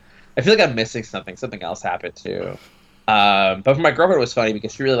 I feel like I'm missing something. Something else happened, too. But for my girlfriend, it was funny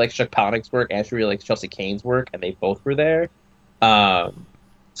because she really likes Chuck Palahniuk's work and she really likes Chelsea Cain's work, and they both were there.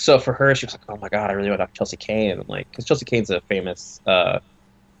 So for her, she was like, oh my God, I really want to talk to Chelsea Cain. And I'm like, because Chelsea Cain's a famous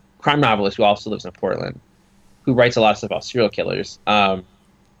crime novelist who also lives in Portland, who writes a lot of stuff about serial killers. And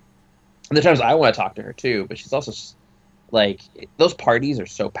there's times I want to talk to her, too, but she's also just, like, those parties are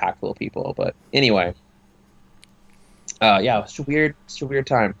so packed full of people. But anyway, it's a weird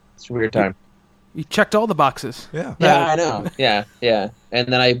time. It's a weird time. You checked all the boxes. Yeah. Yeah, I know. Yeah. And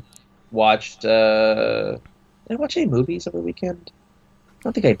then I watched, did I watch any movies over the weekend? I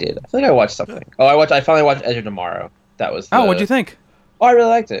don't think I did. I feel like I watched something. Oh, I finally watched Edge of Tomorrow. That was what'd you think? Oh, I really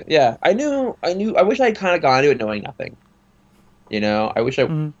liked it. Yeah. I wish I had kind of gone into it knowing nothing. I wish I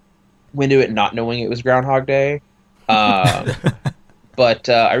went into it not knowing it was Groundhog Day. But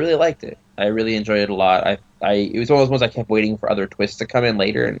I really liked it. I really enjoyed it a lot. It was one of those ones I kept waiting for other twists to come in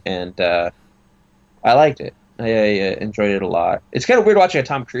later, and I liked it. I enjoyed it a lot. It's kind of weird watching a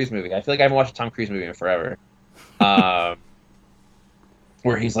Tom Cruise movie. I feel like I haven't watched a Tom Cruise movie in forever.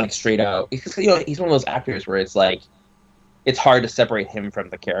 Where he's like straight out. He's one of those actors where it's like it's hard to separate him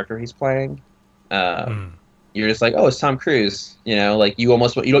from the character he's playing. You're just like, oh, it's Tom Cruise. Like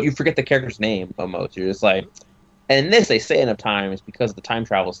you forget the character's name almost. You're just like. And in this, they say enough times because of the time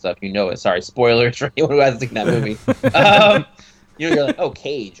travel stuff. It. Sorry, spoilers for anyone who hasn't seen that movie. You're like, oh,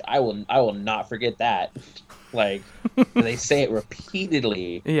 Cage. I will not forget that. Like, they say it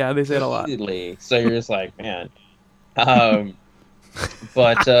repeatedly. Yeah, they say it a lot. So you're just like, man.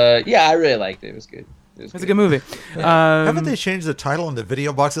 But I really liked it. It was good. It's a good movie. Haven't they changed the title on the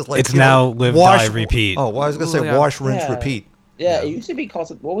video boxes? Like it's now Live, Die, Repeat. Oh, well, I was going to say wash, rinse, repeat. Yeah, it used to be called.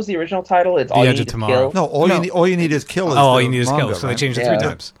 What was the original title? It's The All Edge You of Need Tomorrow. to Kill. No, all you need is kill. All you need is manga, kill. So right? they changed it 3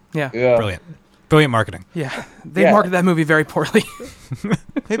 times. Yeah. Brilliant marketing. Yeah, they marketed that movie very poorly.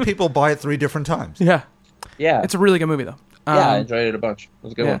 Hey, people buy it 3 different times. Yeah. It's a really good movie though. I enjoyed it a bunch. It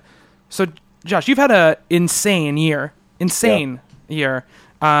was a good one. So, Josh, you've had a insane year. Year.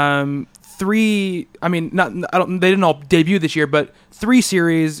 3. I mean, they didn't all debut this year, but 3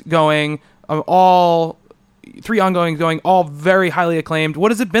 series going, all 3 ongoing going, all very highly acclaimed.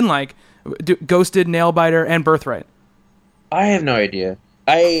 What has it been like? Ghosted, Nailbiter, and Birthright. I have no idea.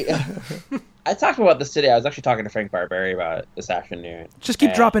 I talked about this today. I was actually talking to Frank Barberi about it this afternoon. Just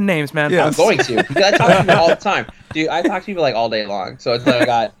keep dropping names, man. Yeah. I'm going to, because I talk to people all the time. Dude, I talk to people like all day long. So it's like I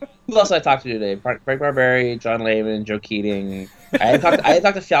got... Who else did I talk to today? Frank Barberi, John Layman, Joe Keating. I had talked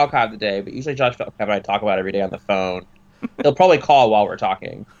to Falcobb today, but usually Josh Falcobb and I talk about it every day on the phone. He'll probably call while we're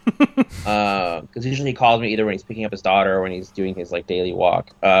talking. Because usually he calls me either when he's picking up his daughter or when he's doing his like daily walk.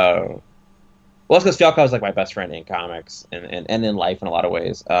 Well, it's because Falcobb is like my best friend in comics and in life in a lot of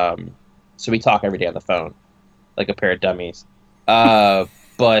ways. So we talk every day on the phone, like a pair of dummies.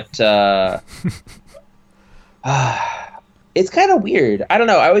 But it's kind of weird. I don't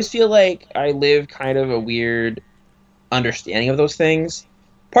know. I always feel like I live kind of a weird understanding of those things.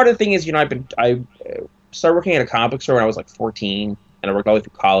 Part of the thing is, I started working at a comic book store when I was like 14, and I worked all the way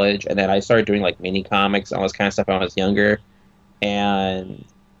through college, and then I started doing like mini comics and all this kind of stuff when I was younger. And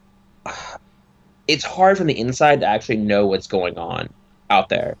it's hard from the inside to actually know what's going on out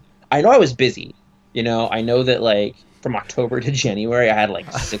there. I know I was busy. You know, I know that, like, from October to January, I had,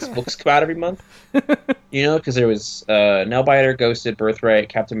 like, 6 books come out every month. You know, because there was Nailbiter, Ghosted, Birthright,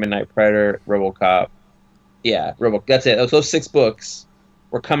 Captain Midnight, Predator, RoboCop. Yeah, that's it. Those 6 books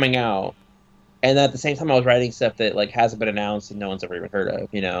were coming out. And at the same time, I was writing stuff that, like, hasn't been announced and no one's ever even heard of,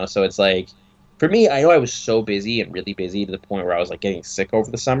 you know? So it's like, for me, I know I was so busy and really busy to the point where I was, like, getting sick over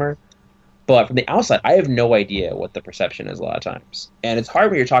the summer. But from the outside, I have no idea what the perception is a lot of times. And it's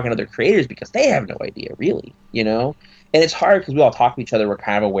hard when you're talking to other creators because they have no idea, really, you know? And it's hard because we all talk to each other. We're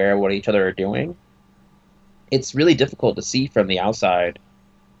kind of aware of what each other are doing. It's really difficult to see from the outside.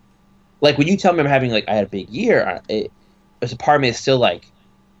 Like, when you tell me I'm having, like, I had a big year, there's a part of me that's still like,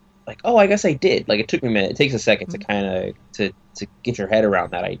 oh, I guess I did. Like, it took me a minute. It takes a second to kind of, to get your head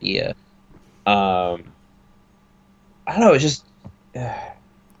around that idea. I don't know, it's just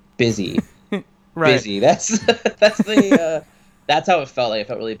busy. Right. Busy. That's that's how it felt. Like, it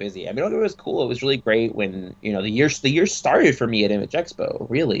felt really busy. I mean, it was cool. It was really great when, you know, the year started for me at Image Expo,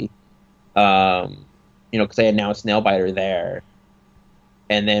 really. You know, because I announced Nailbiter there.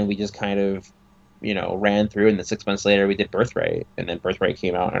 And then we just kind of, you know, ran through, and then 6 months later we did Birthright, and then Birthright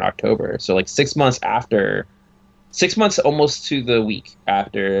came out in October. So, like, 6 months almost to the week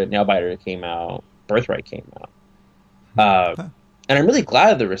after Nailbiter came out, Birthright came out. And I'm really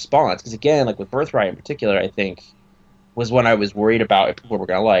glad of the response, because, again, like, with Birthright in particular, I think, was when I was worried about if people were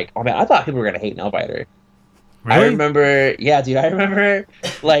going to like. Oh, man, I thought people were going to hate Nailbiter. Really? I remember,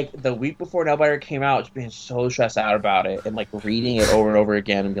 like, the week before Nailbiter came out, just being so stressed out about it, and, like, reading it over and over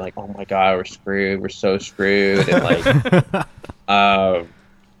again and being like, oh my god, we're screwed, we're so screwed, and, like,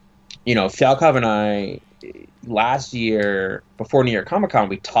 you know, Falkov and I, last year, before New York Comic Con,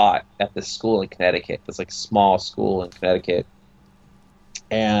 we taught at this school in Connecticut, this, like, small school in Connecticut,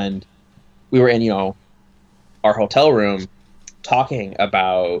 and we were in, you know, our hotel room talking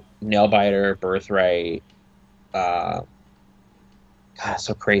about Nailbiter, Birthright. God, it's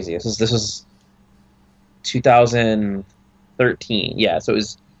so crazy. This was 2013. Yeah, so it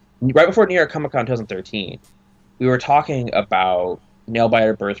was right before New York Comic Con 2013. We were talking about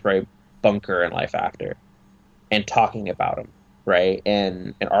Nailbiter, Birthright, Bunker, and Life After, and talking about them, right,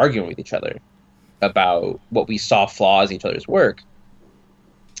 and arguing with each other about what we saw flaws in each other's work.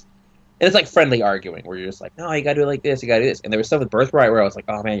 And it's like friendly arguing, where you're just like, no, you gotta do it like this, you gotta do this. And there was stuff with Birthright where I was like,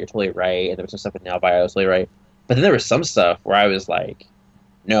 oh man, you're totally right. And there was some stuff with Nailbiter I was totally right. But then there was some stuff where I was like,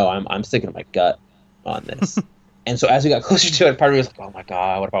 no, I'm sticking to my gut on this. And so as we got closer to it, part of me was like, oh my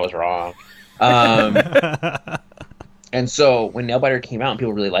god, what if I was wrong? And so when Nailbiter came out and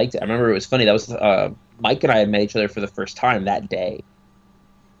people really liked it, I remember it was funny. That was Mike and I had met each other for the first time that day.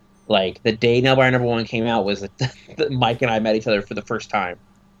 Like, the day Nailbiter #1 came out was Mike and I met each other for the first time.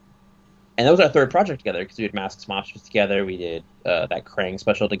 And that was our third project together, because we did Masks Monsters together, we did that Krang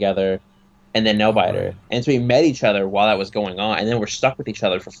special together, and then Nailbiter. And so we met each other while that was going on, and then we're stuck with each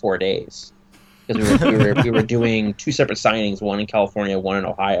other for 4 days. Because we were doing 2 separate signings, one in California, one in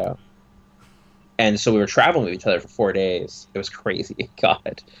Ohio. And so we were traveling with each other for 4 days. It was crazy.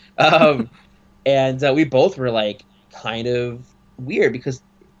 God. And we both were, like, kind of weird, because,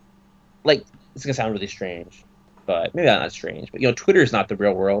 like, it's going to sound really strange, but maybe not strange. But, you know, Twitter is not the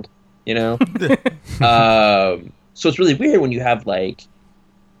real world. You know? So it's really weird when you have, like,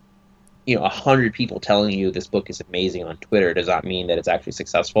 you know, 100 people telling you this book is amazing on Twitter does not mean that it's actually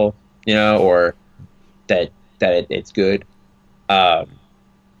successful, you know, or that it's good. So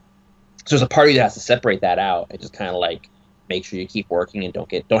there's a part of you that has to separate that out and just kind of, like, make sure you keep working and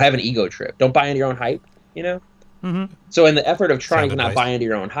don't have an ego trip. Don't buy into your own hype, you know? Mm-hmm. So in the effort of trying to not buy into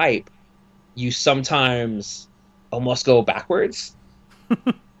your own hype, you sometimes almost go backwards.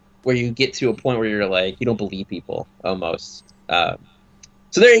 Where you get to a point where you're like, you don't believe people, almost. So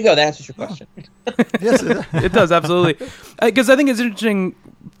there you go. That answers your question. Yes, It does, absolutely. Because I think it's interesting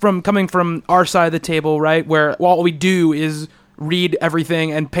coming from our side of the table, right, where all we do is read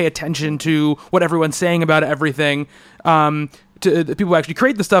everything and pay attention to what everyone's saying about everything, to the people who actually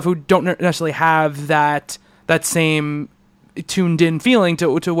create the stuff who don't necessarily have that same tuned-in feeling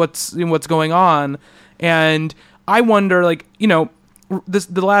to what's going on. And I wonder, like, you know,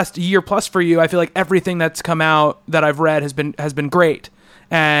 the last year plus for you, I feel like everything that's come out that I've read has been great.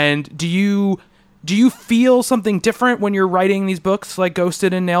 And do you feel something different when you're writing these books like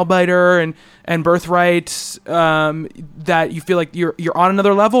Ghosted and Nailbiter and Birthright, that you feel like you're on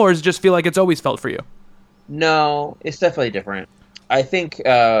another level, or does it just feel like it's always felt for you? No, it's definitely different. I think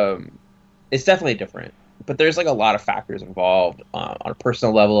it's definitely different. But there's, like, a lot of factors involved on a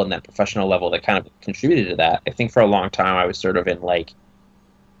personal level and then professional level that kind of contributed to that. I think for a long time I was sort of in, like,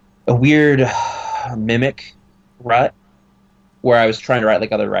 a weird, mimic rut where I was trying to write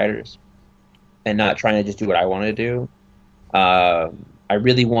like other writers and not trying to just do what I wanted to do. I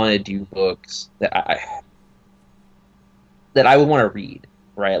really want to do books that I would want to read,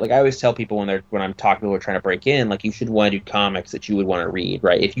 right? Like I always tell people when I'm talking to people who are trying to break in, like you should want to do comics that you would want to read,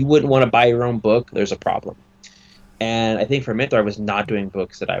 right? If you wouldn't want to buy your own book, there's a problem. And I think for Mythra, I was not doing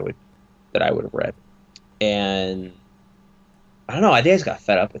books that I would have read. And I don't know, I think I just got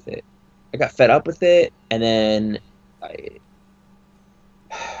fed up with it. And then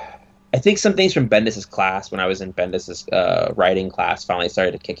I think some things from Bendis's class, when I was in Bendis's writing class, finally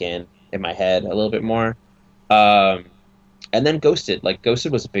started to kick in my head a little bit more. And then Ghosted. Like,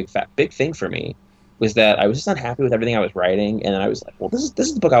 Ghosted was a big thing for me, was that I was just unhappy with everything I was writing, and then I was like, well, this is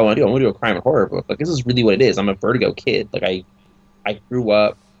the book I want to do. I want to do a crime and horror book. Like, this is really what it is. I'm a Vertigo kid. Like, I grew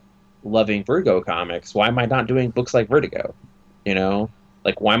up loving Vertigo comics. Why am I not doing books like Vertigo? You know?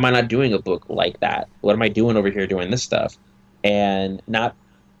 Like, why am I not doing a book like that? What am I doing over here doing this stuff? And not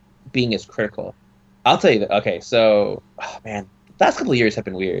being as critical. I'll tell you that. Okay, so, oh man, the last couple of years have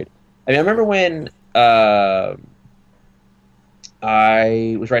been weird. I mean, I remember when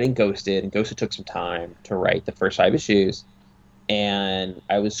I was writing Ghosted, and Ghosted took some time to write the first 5 issues, and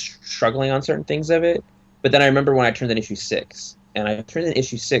I was struggling on certain things of it. But then I remember when I turned in issue 6, and I turned in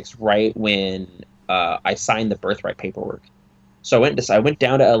issue 6 right when I signed the Birthright paperwork. So I went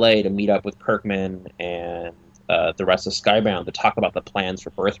down to LA to meet up with Kirkman and the rest of Skybound to talk about the plans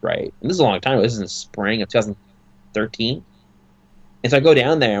for Birthright. And this is a long time ago. This is in spring of 2013. And so I go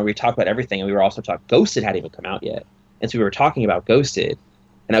down there and we talk about everything. And we were also talking. Ghosted hadn't even come out yet. And so we were talking about Ghosted.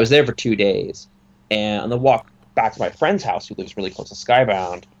 And I was there for 2 days. And on the walk back to my friend's house, who lives really close to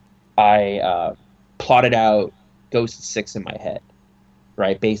Skybound, I plotted out Ghosted 6 in my head,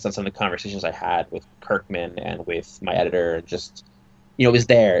 right? Based on some of the conversations I had with Kirkman and with my editor. And just, it was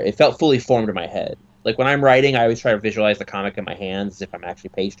there. It felt fully formed in my head. Like, when I'm writing, I always try to visualize the comic in my hands as if I'm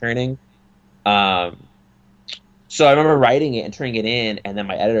actually page-turning. So I remember writing it and turning it in, and then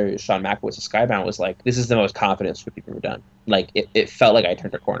my editor, Sean Makowitz of Skybound, was like, this is the most confident script you've ever done. Like, it felt like I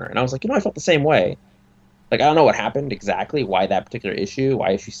turned a corner. And I was like, I felt the same way. Like, I don't know what happened exactly, why that particular issue,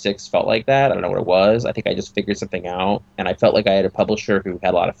 why issue 6 felt like that. I don't know what it was. I think I just figured something out, and I felt like I had a publisher who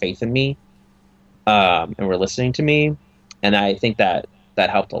had a lot of faith in me and were listening to me. And I think that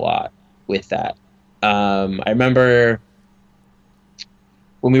helped a lot with that. I remember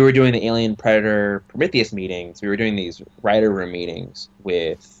when we were doing the Alien Predator Prometheus meetings, we were doing these writer room meetings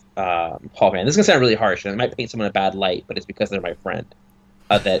with Paul Van. This is gonna sound really harsh, and it might paint someone in a bad light, but it's because they're my friend.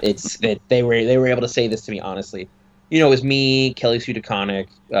 That they were able to say this to me honestly. It was me, Kelly Sue DeConnick,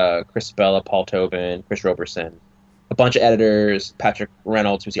 Chris Bella, Paul Tobin, Chris Roberson, a bunch of editors, Patrick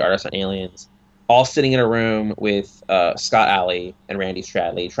Reynolds, who's the artist on Aliens, all sitting in a room with Scott Alley and Randy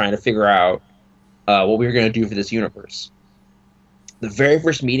Stradley, trying to figure out what we were going to do for this universe. The very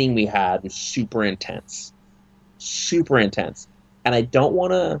first meeting we had was super intense. And I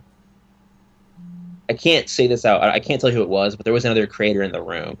can't say this out. I can't tell you who it was, but there was another creator in the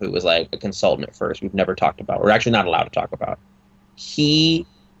room who was like a consultant at first. We've never talked about. We're actually not allowed to talk about. He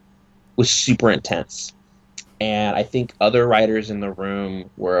was super intense. And I think other writers in the room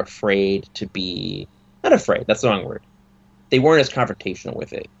were afraid to be... Not afraid, that's the wrong word. They weren't as confrontational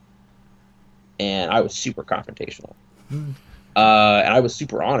with it. And I was super confrontational. And I was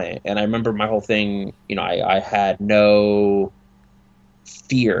super on it. And I remember my whole thing, I had no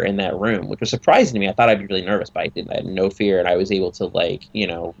fear in that room, which was surprising to me. I thought I'd be really nervous, but I didn't. I had no fear, and I was able to,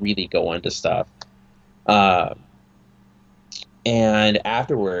 really go into stuff. And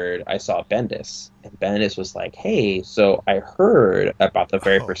afterward, I saw Bendis. And Bendis was like, hey, so I heard about the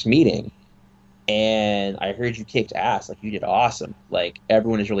very first meeting. And I heard you kicked ass. Like, you did awesome. Like,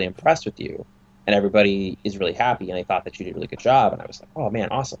 everyone is really impressed with you. And everybody is really happy, and they thought that you did a really good job. And I was like, oh, man,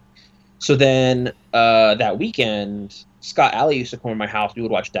 awesome. So then that weekend, Scott Alley used to come to my house. We would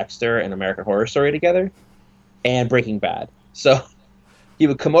watch Dexter and American Horror Story together and Breaking Bad. So he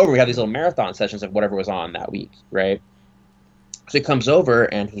would come over. We had these little marathon sessions of whatever was on that week, right? So he comes over,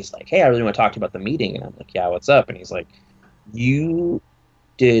 and he's like, hey, I really want to talk to you about the meeting. And I'm like, yeah, what's up? And he's like, you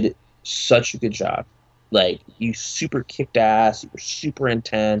did such a good job. Like, you super kicked ass. You were super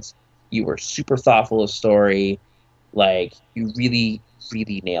intense. You were super thoughtful of story. Like, you really,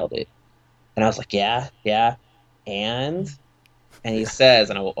 really nailed it. And I was like, yeah. And he says,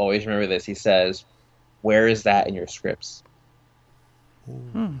 and I will always remember this, he says, where is that in your scripts?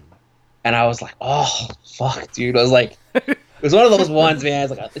 And I was like, oh, fuck, dude. I was like, it was one of those ones, man.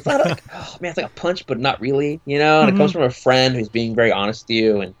 It's like, it's not like, oh, man, it's like a punch, but not really, And it comes from a friend who's being very honest with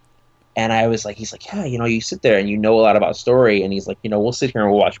you. And And I was like, he's like, yeah, you sit there and you know a lot about story. And he's like, we'll sit here and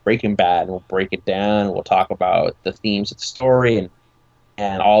we'll watch Breaking Bad and we'll break it down and we'll talk about the themes of the story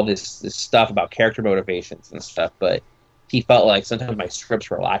and all this stuff about character motivations and stuff. But he felt like sometimes my scripts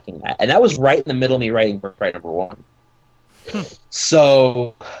were lacking that. And that was right in the middle of me writing Birthright #1.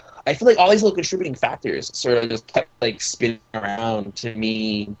 So I feel like all these little contributing factors sort of just kept like spinning around to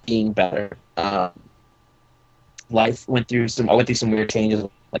me being better. Life I went through some weird changes,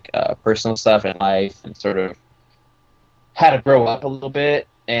 like personal stuff in life, and sort of had to grow up a little bit.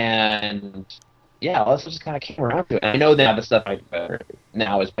 And yeah, all this just kind of came around to it. And I know that the stuff I do better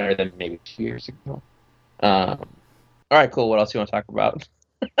now is better than maybe 2 years ago. All right, cool. What else do you want to talk about?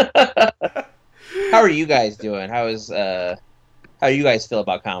 How are you guys doing? How do you guys feel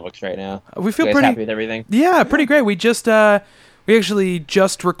about comic books right now? We feel you guys pretty happy with everything. Yeah, pretty great. We actually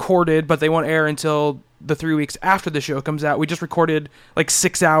just recorded, but they won't air until the 3 weeks after the show comes out. We just recorded like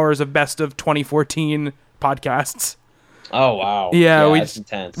 6 hours of best of 2014 podcasts. Oh wow! Yeah, that's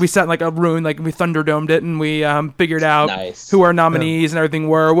intense. We sat in like a room, like we Thunderdomed it, and we figured out Nice. who our nominees and everything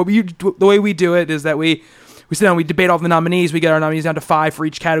were. The way we do it is that we sit down, we debate all the nominees, we get our nominees down to 5 for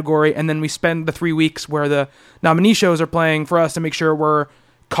each category, and then we spend the 3 weeks where the nominee shows are playing for us to make sure we're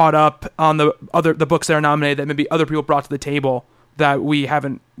caught up on the books that are nominated that maybe other people brought to the table that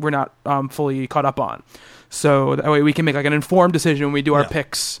we're not fully caught up on. So that way we can make like an informed decision when we do our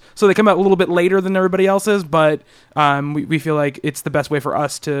picks. So they come out a little bit later than everybody else's, but we feel like it's the best way for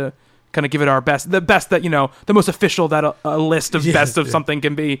us to kind of give it our best. The best that, the most official that a list of best of something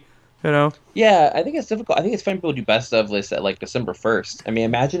can be, Yeah, I think it's difficult. I think it's fun people do best of lists at like December 1st. I mean,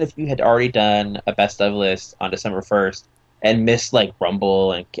 imagine if you had already done a best of list on December 1st and missed like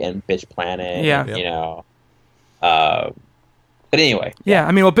Rumble and Bitch Planet. Yeah. And, but anyway. Yeah,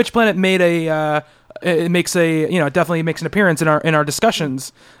 I mean, well, Bitch Planet made it makes it definitely makes an appearance in our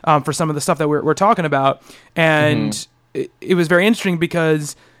discussions for some of the stuff that we're talking about, and it was very interesting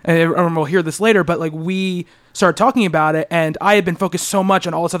because, and we'll hear this later, but like we started talking about it, and I had been focused so much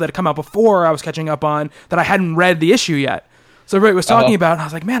on all the stuff that had come out before I was catching up on that I hadn't read the issue yet. So everybody was talking about it, and I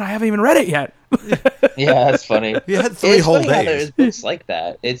was like, man, I haven't even read it yet. Yeah, that's funny. You had 3 whole days. There's books like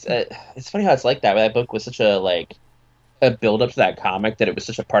that. It's funny how it's like that. But that book was such a build up to that comic that it was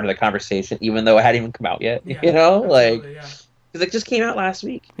such a part of the conversation, even though it hadn't even come out yet. Yeah, because it just came out last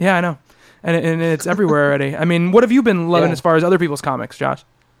week. Yeah, I know, and it's everywhere already. I mean, what have you been loving as far as other people's comics, Josh?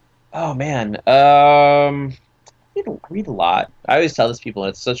 Oh man, I read a lot. I always tell this people, and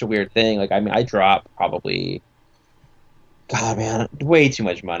it's such a weird thing. Like, I mean, I drop probably, God, man, way too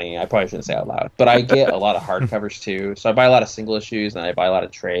much money. I probably shouldn't say out loud, but I get a lot of hardcovers too. So I buy a lot of single issues, and I buy a lot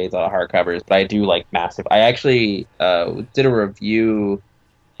of trades, a lot of hardcovers. But I do like massive. I actually did a review,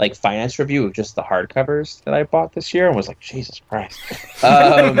 like finance review of just the hardcovers that I bought this year, and was like, Jesus Christ.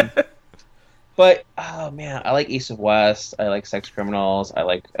 But oh man, I like East of West. I like Sex Criminals. I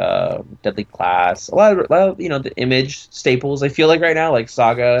like Deadly Class. A lot of the Image staples. I feel like right now, like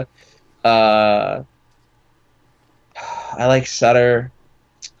Saga. I like Shudder.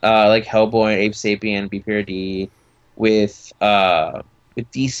 I like Hellboy, Ape Sapien, BPRD. With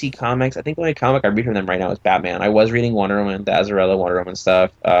DC Comics, I think the only comic I read from them right now is Batman. I was reading Wonder Woman, the Azarella Wonder Woman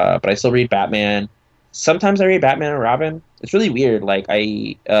stuff, but I still read Batman. Sometimes I read Batman and Robin. It's really weird. Like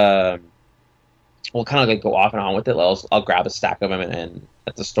I will kind of like go off and on with it. I'll grab a stack of them and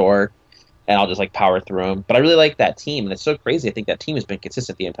at the store, and I'll just like power through them. But I really like that team, and it's so crazy. I think that team has been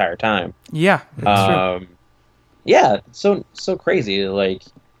consistent the entire time. Yeah, that's true. Yeah, so crazy. Like,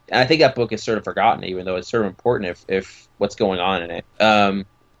 and I think that book is sort of forgotten, even though it's sort of important if what's going on in it.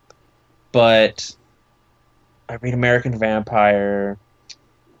 But I read American Vampire.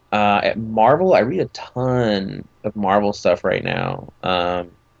 At Marvel, I read a ton of Marvel stuff right now.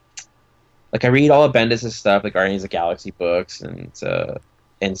 Like I read all of Bendis' stuff, like Guardians of the Galaxy books,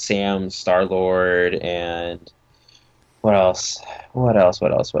 and Sam's Star-Lord, and what else?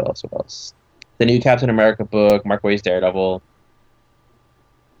 The new Captain America book, Mark Waid's Daredevil.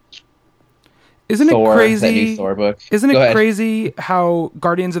 Isn't Thor, it crazy? That new Thor book. Isn't Go it ahead. crazy how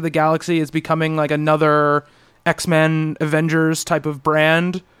Guardians of the Galaxy is becoming like another X-Men Avengers type of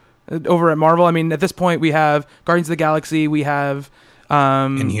brand over at Marvel? I mean, at this point, we have Guardians of the Galaxy, we have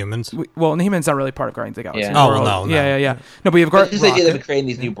Inhumans. Inhumans not really part of Guardians of the Galaxy. Yeah. Oh, well, no. Yeah. No, but we have Just the idea Rocket. of creating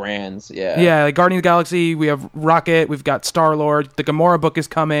these new brands. Yeah. Yeah, like Guardians of the Galaxy, we have Rocket, we've got Star-Lord, the Gamora book is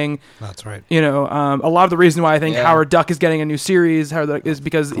coming. That's right. A lot of the reason why I think Yeah. Howard Duck is getting a new series is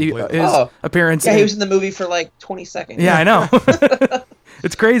because his Oh. appearance. Yeah, he was in the movie for like 20 seconds. Yeah, I know.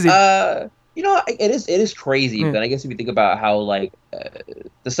 It's crazy. It is crazy. But I guess if you think about how like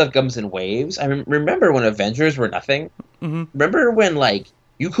the stuff comes in waves. I remember when Avengers were nothing. Mm-hmm. Remember when like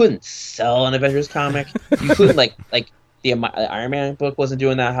you couldn't sell an Avengers comic. You couldn't like the Iron Man book wasn't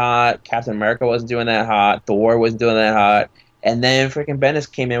doing that hot. Captain America wasn't doing that hot. Thor wasn't doing that hot. And then freaking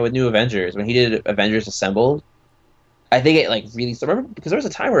Bendis came in with New Avengers when he did Avengers Assembled. I think it like really. I remember because there was a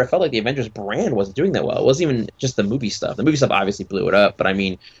time where I felt like the Avengers brand wasn't doing that well. It wasn't even just the movie stuff. The movie stuff obviously blew it up, but I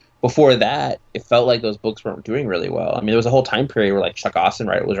mean, before that, it felt like those books weren't doing really well. I mean, there was a whole time period where like Chuck Austen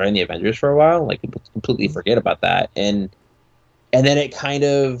was writing the Avengers for a while. Like people completely forget about that, and then it kind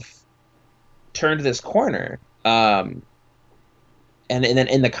of turned this corner. And then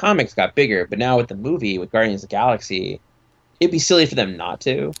in the comics got bigger, but now with the movie with Guardians of the Galaxy, it'd be silly for them not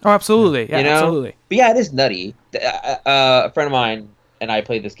to. Oh, absolutely. Yeah, you know? absolutely. But yeah, it is nutty. A friend of mine and I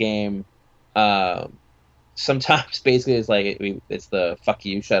played this game. Sometimes basically it's the fuck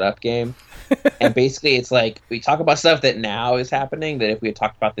you, shut up game. And basically it's like we talk about stuff that now is happening that if we had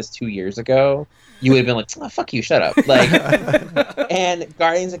talked about this 2 years ago, you would have been like, oh, fuck you, shut up. Like, and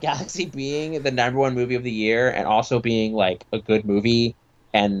Guardians of the Galaxy being the #1 movie of the year and also being like a good movie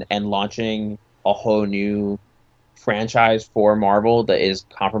and launching a whole new franchise for Marvel that is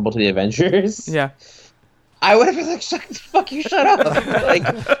comparable to the Avengers. Yeah. I would have been like, fuck you, shut up. Like,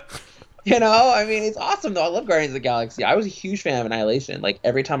 you know, I mean, it's awesome though. I love Guardians of the Galaxy. I was a huge fan of Annihilation. Like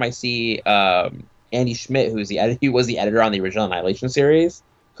every time I see Andy Schmidt, who was the editor on the original Annihilation series,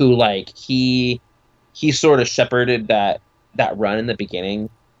 who like he sort of shepherded that run in the beginning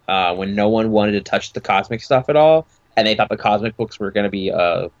when no one wanted to touch the cosmic stuff at all, and they thought the cosmic books were going to be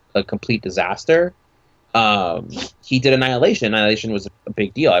a complete disaster. He did Annihilation. Annihilation was a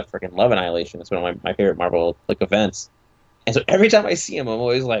big deal. I freaking love Annihilation. It's one of my favorite Marvel like events. And so every time I see him, I'm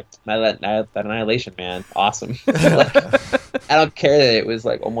always like, that Annihilation, man, awesome. Like, I don't care that it was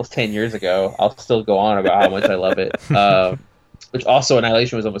like almost 10 years ago. I'll still go on about how much I love it. Which also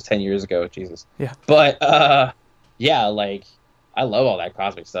Annihilation was almost 10 years ago. Jesus. Yeah. But yeah, like I love all that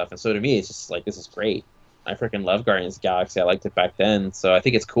cosmic stuff, and so to me, it's just like this is great. I freaking love Guardians of the Galaxy. I liked it back then, so I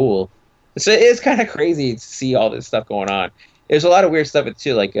think it's cool. So it's kind of crazy to see all this stuff going on. There's a lot of weird stuff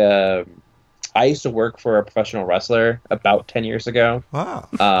too. Like I used to work for a professional wrestler about 10 years ago. Wow.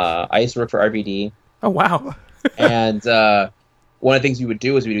 I used to work for RVD. Oh wow. And one of the things we would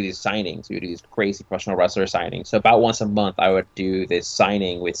do is we would do these signings. We would do these crazy professional wrestler signings. So about once a month, I would do this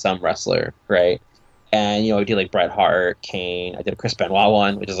signing with some wrestler, right? And, you know, I do like Bret Hart, Kane. I did a Chris Benoit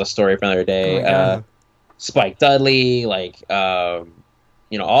one, which is a story for another day. Oh Spike Dudley, like,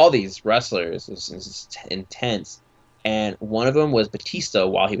 you know, all these wrestlers. It was intense. And one of them was Batista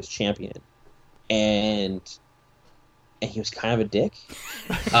while he was champion. And he was kind of a dick.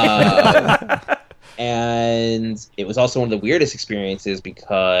 And it was also one of the weirdest experiences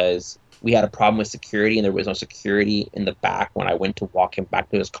because we had a problem with security and there was no security in the back when I went to walk him back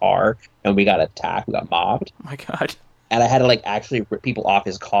to his car, and we got attacked. We got mobbed. Oh my God. And I had to like actually rip people off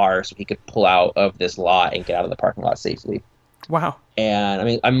his car so he could pull out of this lot and get out of the parking lot safely. Wow. And I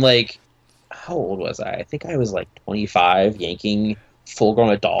mean, I'm like, how old was I? I think I was like 25, yanking full-grown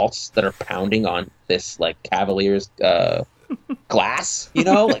adults that are pounding on this like Cavaliers glass, you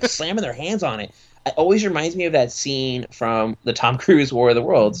know, like slamming their hands on it. It always reminds me of that scene from the Tom Cruise War of the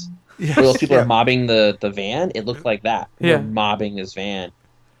Worlds, where those people are mobbing the van. It looked like that. They're mobbing his van,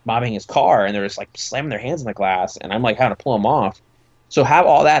 mobbing his car, and they're just like slamming their hands on the glass, and I'm like having to pull them off. So have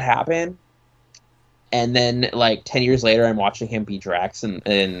all that happen, and then like 10 years later, I'm watching him be Drax, and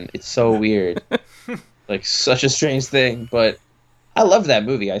it's so weird. Like such a strange thing, but I loved that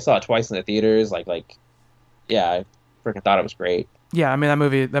movie. I saw it twice in the theaters. Like, yeah, I freaking thought it was great. Yeah, I mean,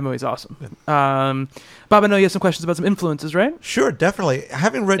 that movie's awesome. Bob, I know you have some questions about some influences, right? Sure, definitely.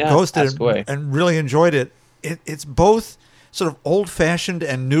 Having read Ghosted and really enjoyed it, it's both sort of old-fashioned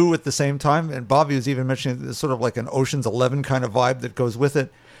and new at the same time. And Bobby was even mentioning there's sort of like an Ocean's 11 kind of vibe that goes with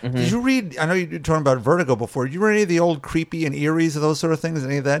it. Mm-hmm. Did you read, I know you were talking about Vertigo before, did you read any of the old Creepy and Eerie's or those sort of things?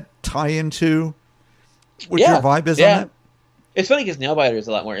 Any of that tie into what your vibe is on that? It's funny because Nailbiter is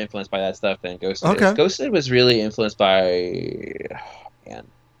a lot more influenced by that stuff than Ghosted is. Ghosted was really influenced by, a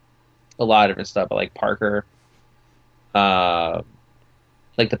lot of different stuff. I like Parker, like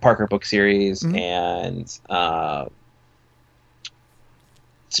the Parker book series, and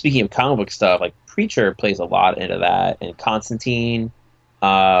speaking of comic book stuff, like Preacher plays a lot into that, and Constantine,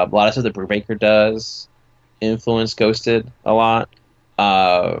 a lot of stuff that Brubaker does influence Ghosted a lot.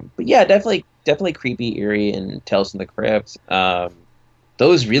 But yeah, definitely Creepy, Eerie, and Tales from the Crypt.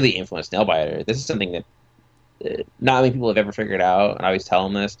 Those really influenced Nailbiter. This is something that not many people have ever figured out, and I always tell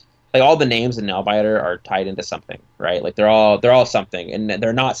them this. Like all the names in Nailbiter are tied into something, right? Like they're all something, and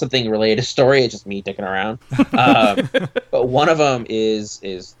they're not something related to story. It's just me dicking around. But one of them is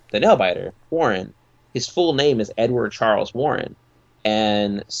the Nailbiter, Warren. His full name is Edward Charles Warren,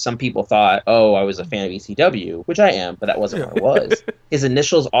 And some people thought, oh, I was a fan of ECW, which I am, but that wasn't what it was. His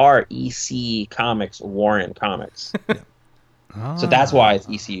initials are EC Comics Warren Comics. So that's why it's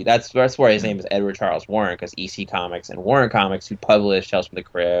ECU. That's why his name is Edward Charles Warren, because EC Comics and Warren Comics, who published Tales from the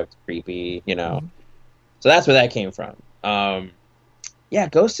Crypt, Creepy, you know. So that's where that came from. Yeah,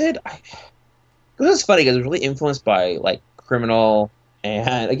 Ghosted. Ghosted's funny because it was really influenced by like Criminal,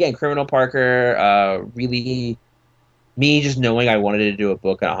 and again, Criminal Parker. Really, me just knowing I wanted to do a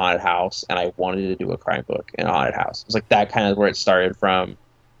book in a haunted house, and I wanted to do a crime book in a haunted house. It was like that kind of where it started from,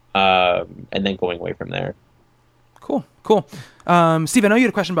 and then going away from there. Cool. Steve, I know you had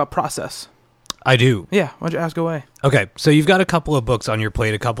a question about process. I do. Yeah, why don't you ask away? Okay, so you've got a couple of books on your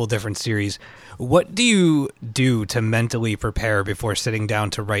plate, a couple of different series. What do you do to mentally prepare before sitting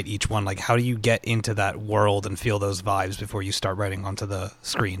down to write each one? Like, how do you get into that world and feel those vibes before you start writing onto the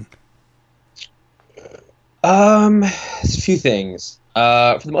screen? It's a few things.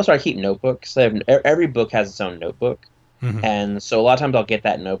 For the most part, I keep notebooks. Every book has its own notebook. Mm-hmm. And so a lot of times I'll get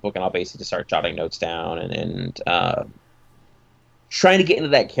that notebook and I'll basically just start jotting notes down and trying to get into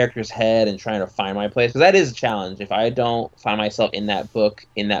that character's head and trying to find my place. Because that is a challenge. If I don't find myself in that book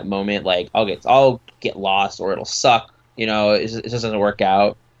in that moment, like I'll get lost or it'll suck. You know, it just doesn't work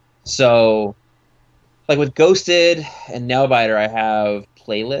out. So like with Ghosted and Nailbiter, I have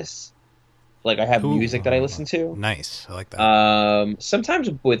playlists. Like I have music that I listen to. Nice, I like that. Sometimes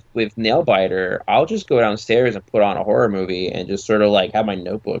with Nailbiter, I'll just go downstairs and put on a horror movie and just sort of like have my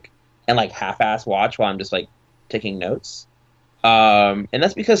notebook and like half-ass watch while I'm just like taking notes. And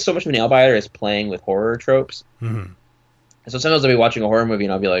that's because so much of Nailbiter is playing with horror tropes. Mm-hmm. So sometimes I'll be watching a horror movie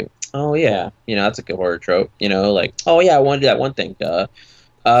and I'll be like, oh yeah, you know, that's a good horror trope. You know, like, oh yeah, I want to do that one thing.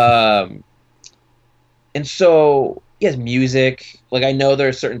 And so yes, music. Like I know there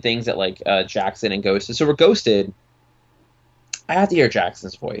are certain things that like Jackson and Ghosted. So we're Ghosted. I have to hear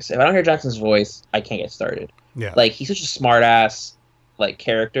Jackson's voice. If I don't hear Jackson's voice, I can't get started. Yeah. Like he's such a smart ass like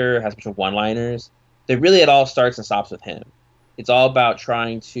character, has a bunch of one-liners. That really it all starts and stops with him. It's all about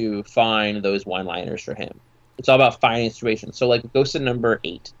trying to find those one-liners for him. It's all about finding situations. So like Ghosted number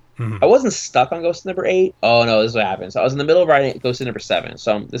 8. Mm-hmm. I wasn't stuck on Ghosted number 8. Oh no, this is what happened. So I was in the middle of writing Ghosted number 7.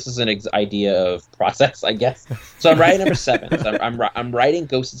 So this is an idea of process, I guess. So I'm writing number 7. So I'm writing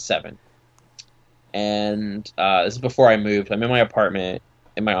Ghosted 7. And this is before I moved. I'm in my apartment,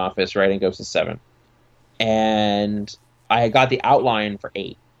 in my office, writing Ghosted 7. And I got the outline for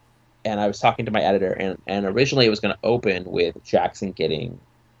 8. And I was talking to my editor, and originally it was going to open with Jackson getting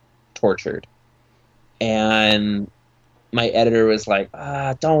tortured. And my editor was like,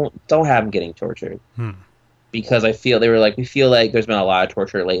 don't have him getting tortured. Because we feel like there's been a lot of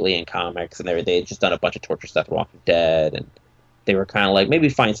torture lately in comics, and they had just done a bunch of torture stuff in Walking Dead, and they were kind of like, maybe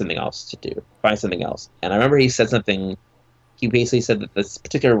find something else to do. Find something else. And I remember he said something, he basically said that this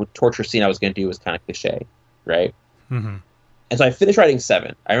particular torture scene I was going to do was kind of cliche, right? Mm-hmm. And so I finished writing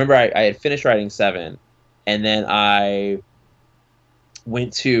 7. I remember I had finished writing 7, and then I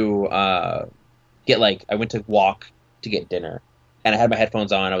went to I went to walk to get dinner, and I had my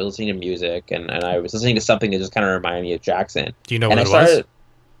headphones on. I was listening to music, and I was listening to something that just kind of reminded me of Jackson. Do you know what it was?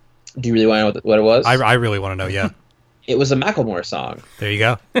 Do you really want to know what it was? I really want to know, yeah. It was a Macklemore song. There you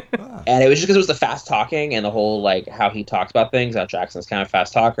go. And it was just because it was the fast talking and the whole, like, how he talks about things, how Jackson's kind of a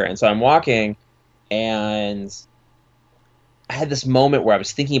fast talker. And so I'm walking, and I had this moment where I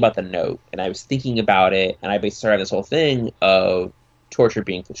was thinking about the note, and I was thinking about it, and I basically started this whole thing of torture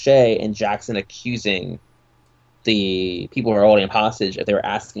being cliche, and Jackson accusing the people who are holding him hostage if they were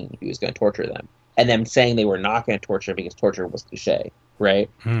asking if he was going to torture them, and them saying they were not going to torture because torture was cliche, right?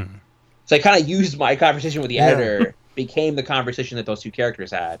 So I kind of used my conversation with the editor, became the conversation that those two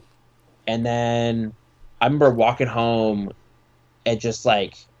characters had. And then I remember walking home and just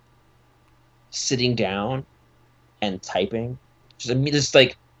like sitting down and typing, just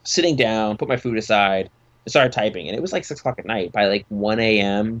like sitting down, put my food aside, and started typing. And it was like 6 o'clock at night. By like 1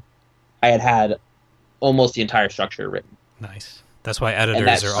 a.m., I had almost the entire structure written. Nice. That's why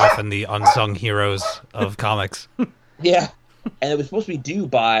editors are often the unsung heroes of comics. Yeah. And it was supposed to be due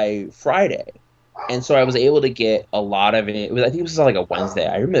by Friday. And so I was able to get a lot of it. I think it was like a Wednesday.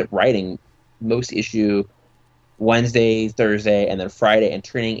 I remember writing most issue Wednesday, Thursday, and then Friday, and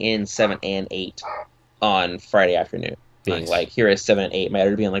turning in 7 and 8 on Friday afternoon. Being like, here is 7 and 8. My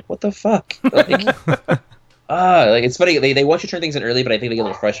editor being like, what the fuck? Like it's funny. They want you to turn things in early, but I think they get a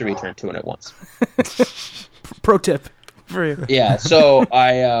little frustrated when you turn 2 in at once. Pro tip for you. Yeah, so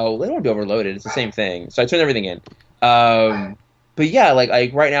I they don't want to be overloaded. It's the same thing. So I turned everything in. But yeah,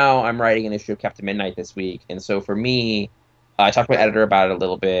 like right now I'm writing an issue of Captain Midnight this week, and so for me, I talked to my editor about it a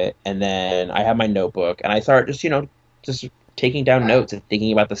little bit, and then I have my notebook, and I start just taking down notes and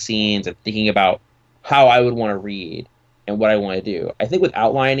thinking about the scenes and thinking about how I would want to read and what I want to do. I think with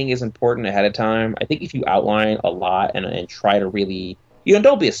outlining is important ahead of time. I think if you outline a lot and try to really,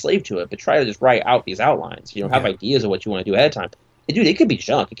 don't be a slave to it, but try to just write out these outlines. Have ideas of what you want to do ahead of time. And dude, it could be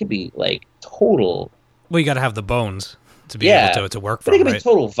junk. It could be like total. Well, you got to have the bones to be able to work from. But it could be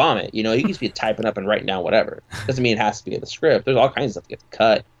total vomit. You can just be typing up and writing down whatever. Doesn't mean it has to be in the script. There's all kinds of stuff that gets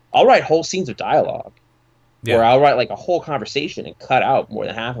cut. I'll write whole scenes of dialogue. Yeah. Or I'll write like a whole conversation and cut out more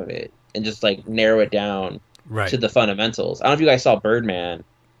than half of it and just like narrow it down to the fundamentals. I don't know if you guys saw Birdman.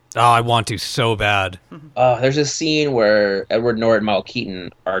 Oh, I want to so bad. There's a scene where Edward Norton and Michael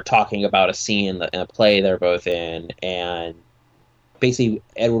Keaton are talking about a scene in a play they're both in, and basically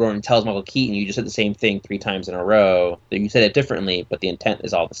Edward Norton tells Michael Keaton, you just said the same thing 3 times in a row. You said it differently, but the intent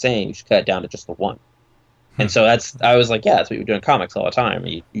is all the same. You should cut it down to just the one. And so I was like, that's what you do in comics all the time.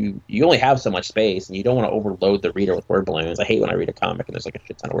 You only have so much space, and you don't want to overload the reader with word balloons. I hate when I read a comic and there's like a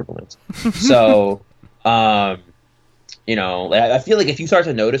shit ton of word balloons. So, I feel like if you start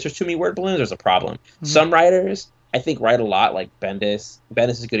to notice there's too many word balloons, there's a problem. Mm-hmm. Some writers, I think, write a lot, like Bendis. Bendis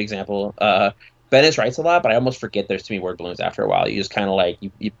is a good example. Bendis writes a lot, but I almost forget there's too many word balloons after a while. You just kind of like,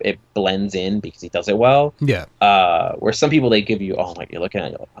 it blends in because he does it well. Yeah. Where some people, they give you, you're looking at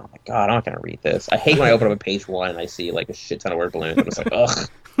it, you're like, oh my God, I'm not going to read this. I hate when I open up a page 1 and I see like a shit ton of word balloons. I'm just like,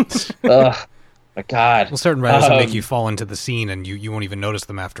 ugh, my God. Well, certain writers will make you fall into the scene and you won't even notice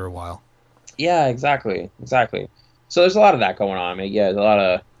them after a while. Yeah, exactly. So there's a lot of that going on. I mean, yeah,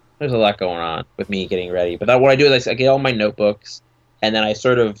 there's a lot going on with me getting ready. But what I do is I get all my notebooks and then I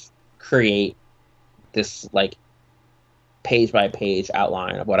sort of create this like page by page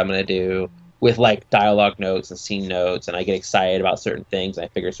outline of what I'm going to do with like dialogue notes and scene notes, and I get excited about certain things and I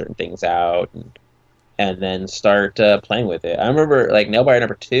figure certain things out and then start playing with it. I remember like Nailbiter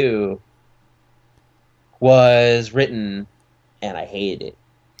number 2 was written and I hated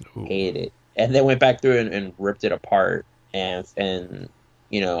it, and then went back through and ripped it apart and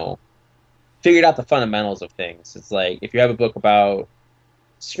figured out the fundamentals of things. It's like if you have a book about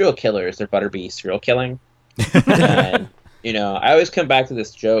serial killers, there better be serial killing. And, I always come back to this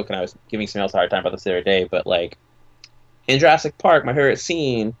joke, and I was giving someone else a hard time about this the other day, but, like, in Jurassic Park, my favorite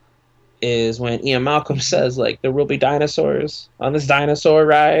scene is when Ian Malcolm says, like, there will be dinosaurs on this dinosaur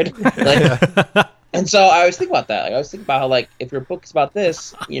ride. Like, and so I always think about that. Like, I always think about how, like, if your book is about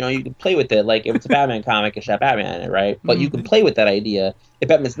this, you can play with it. Like, if it's a Batman comic, it should have Batman in it, right? But you can play with that idea. If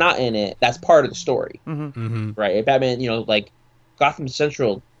Batman's not in it, that's part of the story, right? If Batman, like, Gotham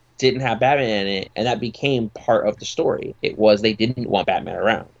Central didn't have Batman in it, and that became part of the story. It was they didn't want Batman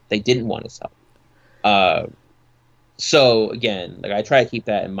around. They didn't want his help. So again, like I try to keep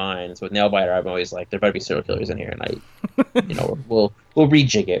that in mind. So with Nailbiter, I'm always like, there better be serial killers in here, and we'll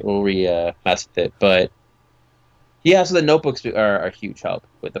rejig it, we'll mess with it. But yeah, so the notebooks are a huge help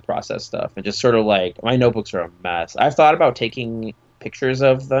with the process stuff, and just sort of like my notebooks are a mess. I've thought about taking pictures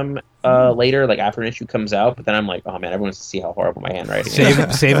of them later, like after an issue comes out, but then I'm like, oh man, everyone wants to see how horrible my handwriting is.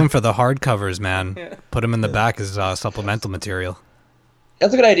 Save them for the hardcovers, man. Yeah. Put them in the back as supplemental material.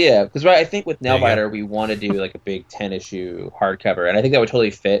 That's a good idea, because I think with Nailbiter we want to do like a big 10-issue hardcover, and I think that would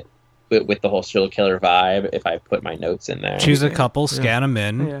totally fit with the whole serial killer vibe if I put my notes in there. Choose a couple, scan them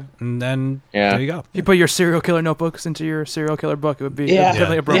in, and then there you go. You put your serial killer notebooks into your serial killer book, it would be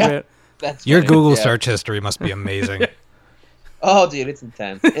definitely appropriate. That's your Google search history must be amazing. Oh, dude, it's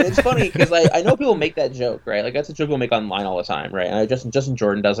intense. And it's funny because I know people make that joke, right? Like, that's a joke people make online all the time, right? And Justin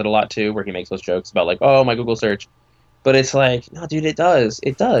Jordan does it a lot, too, where he makes those jokes about, like, oh, my Google search. But it's like, no, dude, it does.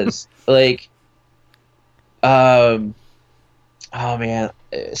 It does. Like, oh, man.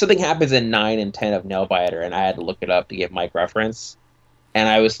 Something happens in 9 and 10 of Nailbiter, and I had to look it up to give Mike reference. And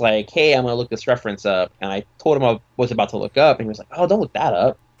I was like, hey, I'm going to look this reference up. And I told him I was about to look up, and he was like, oh, don't look that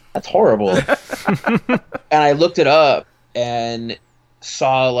up. That's horrible. And I looked it up and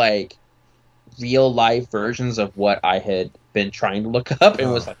saw like real life versions of what I had been trying to look up,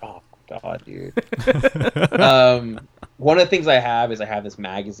 and was like, oh my God, dude. One of the things I have this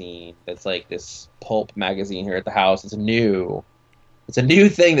magazine that's like this pulp magazine here at the house. It's a new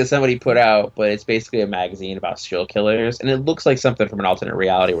thing that somebody put out, but it's basically a magazine about serial killers, and it looks like something from an alternate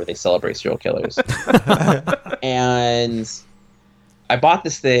reality where they celebrate serial killers. And I bought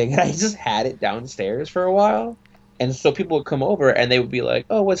this thing, and I just had it downstairs for a while. And so people would come over, and they would be like,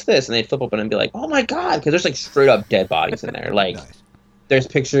 oh, what's this? And they'd flip open and be like, oh, my God, because there's, like, straight-up dead bodies in there. Like, nice. There's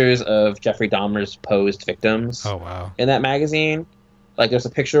pictures of Jeffrey Dahmer's posed victims in that magazine. Like, there's a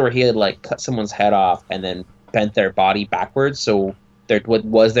picture where he had, like, cut someone's head off and then bent their body backwards. So what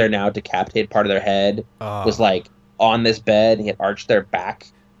was there now decapitated part of their head was, like, on this bed. And he had arched their back.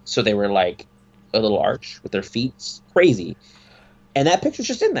 So they were, like, a little arch with their feet. It's crazy. And that picture's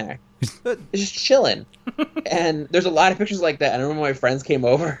just in there. It's just chilling. And there's a lot of pictures like that. I remember my friends came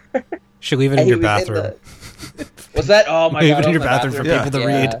over. Should leave it in your bathroom. Was that? Oh my Leave god! it in your bathroom for people to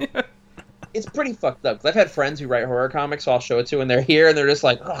read. It's pretty fucked up. 'Cause I've had friends who write horror comics, so I'll show it to, and they're here, and they're just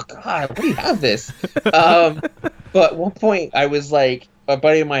like, "Oh god, why do you have this?" But at one point, I was like, a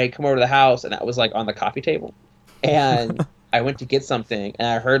buddy of mine had come over to the house, and I was like on the coffee table, and I went to get something, and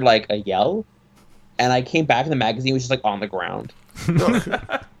I heard like a yell, and I came back, and the magazine was just like on the ground.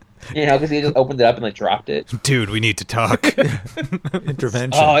 You know, because he just opened it up and like dropped it. Dude, we need to talk.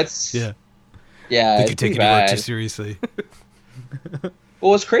 Intervention. Oh, it's Yeah. yeah. You It's could take pretty any work bad. too seriously.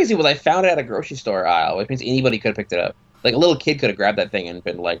 Well, what's crazy was I found it at a grocery store aisle, which means anybody could have picked it up. Like a little kid could have grabbed that thing and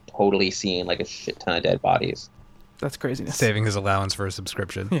been like totally seeing like a shit ton of dead bodies. That's craziness. Saving his allowance for a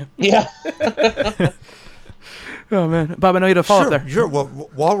subscription. Yeah. Oh man, Bob, I know you had a follow up Sure, there. sure. Well,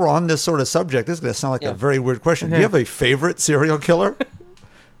 while we're on this sort of subject, this is going to sound like a very weird question. Do you have a favorite serial killer?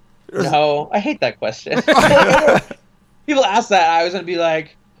 No, I hate that question. People ask that, I was gonna be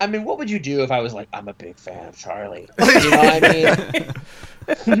like, I mean, what would you do if I was like, I'm a big fan of Charlie? You know what I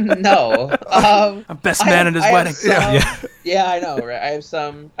mean? No. Best man at his wedding. Yeah, I know, right?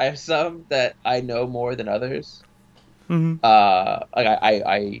 I have some that I know more than others. Mm-hmm. Like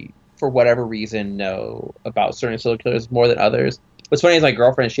I for whatever reason know about certain serial killers more than others. What's funny is my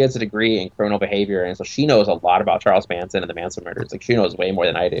girlfriend, she has a degree in criminal behavior, and so she knows a lot about Charles Manson and the Manson murders. Like, she knows way more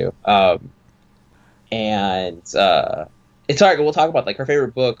than I do. It's hard. We'll talk about, like, her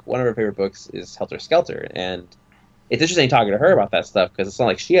favorite book. One of her favorite books is Helter Skelter, and it's interesting talking to her about that stuff, because it's not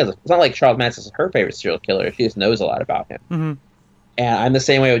like it's not like Charles Manson is her favorite serial killer. She just knows a lot about him. Mm-hmm. And I'm the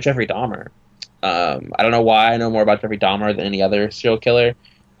same way with Jeffrey Dahmer. I don't know why I know more about Jeffrey Dahmer than any other serial killer,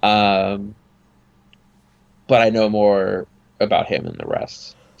 but I know more about him and the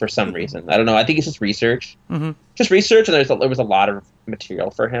rest for some reason. I don't know. I think it's just research. Mm-hmm. Just research, and there was a lot of material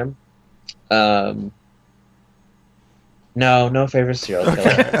for him. No favorite serial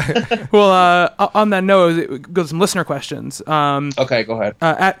killer. Well, on that note, it goes to some listener questions. Okay, go ahead.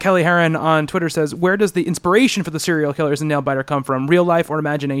 At Kelly Heron on Twitter says, where does the inspiration for the serial killers in Nailbiter come from? Real life or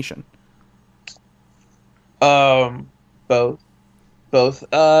imagination? Both.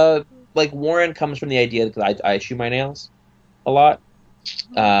 Like, Warren comes from the idea that I chew my nails a lot.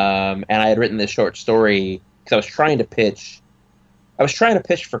 And I had written this short story because I was trying to pitch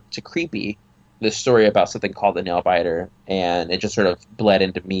to Creepy this story about something called the Nailbiter, and it just sort of bled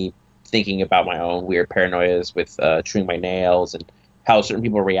into me thinking about my own weird paranoias with chewing my nails and how certain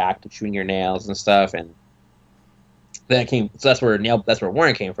people react to chewing your nails and stuff. And then that's where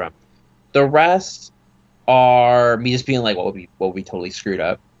Warren came from. The rest are me just being like, what would be totally screwed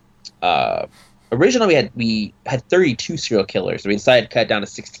up. Originally, we had 32 serial killers. So we decided to cut it down to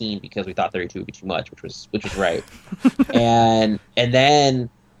 16 because we thought 32 would be too much, which was right. and then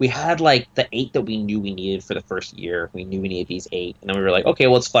we had like the 8 that we knew we needed for the first year. We knew we needed these 8, and then we were like, okay,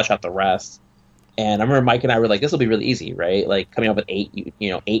 well, let's flesh out the rest. And I remember Mike and I were like, this will be really easy, right? Like, coming up with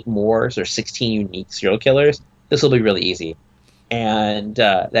 8 more, or 16 unique serial killers. This will be really easy. And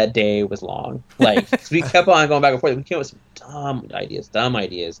that day was long. Like, we kept on going back and forth. We came up with some dumb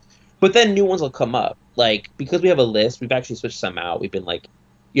ideas. But then new ones will come up. Like, because we have a list, we've actually switched some out. We've been like,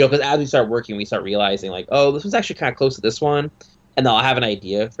 because as we start working, we start realizing, like, oh, this one's actually kind of close to this one. And then I'll have an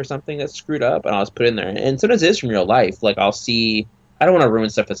idea for something that's screwed up, and I'll just put it in there. And sometimes it is from real life. Like, I'll see, I don't want to ruin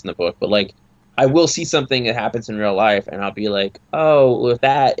stuff that's in the book, but, like, I will see something that happens in real life, and I'll be like, oh, if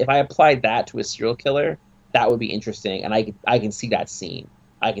I applied that to a serial killer, that would be interesting. And I can see that scene.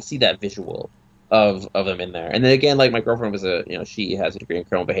 I can see that visual of them in there. And then again, like, my girlfriend was she has a degree in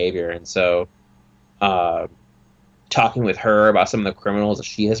criminal behavior, and so talking with her about some of the criminals that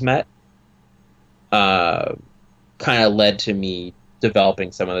she has met kind of led to me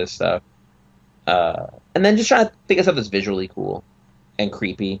developing some of this stuff. And then just trying to think of stuff that's visually cool and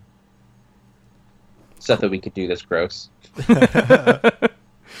creepy. Stuff that we could do that's gross.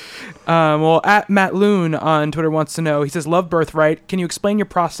 Well, at Matt Loon on Twitter wants to know, he says, love Birthright. Can you explain your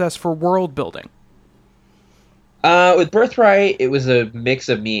process for world building? With Birthright, it was a mix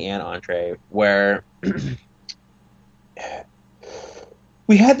of me and Andre, where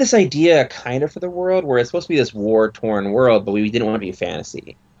we had this idea kind of for the world where it's supposed to be this war-torn world, but we didn't want it to be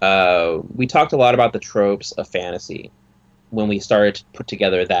fantasy. We talked a lot about the tropes of fantasy when we started to put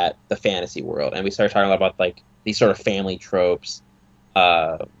together the fantasy world, and we started talking about like these sort of family tropes.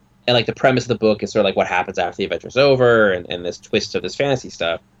 And like the premise of the book is sort of like what happens after the adventure's over, and this twist of this fantasy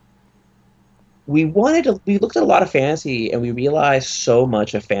stuff. We looked at a lot of fantasy, and we realized so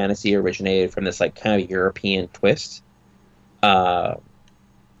much of fantasy originated from this like kind of European twist.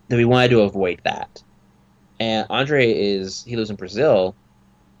 that we wanted to avoid that. And Andre he lives in Brazil.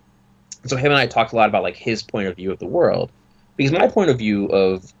 So him and I talked a lot about like his point of view of the world, because my point of view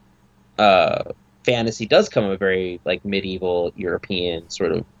of fantasy does come from a very like medieval European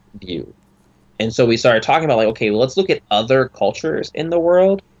sort of view. And so we started talking about like, okay, well, let's look at other cultures in the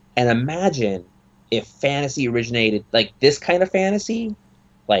world and imagine if fantasy originated, like this kind of fantasy,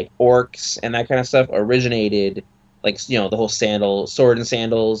 like orcs and that kind of stuff originated, like, you know, the whole sword and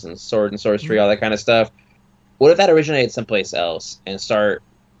sandals and sword and sorcery, all that kind of stuff. What if that originated someplace else, and start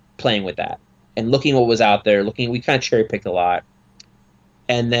playing with that and looking what was out there, we kind of cherry picked a lot,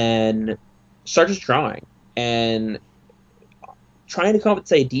 and then start just drawing and trying to come up with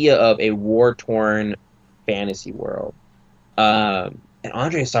this idea of a war-torn fantasy world. And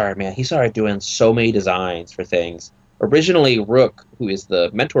Andre started doing so many designs for things. Originally, Rook, who is the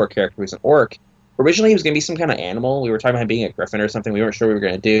mentor character, who's an orc, originally he was going to be some kind of animal. We were talking about him being a griffin or something. We weren't sure what we were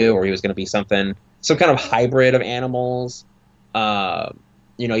going to do, or he was going to be some kind of hybrid of animals.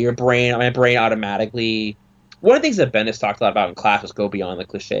 You know, my brain automatically... One of the things that Bendis talked a lot about in class was go beyond the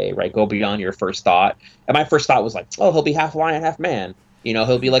cliche, right? Go beyond your first thought. And my first thought was like, oh, he'll be half lion, half man. You know,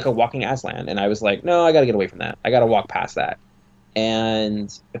 he'll be like a walking Aslan. And I was like, no, I got to get away from that. I got to walk past that.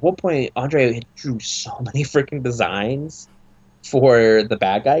 And at one point, Andre drew so many freaking designs for the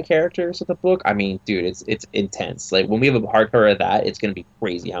bad guy characters of the book. I mean, dude, it's intense. Like, when we have a hardcover of that, it's going to be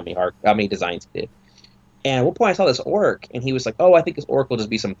crazy how many designs he did. And at one point, I saw this orc, and he was like, oh, I think this orc will just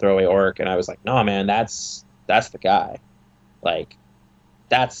be some throwaway orc. And I was like, no, man, that's the guy. Like,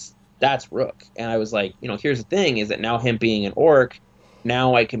 that's Rook. And I was like, you know, here's the thing, is that now him being an orc,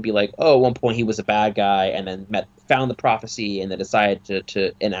 now I can be like, oh, at one point he was a bad guy, and then found the prophecy, and then decided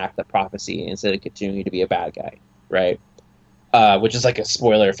to enact the prophecy instead of continuing to be a bad guy, right? Which is like a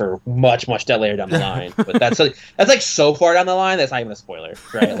spoiler for much, much later down the line. But that's like so far down the line, that's not even a spoiler,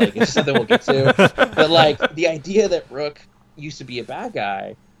 right? Like, it's just something we'll get to. But like, the idea that Rook used to be a bad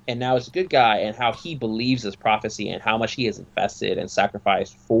guy, and now is a good guy, and how he believes this prophecy, and how much he has invested and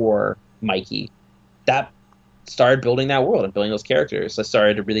sacrificed for Mikey, that started building that world and building those characters. So I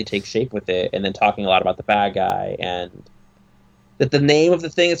started to really take shape with it, and then talking a lot about the bad guy, and that the name of the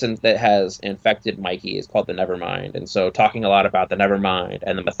thing that has infected Mikey is called the Nevermind. And so talking a lot about the Nevermind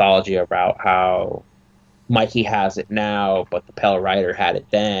and the mythology about how Mikey has it now, but the Pale Rider had it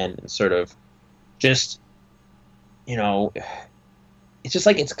then, and sort of just, you know, it's just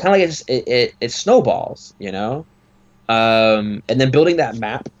like, it's kind of like it snowballs, you know? And then building that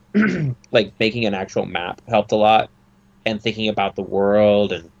map, like making an actual map helped a lot, and thinking about the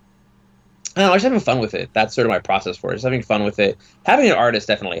world, and I don't know, just having fun with it. That's sort of my process for it, just having fun with it. Having an artist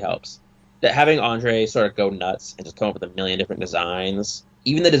definitely helps. That having Andre sort of go nuts and just come up with a million different designs,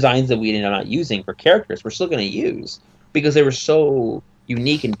 even the designs that we ended up not using for characters, we're still going to use, because they were so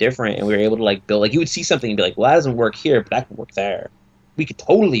unique and different, and we were able to like build, like, you would see something and be like, well, that doesn't work here, but that can work there. We could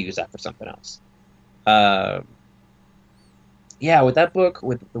totally use that for something else. Yeah, with that book,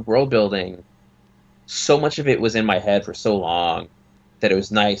 with the world building, so much of it was in my head for so long that it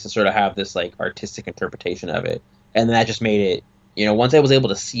was nice to sort of have this like artistic interpretation of it. And then that just made it, you know, once I was able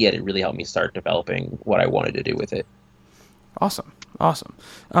to see it, it really helped me start developing what I wanted to do with it. Awesome.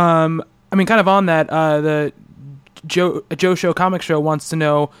 I mean, kind of on that, the Joe Show Comic Show wants to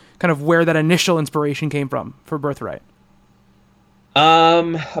know kind of where that initial inspiration came from for Birthright.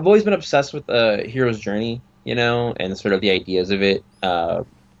 I've always been obsessed with the hero's journey, you know, and sort of the ideas of it. I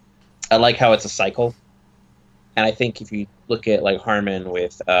like how it's a cycle. And I think if you look at like Harmon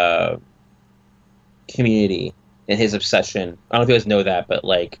with Community and his obsession, I don't know if you guys know that, but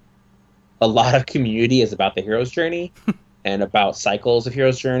like a lot of Community is about the hero's journey and about cycles of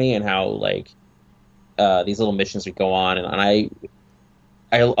hero's journey, and how like these little missions would go on. And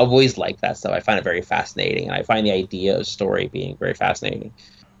I've always liked that stuff. I find it very fascinating, and I find the idea of story being very fascinating.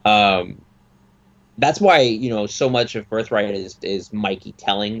 That's why, you know, so much of Birthright is Mikey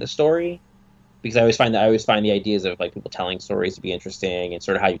telling the story, because I always find the ideas of like people telling stories to be interesting, and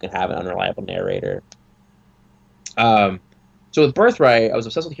sort of how you can have an unreliable narrator. So with Birthright, I was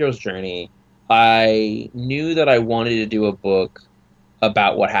obsessed with Hero's Journey. I knew that I wanted to do a book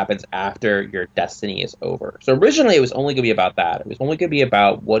about what happens after your destiny is over. So originally it was only going to be about that. It was only going to be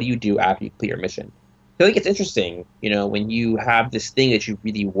about what do you do after you complete your mission. I think it's interesting, you know, when you have this thing that you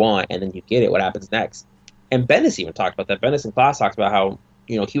really want and then you get it, what happens next? And Bendis even talked about that. Bendis in class talks about how,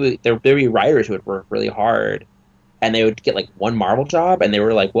 you know, there would be writers who would work really hard, and they would get like one Marvel job, and they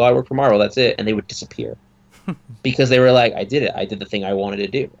were like, well, I work for Marvel, that's it. And they would disappear because they were like, I did it. I did the thing I wanted to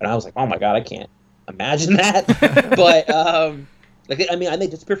do. And I was like, oh my God, I can't imagine that. But, like, I mean, they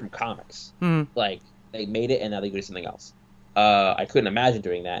disappeared from comics. Like, they made it, and now they go do something else. I couldn't imagine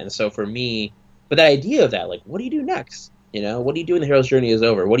doing that. And so for me, but that idea of that, like, what do you do next? You know, what do you do when the hero's journey is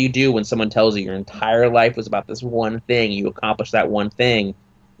over? What do you do when someone tells you your entire life was about this one thing, you accomplished that one thing?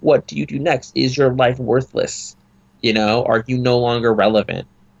 What do you do next? Is your life worthless? You know, are you no longer relevant?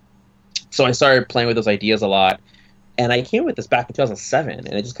 So I started playing with those ideas a lot, and I came with this back in 2007, and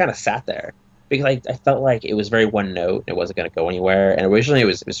it just kind of sat there because I felt like it was very one note. It wasn't going to go anywhere, and originally it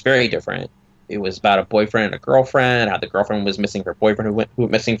was very different. It was about a boyfriend and a girlfriend, how the girlfriend was missing her boyfriend who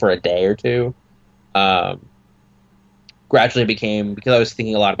went missing for a day or two. Gradually became, because I was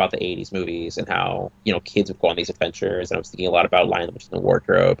thinking a lot about the 80s movies and how, you know, kids would go on these adventures, and I was thinking a lot about Lion the Witch in the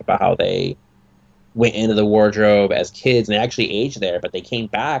Wardrobe, about how they went into the wardrobe as kids and they actually aged there, but they came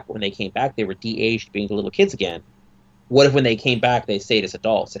back. When they came back, they were de-aged, being little kids again. What if when they came back, they stayed as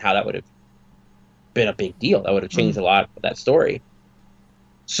adults, and how that would have been a big deal? That would have changed a lot of that story.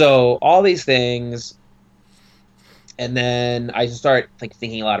 So all these things, and then I just start like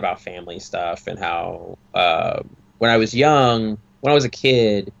thinking a lot about family stuff and how when I was a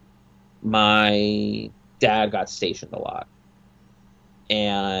kid, my dad got stationed a lot.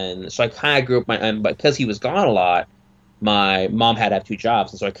 And so I kind of grew up, and because he was gone a lot, my mom had to have 2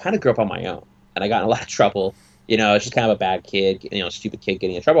 jobs. And so I kind of grew up on my own. And I got in a lot of trouble. You know, I was just kind of a bad kid, you know, stupid kid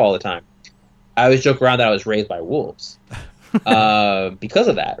getting in trouble all the time. I always joke around that I was raised by wolves because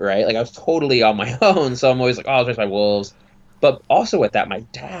of that, right? Like I was totally on my own. So I'm always like, oh, I was raised by wolves. But also with that, my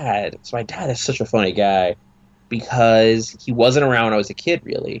dad is such a funny guy because he wasn't around when I was a kid,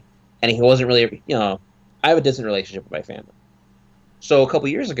 really. And he wasn't really, you know, I have a distant relationship with my family. So a couple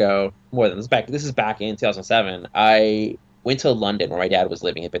years ago, this is back in 2007, I went to London where my dad was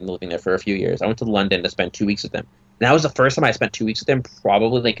living. I'd been living there for a few years. I went to London to spend 2 weeks with him. And that was the first time I spent 2 weeks with him,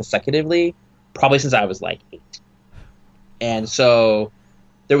 probably like consecutively, probably since I was like 8. And so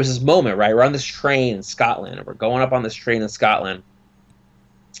there was this moment, right? We're on this train in Scotland, and we're going up on this train in Scotland,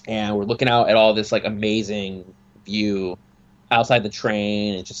 and we're looking out at all this like amazing view outside the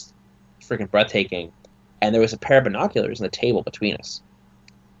train, and just freaking breathtaking. And there was a pair of binoculars on the table between us.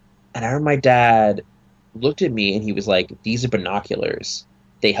 And I remember my dad looked at me and he was like, "These are binoculars.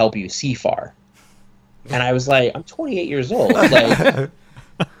 They help you see far." And I was like, I'm 28 years old. Like, and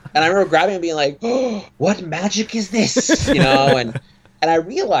I remember grabbing and being like, "Oh, what magic is this?" You know, and I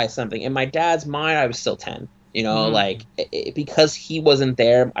realized something. In my dad's mind, I was still 10. You know, like, because he wasn't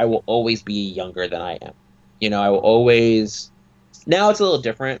there, I will always be younger than I am. You know, I will always... Now it's a little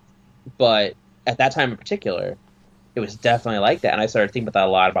different, but at that time in particular, it was definitely like that. And I started thinking about that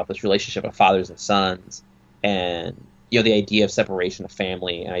a lot, about this relationship of fathers and sons, and, you know, the idea of separation of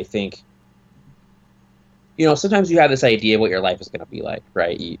family. And I think, you know, sometimes you have this idea of what your life is going to be like,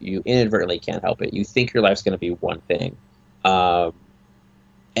 right? You inadvertently can't help it. You think your life's going to be one thing. And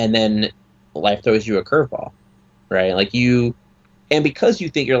then life throws you a curveball, right? Like and because you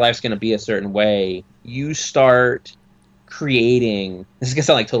think your life's going to be a certain way, you start creating, this is going to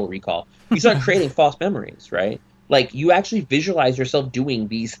sound like Total Recall, you start creating false memories, right? Like, you actually visualize yourself doing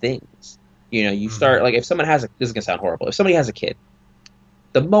these things. You know, you start, like, if someone has this is going to sound horrible, if somebody has a kid,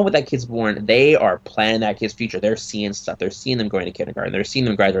 the moment that kid's born, they are planning that kid's future. They're seeing stuff. They're seeing them going to kindergarten. They're seeing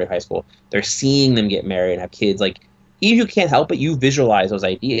them graduate high school. They're seeing them get married and have kids. Like, even if you can't help it, you visualize those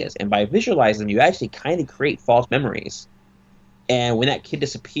ideas. And by visualizing them, you actually kind of create false memories. And when that kid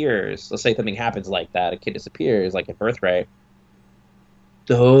disappears, let's say something happens like that, a kid disappears, like in Birthright,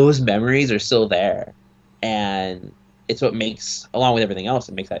 those memories are still there. And it's what makes, along with everything else,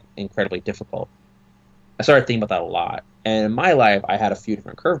 it makes that incredibly difficult. I started thinking about that a lot. And in my life, I had a few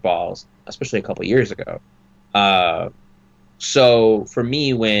different curveballs, especially a couple years ago. So for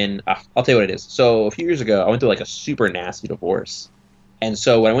me, I'll tell you what it is. So a few years ago, I went through like a super nasty divorce. And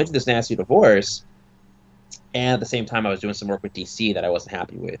so when I went through this nasty divorce, and at the same time I was doing some work with DC that I wasn't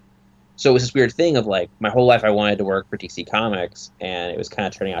happy with. So it was this weird thing of like, my whole life I wanted to work for DC Comics, and it was kind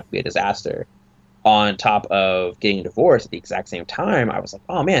of turning out to be a disaster. On top of getting a divorce at the exact same time, I was like,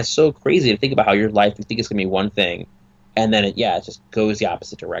 oh man, it's so crazy to think about how your life, you think it's going to be one thing, and then it just goes the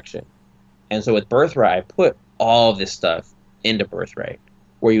opposite direction. And so with Birthright, I put all of this stuff into Birthright,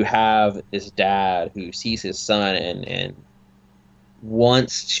 where you have this dad who sees his son and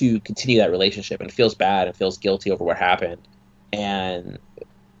wants to continue that relationship and feels bad and feels guilty over what happened. And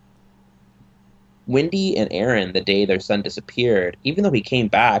Wendy and Aaron, the day their son disappeared, even though he came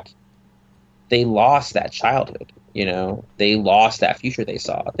back, they lost that childhood. You know, they lost that future they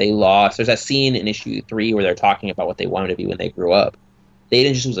saw. There's that scene in issue 3 where they're talking about what they wanted to be when they grew up. They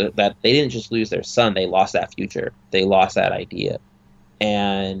didn't just lose their son, they lost that future. They lost that idea.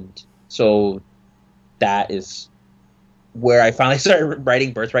 And so that is where I finally started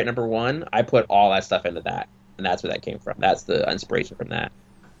writing Birthright #1. I put all that stuff into that. and that's where that came from. That's the inspiration from that.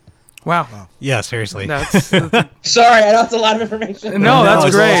 Wow. Yeah, seriously. That's Sorry, I know it's a lot of information. No, that's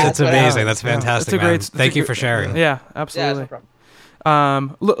it's, great. It's amazing. That's fantastic. It's a great- man. it's a Thank you great- for sharing. yeah, Yeah, absolutely. that's no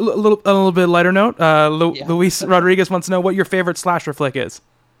problem. A little bit lighter note. Yeah. Luis Rodriguez wants to know what your favorite slasher flick is.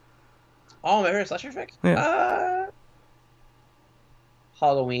 Oh, my favorite slasher flick?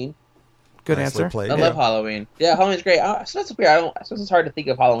 Halloween. Good Nicely answer. played. I love Halloween. Yeah, Halloween's great. So that's weird. I suppose it's hard to think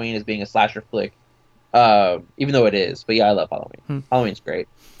of Halloween as being a slasher flick, even though it is. But yeah, I love Halloween. Halloween's great.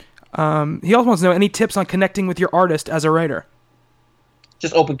 He also wants to know any tips on connecting with your artist as a writer.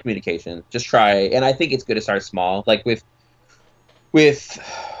 Just open communication. Just try, and I think it's good to start small. Like with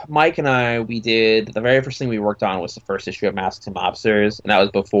Mike and I, we did the very first thing we worked on was the first issue of Masks and Mobsters, and that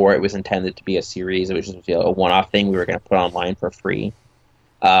was before it was intended to be a series. It was just a one-off thing we were going to put online for free.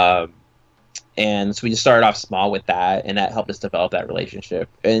 And so we just started off small with that, and that helped us develop that relationship.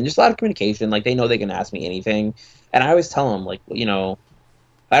 And just a lot of communication. Like, they know they can ask me anything. And I always tell them, like, you know,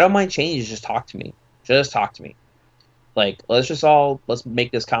 I don't mind changes. Just talk to me. Just talk to me. Like, let's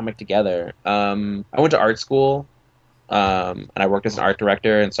make this comic together. I went to art school, and I worked as an art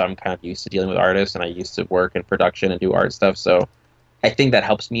director, and so I'm kind of used to dealing with artists, and I used to work in production and do art stuff. So I think that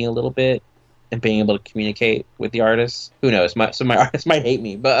helps me a little bit. And being able to communicate with the artists. Who knows? Some of my artists might hate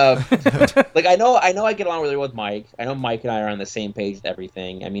me, but like I know I get along really well with Mike. I know Mike and I are on the same page with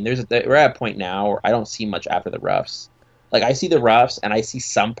everything. I mean, we're at a point now where I don't see much after the roughs. Like, I see the roughs and I see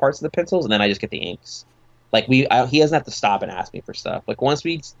some parts of the pencils, and then I just get the inks. Like, he doesn't have to stop and ask me for stuff. Like, once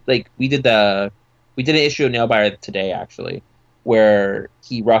we did an issue of Nailbiter today, actually, where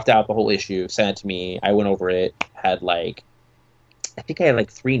he roughed out the whole issue, sent it to me. I went over it, I think I had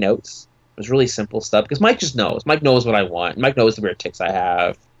 3 notes. It was really simple stuff because Mike just knows. Mike knows what I want. Mike knows the weird tics I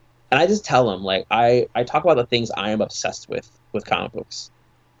have, and I just tell him, like, I talk about the things I am obsessed with comic books.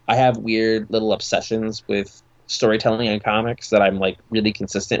 I have weird little obsessions with storytelling and comics that I'm really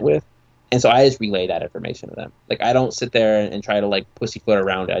consistent with, and so I just relay that information to them. Like, I don't sit there and try to pussyfoot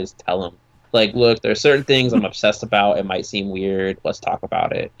around it. I just tell them, like, look, there are certain things I'm obsessed about. It might seem weird. Let's talk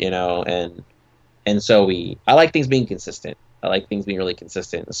about it, you know. And so I like things being consistent. I like things being really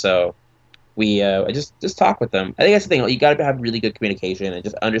consistent. So. I just talk with them. I think that's the thing. You got to have really good communication and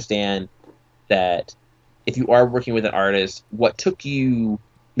just understand that if you are working with an artist, what took you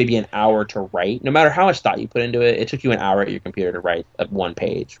maybe an hour to write, no matter how much thought you put into it, it took you an hour at your computer to write one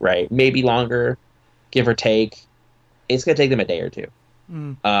page, right? Maybe longer, give or take. It's going to take them a day or two.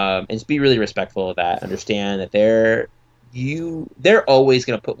 And just be really respectful of that. Understand that they're always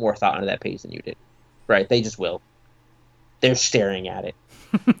going to put more thought into that page than you did, right? They just will. They're staring at it.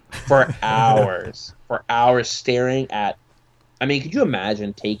 For hours staring at. I mean, could you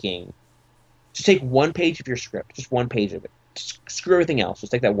imagine take one page of your script, just one page of it, just screw everything else,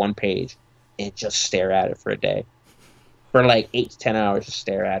 just take that one page and just stare at it for a day, for 8 to 10 hours, just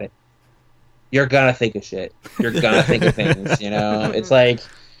stare at it. You're gonna think of shit. You're gonna think of things, you know. It's like,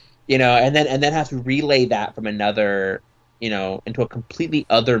 you know, and then have to relay that from another, you know, into a completely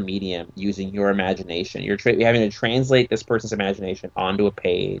other medium using your imagination. You're having to translate this person's imagination onto a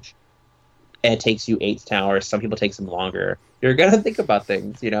page, and it takes you 8 to 10 hours. Some people take some longer. You're gonna think about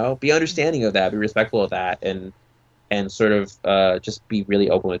things, you know. Be understanding of that. Be respectful of that, and sort of just be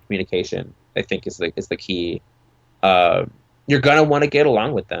really open with communication. I think is the key. You're gonna want to get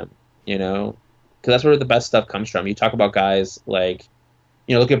along with them, you know, because that's where the best stuff comes from. You talk about guys like,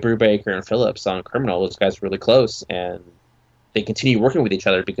 you know, look at Brubaker and Phillips on Criminal. Those guys are really close, and they continue working with each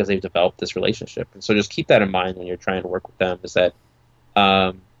other because they've developed this relationship. And so just keep that in mind when you're trying to work with them, is that,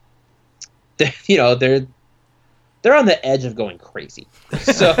 you know, they're on the edge of going crazy.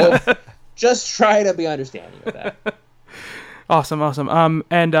 So just try to be understanding of that. Awesome.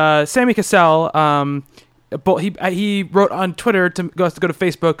 And Sammy Cassell, he wrote on Twitter to go to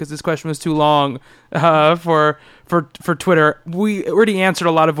Facebook because this question was too long for Twitter. We already answered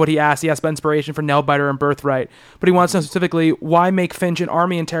a lot of what he asked. He asked about inspiration for Nailbiter and Birthright, but he wants to know specifically why make Finch an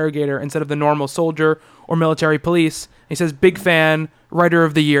army interrogator instead of the normal soldier or military police. He says, big fan, writer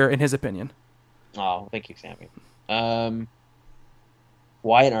of the year in his opinion. Oh, thank you, Sammy.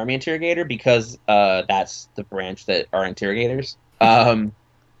 Why an army interrogator? Because that's the branch that are interrogators.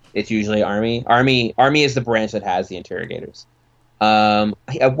 It's usually Army. Army is the branch that has the interrogators.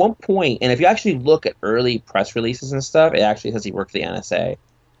 At one point, and if you actually look at early press releases and stuff, it actually says he worked for the NSA.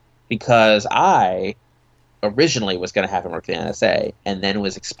 Because I originally was going to have him work for the NSA, and then it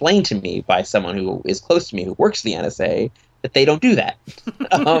was explained to me by someone who is close to me who works for the NSA that they don't do that.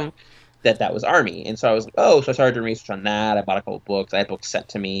 That was Army. And so I was like, oh, so I started doing research on that. I bought a couple books. I had books sent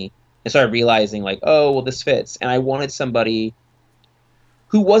to me. And started realizing, like, oh, well, this fits. And I wanted somebody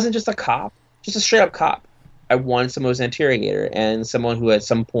who wasn't just a cop, just a straight-up cop. I wanted someone who was an interrogator and someone who at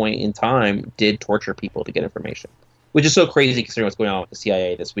some point in time did torture people to get information, which is so crazy considering what's going on with the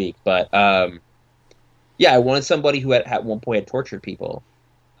CIA this week. But yeah, I wanted somebody who at one point had tortured people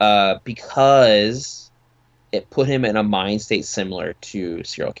because it put him in a mind state similar to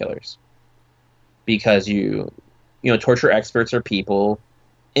serial killers. Because you know, torture experts are people,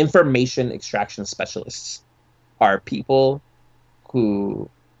 information extraction specialists are people who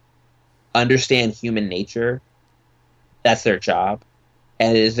understand human nature. That's their job.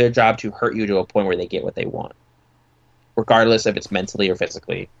 And it is their job to hurt you to a point where they get what they want, regardless if it's mentally or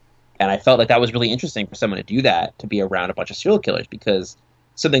physically. And I felt like that was really interesting for someone to do that, to be around a bunch of serial killers, because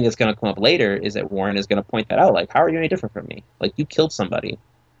something that's going to come up later is that Warren is going to point that out. Like, how are you any different from me? Like, you killed somebody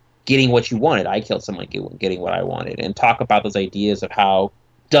getting what you wanted. I killed someone getting what I wanted. And talk about those ideas of how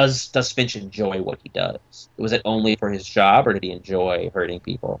does Finch enjoy what he does? Was it only for his job, or did he enjoy hurting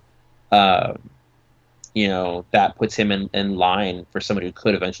people? You know, that puts him in line for somebody who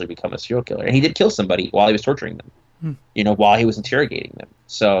could eventually become a serial killer. And he did kill somebody while he was torturing them, you know, while he was interrogating them.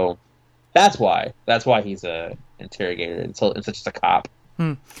 So that's why he's a interrogator and such just a cop.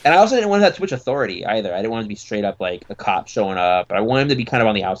 And I also didn't want to have too much authority either. I didn't want him to be straight up like a cop showing up. But I wanted him to be kind of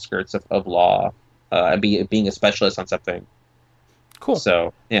on the outskirts of law and being a specialist on something. Cool.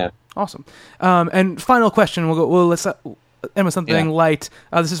 So, yeah. Awesome. And final question. Let's end with something light.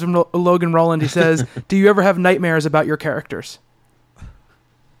 This is from Logan Rowland. He says, do you ever have nightmares about your characters?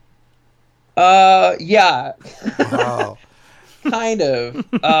 Yeah. Wow. Kind of.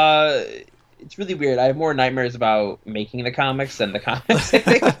 It's really weird. I have more nightmares about making the comics than the comics, I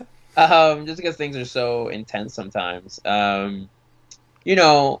think. Just because things are so intense sometimes. You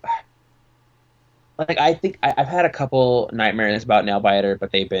know, like, I think I've had a couple nightmares about Nailbiter,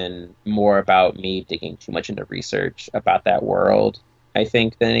 but they've been more about me digging too much into research about that world, I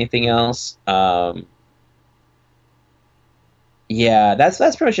think, than anything else. Yeah, that's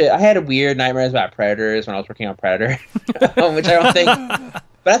pretty much it. I had weird nightmares about Predators when I was working on Predator, which I don't think...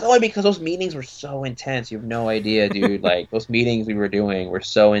 But that's only because those meetings were so intense. You have no idea, dude. Like, those meetings we were doing were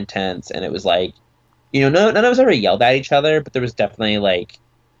so intense, and it was like, you know, none of us ever yelled at each other, but there was definitely, like,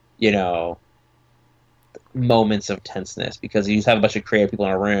 you know, moments of tenseness, because you just have a bunch of creative people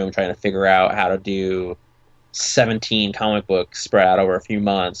in a room trying to figure out how to do 17 comic books spread out over a few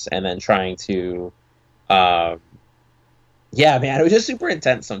months, and then trying to, yeah, man, it was just super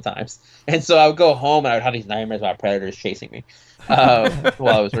intense sometimes. And so I would go home and I would have these nightmares about Predators chasing me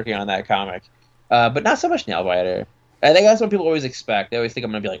while I was working on that comic. But not so much Nailbiter. I think that's what people always expect. They always think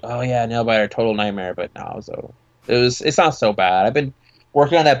I'm going to be like, oh yeah, Nailbiter, total nightmare. But no, so it's not so bad. I've been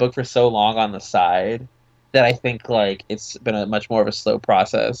working on that book for so long on the side that I think, like, it's been a much more of a slow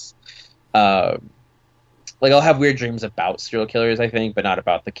process. Like, I'll have weird dreams about serial killers, I think, but not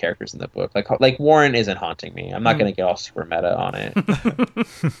about the characters in the book. Like Warren isn't haunting me. I'm not going to get all super meta on it.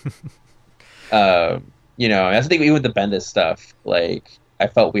 You know, that's the thing, even with the Bendis stuff. Like, I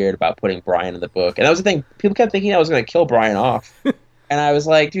felt weird about putting Brian in the book. And that was the thing. People kept thinking I was going to kill Brian off. And I was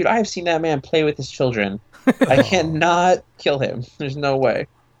like, dude, I have seen that man play with his children. I cannot kill him. There's no way.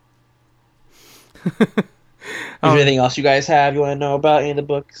 Is there anything else you guys have you want to know about any of the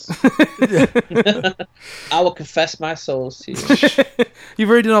books? I will confess my souls to you. You've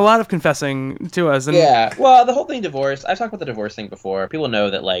already done a lot of confessing to us. And... Yeah. Well, the whole thing divorce, I've talked about the divorce thing before. People know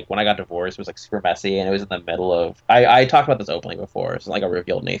that, like, when I got divorced, it was, like, super messy, and it was in the middle of... I talked about this openly before. It's not like I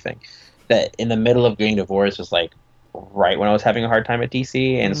revealed anything. That in the middle of getting divorced was, like, right when I was having a hard time at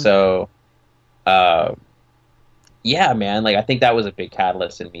DC, and so... yeah, man, like, I think that was a big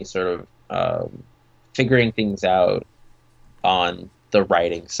catalyst in me sort of... figuring things out on the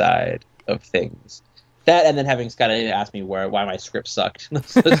writing side of things. That, and then having Scott ask me why my script sucked.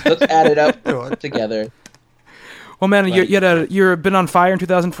 let's add it up together. Well, man, you've been on fire in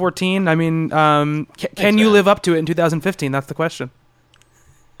 2014. I mean, can you live up to it in 2015? That's the question.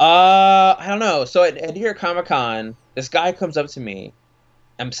 I don't know. So at New York Comic Con, this guy comes up to me.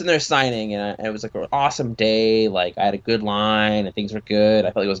 I'm sitting there signing, and it was like an awesome day. Like, I had a good line, and things were good. I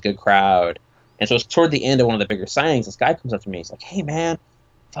felt like it was a good crowd. And so it's toward the end of one of the bigger signings, this guy comes up to me. He's like, hey, man,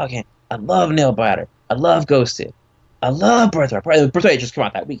 fucking, I love Nailbiter. I love Ghosted. I love Birthright. Birthright just came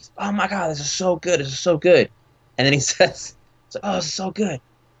out that week. He's like, oh, my God, this is so good. This is so good. And then he says, oh, this is so good.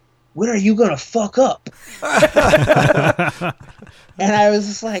 When are you going to fuck up? And I was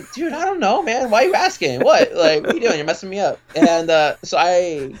just like, dude, I don't know, man. Why are you asking? What? Like, what are you doing? You're messing me up. And so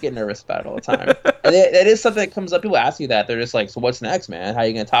I get nervous about it all the time. And it is something that comes up. People ask you that. They're just like, so what's next, man? How are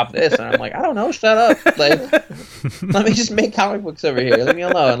you going to top this? And I'm like, I don't know. Shut up. Like, let me just make comic books over here. Leave me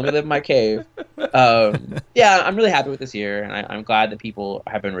alone. Let me live in my cave. Yeah, I'm really happy with this year, and I'm glad that people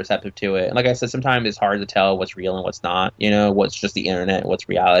have been receptive to it. And like I said, sometimes it's hard to tell what's real and what's not. You know, what's just the internet, what's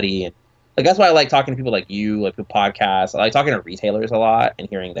reality, and like that's why I like talking to people like you, like the podcast. I like talking to retailers a lot and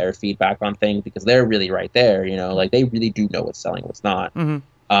hearing their feedback on things because they're really right there. You know, like they really do know what's selling, what's not.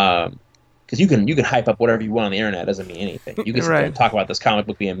 Because you can hype up whatever you want on the internet, it doesn't mean anything. You can sit there and talk about this comic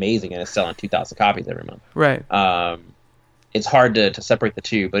book being amazing and it's selling 2,000 copies every month. Right. It's hard to separate the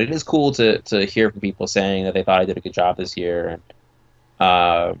two, but it is cool to hear from people saying that they thought I did a good job this year.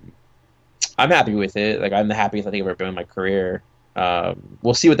 And I'm happy with it. Like I'm the happiest I think I've ever been in my career.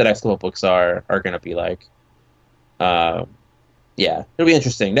 We'll see what the next couple books are going to be like. Yeah, it'll be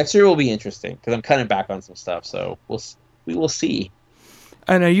interesting. Next year will be interesting because I'm cutting back on some stuff. So we will see.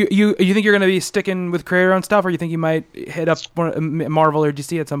 And you think you're going to be sticking with creator-owned stuff, or you think you might hit up Marvel or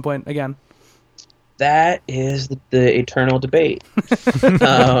DC at some point again? That is the eternal debate.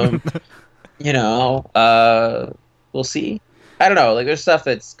 We'll see. I don't know. Like, there's stuff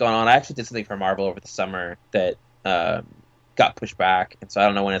that's going on. I actually did something for Marvel over the summer that got pushed back, and so I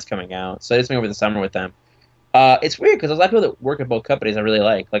don't know when it's coming out. So I did something over the summer with them. It's weird because there's a lot of people that work at both companies I really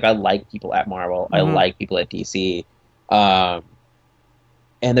like. Like, I like people at Marvel. I like people at DC.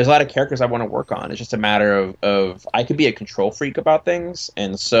 And there's a lot of characters I want to work on. It's just a matter of I could be a control freak about things,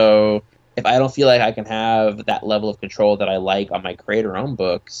 and so if I don't feel like I can have that level of control that I like on my creator-owned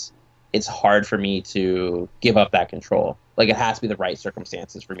books, it's hard for me to give up that control. Like, it has to be the right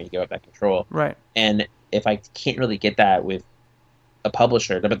circumstances for me to give up that control. Right. And if I can't really get that with a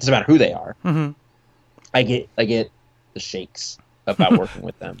publisher, but it doesn't matter who they are, I get the shakes about working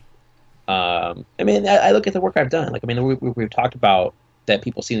with them. I mean, I look at the work I've done. Like, I mean, we've talked about that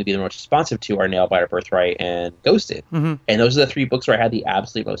people seem to be the most responsive to are Nailbiter, Birthright, and Ghosted. And those are the 3 books where I had the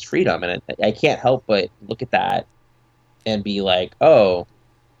absolute most freedom. And I can't help but look at that and be like, oh,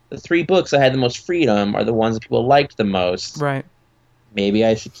 the 3 books I had the most freedom are the ones that people liked the most. Right. Maybe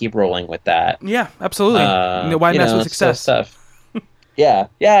I should keep rolling with that. Yeah, absolutely. Why mess with success? Stuff. Yeah,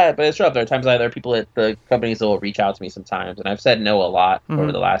 but it's rough. There are times there are people at the companies that will reach out to me sometimes, and I've said no a lot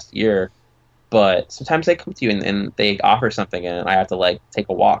over the last year. But sometimes they come to you and they offer something, and I have to like take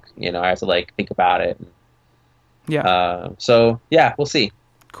a walk. You know, I have to like think about it. Yeah. So yeah, we'll see.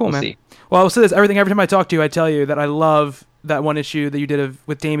 Cool, we'll man. See. Well, I'll say this: every time I talk to you, I tell you that I love that one issue that you did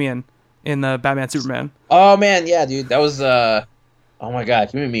with Damian in the Batman Superman. Oh man, yeah, dude, that was oh my god,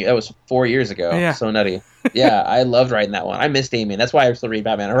 that was 4 years ago. Yeah. So nutty. Yeah, I loved writing that one. I miss Damian. That's why I still read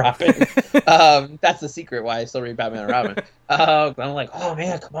Batman and Robin. That's the secret why I still read Batman and Robin. I'm like, oh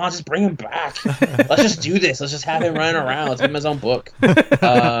man, come on, just bring him back. Let's just do this. Let's just have him running around. Let's give him his own book.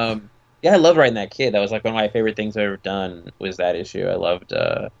 Yeah, I loved writing that kid. That was like one of my favorite things I've ever done. Was that issue? I loved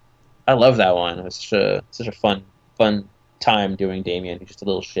that one. It was such a fun time doing Damian. He's just a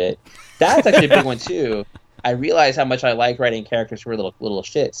little shit. That's actually a big one too. I realized how much I like writing characters who are little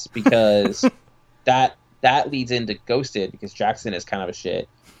shits because that leads into Ghosted because Jackson is kind of a shit.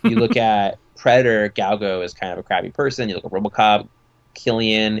 You look at Predator, Galgo is kind of a crappy person. You look at RoboCop,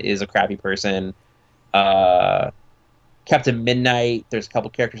 Killian is a crappy person. Captain Midnight, there's a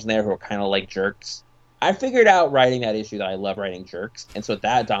couple characters in there who are kind of like jerks. I figured out writing that issue that I love writing jerks, and so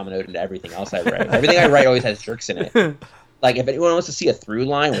that dominoed into everything else I write. Everything I write always has jerks in it. Like, if anyone wants to see a through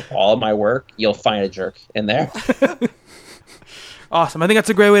line with all of my work, you'll find a jerk in there. Awesome. I think that's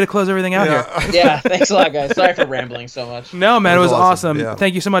a great way to close everything out here. Yeah, thanks a lot, guys. Sorry for rambling so much. No, man, it was awesome. Yeah.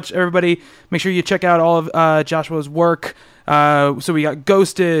 Thank you so much, everybody. Make sure you check out all of Joshua's work. So we got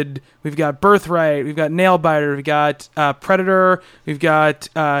Ghosted, we've got Birthright, we've got Nailbiter, we've got Predator, we've got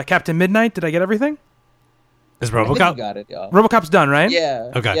Captain Midnight. Did I get everything? Is I think RoboCop? you got it, y'all. RoboCop's done, right?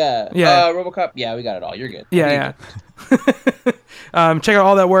 Yeah. Okay. Yeah. RoboCop. Yeah, we got it all. You're good. Yeah. Check out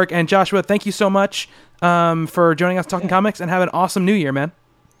all that work. And Joshua, thank you so much for joining us talking comics, and have an awesome new year, man.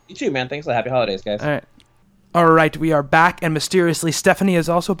 You too, man. Thanks. Happy holidays, guys. All right, we are back, and mysteriously Stephanie is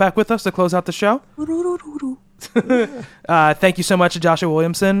also back with us to close out the show. Thank you so much to Joshua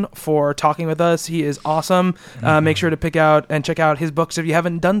Williamson for talking with us. He is awesome. Make sure to pick out and check out his books if you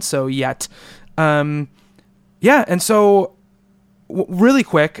haven't done so yet. And so really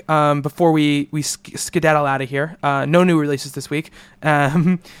quick, before we skedaddle out of here, no new releases this week.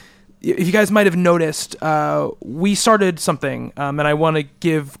 If you guys might have noticed, we started something, and I want to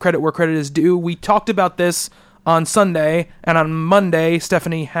give credit where credit is due. We talked about this on Sunday, and on Monday,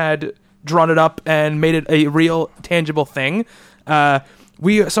 Stephanie had drawn it up and made it a real, tangible thing.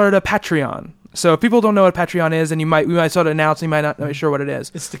 We started a Patreon. So if people don't know what Patreon is, and we might sort of announce, you might not know sure what it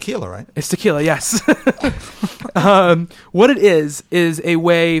is. It's tequila, right? It's tequila, yes. What it is a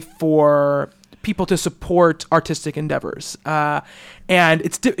way for people to support artistic endeavors. And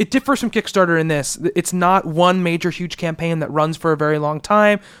it differs from Kickstarter in this. It's not one major huge campaign that runs for a very long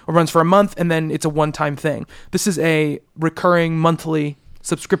time or runs for a month and then it's a one-time thing. This is a recurring monthly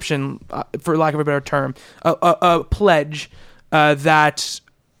subscription, for lack of a better term, a pledge that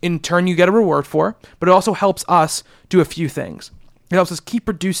in turn you get a reward for, but it also helps us do a few things. It helps us keep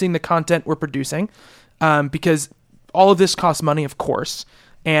producing the content we're producing, because all of this costs money, of course,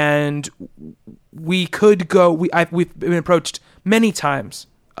 and we could go. We've been approached many times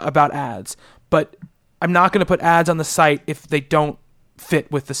about ads, but I'm not going to put ads on the site if they don't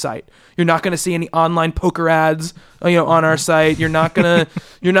fit with the site. You're not going to see any online poker ads, on our site. You're not going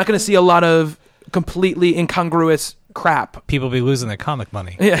to see a lot of completely incongruous crap. People be losing their comic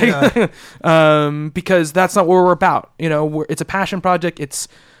money. Yeah. Because that's not what we're about. It's a passion project. It's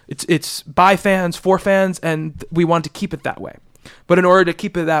by fans, for fans, and we want to keep it that way. But in order to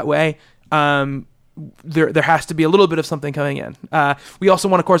keep it that way, there has to be a little bit of something coming in. We also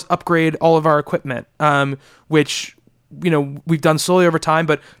want to, of course, upgrade all of our equipment, which we've done slowly over time,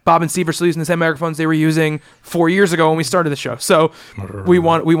 but Bob and Steve are still using the same microphones they were using 4 years ago when we started the show. So we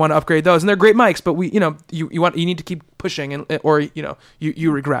want to upgrade those, and they're great mics, but you need to keep pushing, or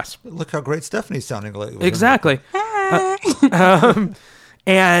you regress. Look how great Stephanie's sounding lately. Exactly.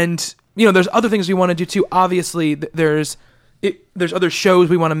 And there's other things we want to do too. Obviously, there's other shows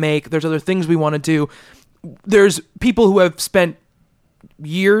we want to make. There's other things we want to do. There's people who have spent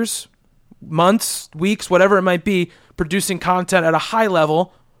years, months, weeks, whatever it might be, producing content at a high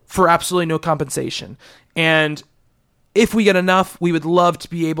level for absolutely no compensation. And if we get enough, we would love to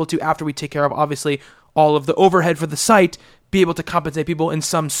be able to, after we take care of, obviously, all of the overhead for the site, be able to compensate people in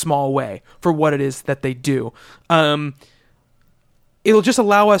some small way for what it is that they do. It'll just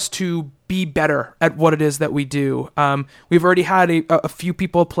allow us to be better at what it is that we do. We've already had a few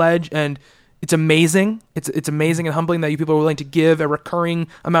people pledge, and it's amazing. It's amazing and humbling that you people are willing to give a recurring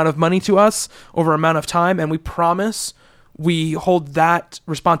amount of money to us over an amount of time, and we promise we hold that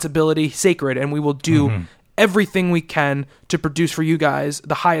responsibility sacred, and we will do everything we can to produce for you guys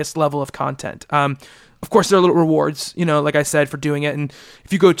the highest level of content. Of course, there are little rewards, like I said, for doing it. And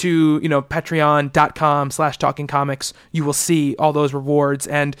if you go to, patreon.com/talkingcomics, you will see all those rewards.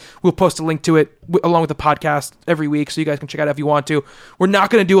 And we'll post a link to it along with the podcast every week, so you guys can check it out if you want to. We're not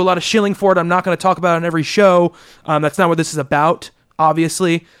going to do a lot of shilling for it. I'm not going to talk about it on every show. That's not what this is about,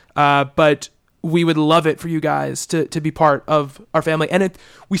 obviously. But we would love it for you guys to be part of our family. And if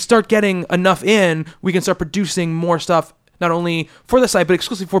we start getting enough in, we can start producing more stuff, not only for the site, but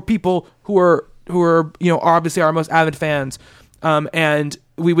exclusively for people who are obviously our most avid fans, and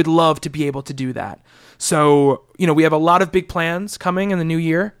we would love to be able to do that. So, we have a lot of big plans coming in the new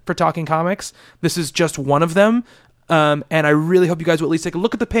year for Talking Comics. This is just one of them, and I really hope you guys will at least take a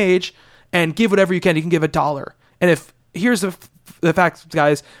look at the page and give whatever you can. You can give $1, and here's the fact,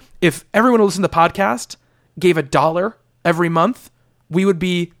 guys, if everyone who listens to the podcast gave $1 every month, we would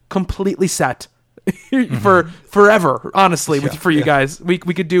be completely set. For forever, honestly, for you guys. We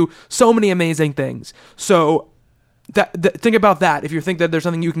could do so many amazing things. So think about that. If you think that there's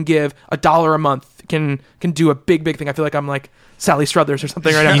something you can give, $1 a month can do a big thing. I feel like I'm like Sally Struthers or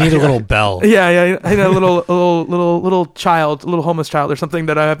something right now. You need a little bell. Yeah. I need a little child, a little homeless child or something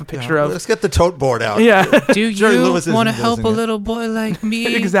that I have a picture of. Let's get the tote board out. Yeah. Do you want to help a little boy like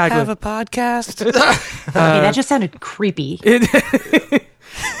me exactly. have a podcast? That just sounded creepy.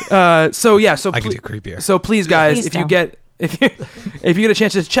 So I could do creepier. So please, guys, if you get a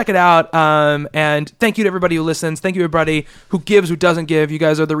chance to check it out, and thank you to everybody who listens. Thank you to everybody who gives, who doesn't give. You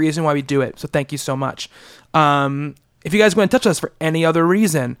guys are the reason why we do it. So thank you so much. If you guys want to touch us for any other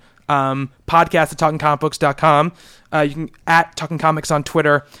reason, podcast@talkingcomicbooks.com. You can @talkingcomics on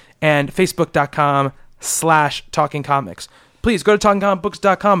Twitter and facebook.com/talkingcomics. Please go to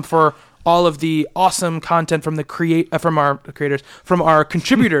talkingcomicbooks.com for all of the awesome content from from our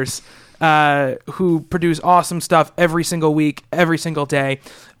contributors, who produce awesome stuff every single week, every single day.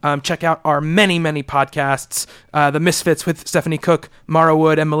 Check out our many podcasts, The Misfits with Stephanie Cook, Mara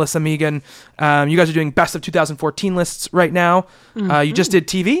Wood, and Melissa Megan. You guys are doing best of 2014 lists right now. You just did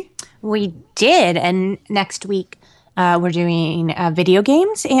TV? We did, and next week we're doing video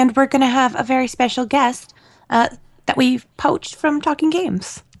games, and we're going to have a very special guest that we've poached from Talking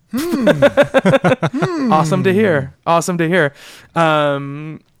Games. Awesome to hear.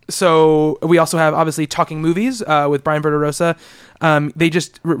 So we also have, obviously, Talking Movies with Brian Verderosa. They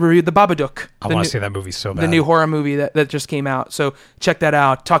just reviewed The Babadook. I want to see that movie so bad. The new horror movie that just came out. So check that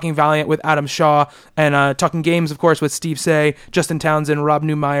out. Talking Valiant with Adam Shaw, and Talking Games, of course, with Steve Say, Justin Townsend, Rob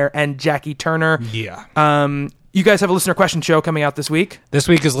Newmeyer, and Jackie Turner. Yeah. you guys have a listener question show coming out this week. This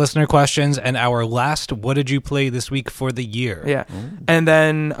week is listener questions, and our last "What did you play this week for the year?" Yeah, and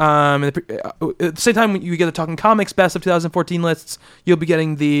then at the same time you get the Talking Comics Best of 2014 lists, you'll be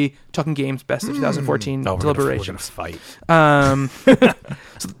getting the Talking Games Best of 2014 deliberations. We're gonna fight.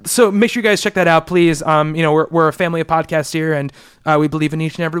 So make sure you guys check that out, please. We're a family of podcasts here, and we believe in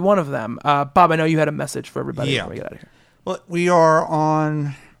each and every one of them. Bob, I know you had a message for everybody before we get out of here. Well, we are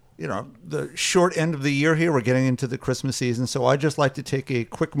on, the short end of the year here. We're getting into the Christmas season, so I'd just like to take a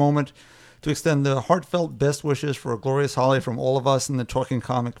quick moment to extend the heartfelt best wishes for a glorious holiday from all of us in the Talking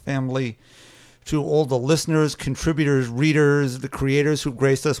Comic family to all the listeners, contributors, readers, the creators who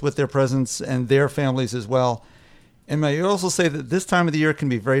graced us with their presence and their families as well. And may I also say that this time of the year can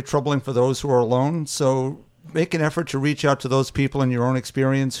be very troubling for those who are alone, so make an effort to reach out to those people in your own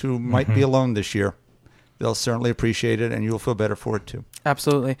experience who might be alone this year. They'll certainly appreciate it, and you'll feel better for it, too.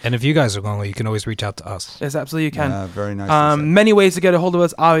 Absolutely. And if you guys are lonely, you can always reach out to us. Yes, absolutely you can. Very nice. Many ways to get a hold of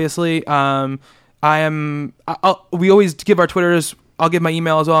us, obviously. We always give our Twitters. I'll give my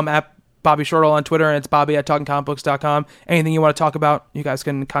email as well. I'm at Bobby Shortle on Twitter, and it's Bobby@TalkingComicBooks.com. Anything you want to talk about, you guys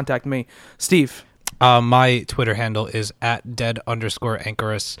can contact me. Steve? My Twitter handle is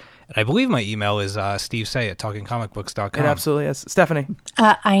 @dead_anchorus. And I believe my email is stevesay@talkingcomicbooks.com. It absolutely is. Stephanie?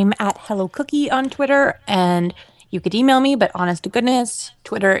 I'm at Hello Cookie on Twitter, and you could email me, but honest to goodness,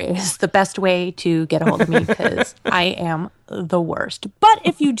 Twitter is the best way to get a hold of me because I am the worst. But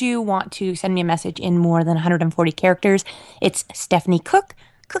if you do want to send me a message in more than 140 characters, it's Stephanie Cook.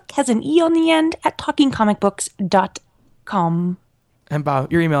 Cook has an E on the end at talkingcomicbooks.com. And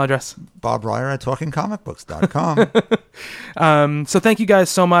Bob, your email address? Bob Ryer at talkingcomicbooks.com. So thank you guys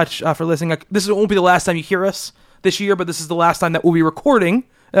so much for listening. This won't be the last time you hear us this year, but this is the last time that we'll be recording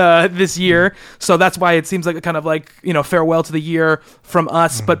this year. So that's why it seems like a kind of farewell to the year from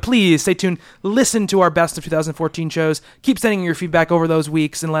us. But please stay tuned. Listen to our best of 2014 shows. Keep sending your feedback over those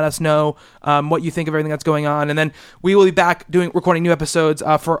weeks and let us know what you think of everything that's going on. And then we will be back recording new episodes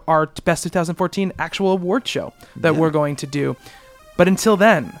for our best 2014 actual award show that we're going to do. But until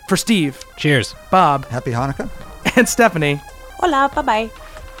then, for Steve, cheers. Bob, happy Hanukkah, and Stephanie, hola, bye-bye.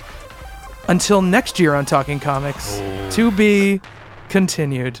 Until next year on Talking Comics, to be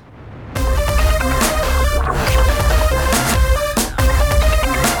continued.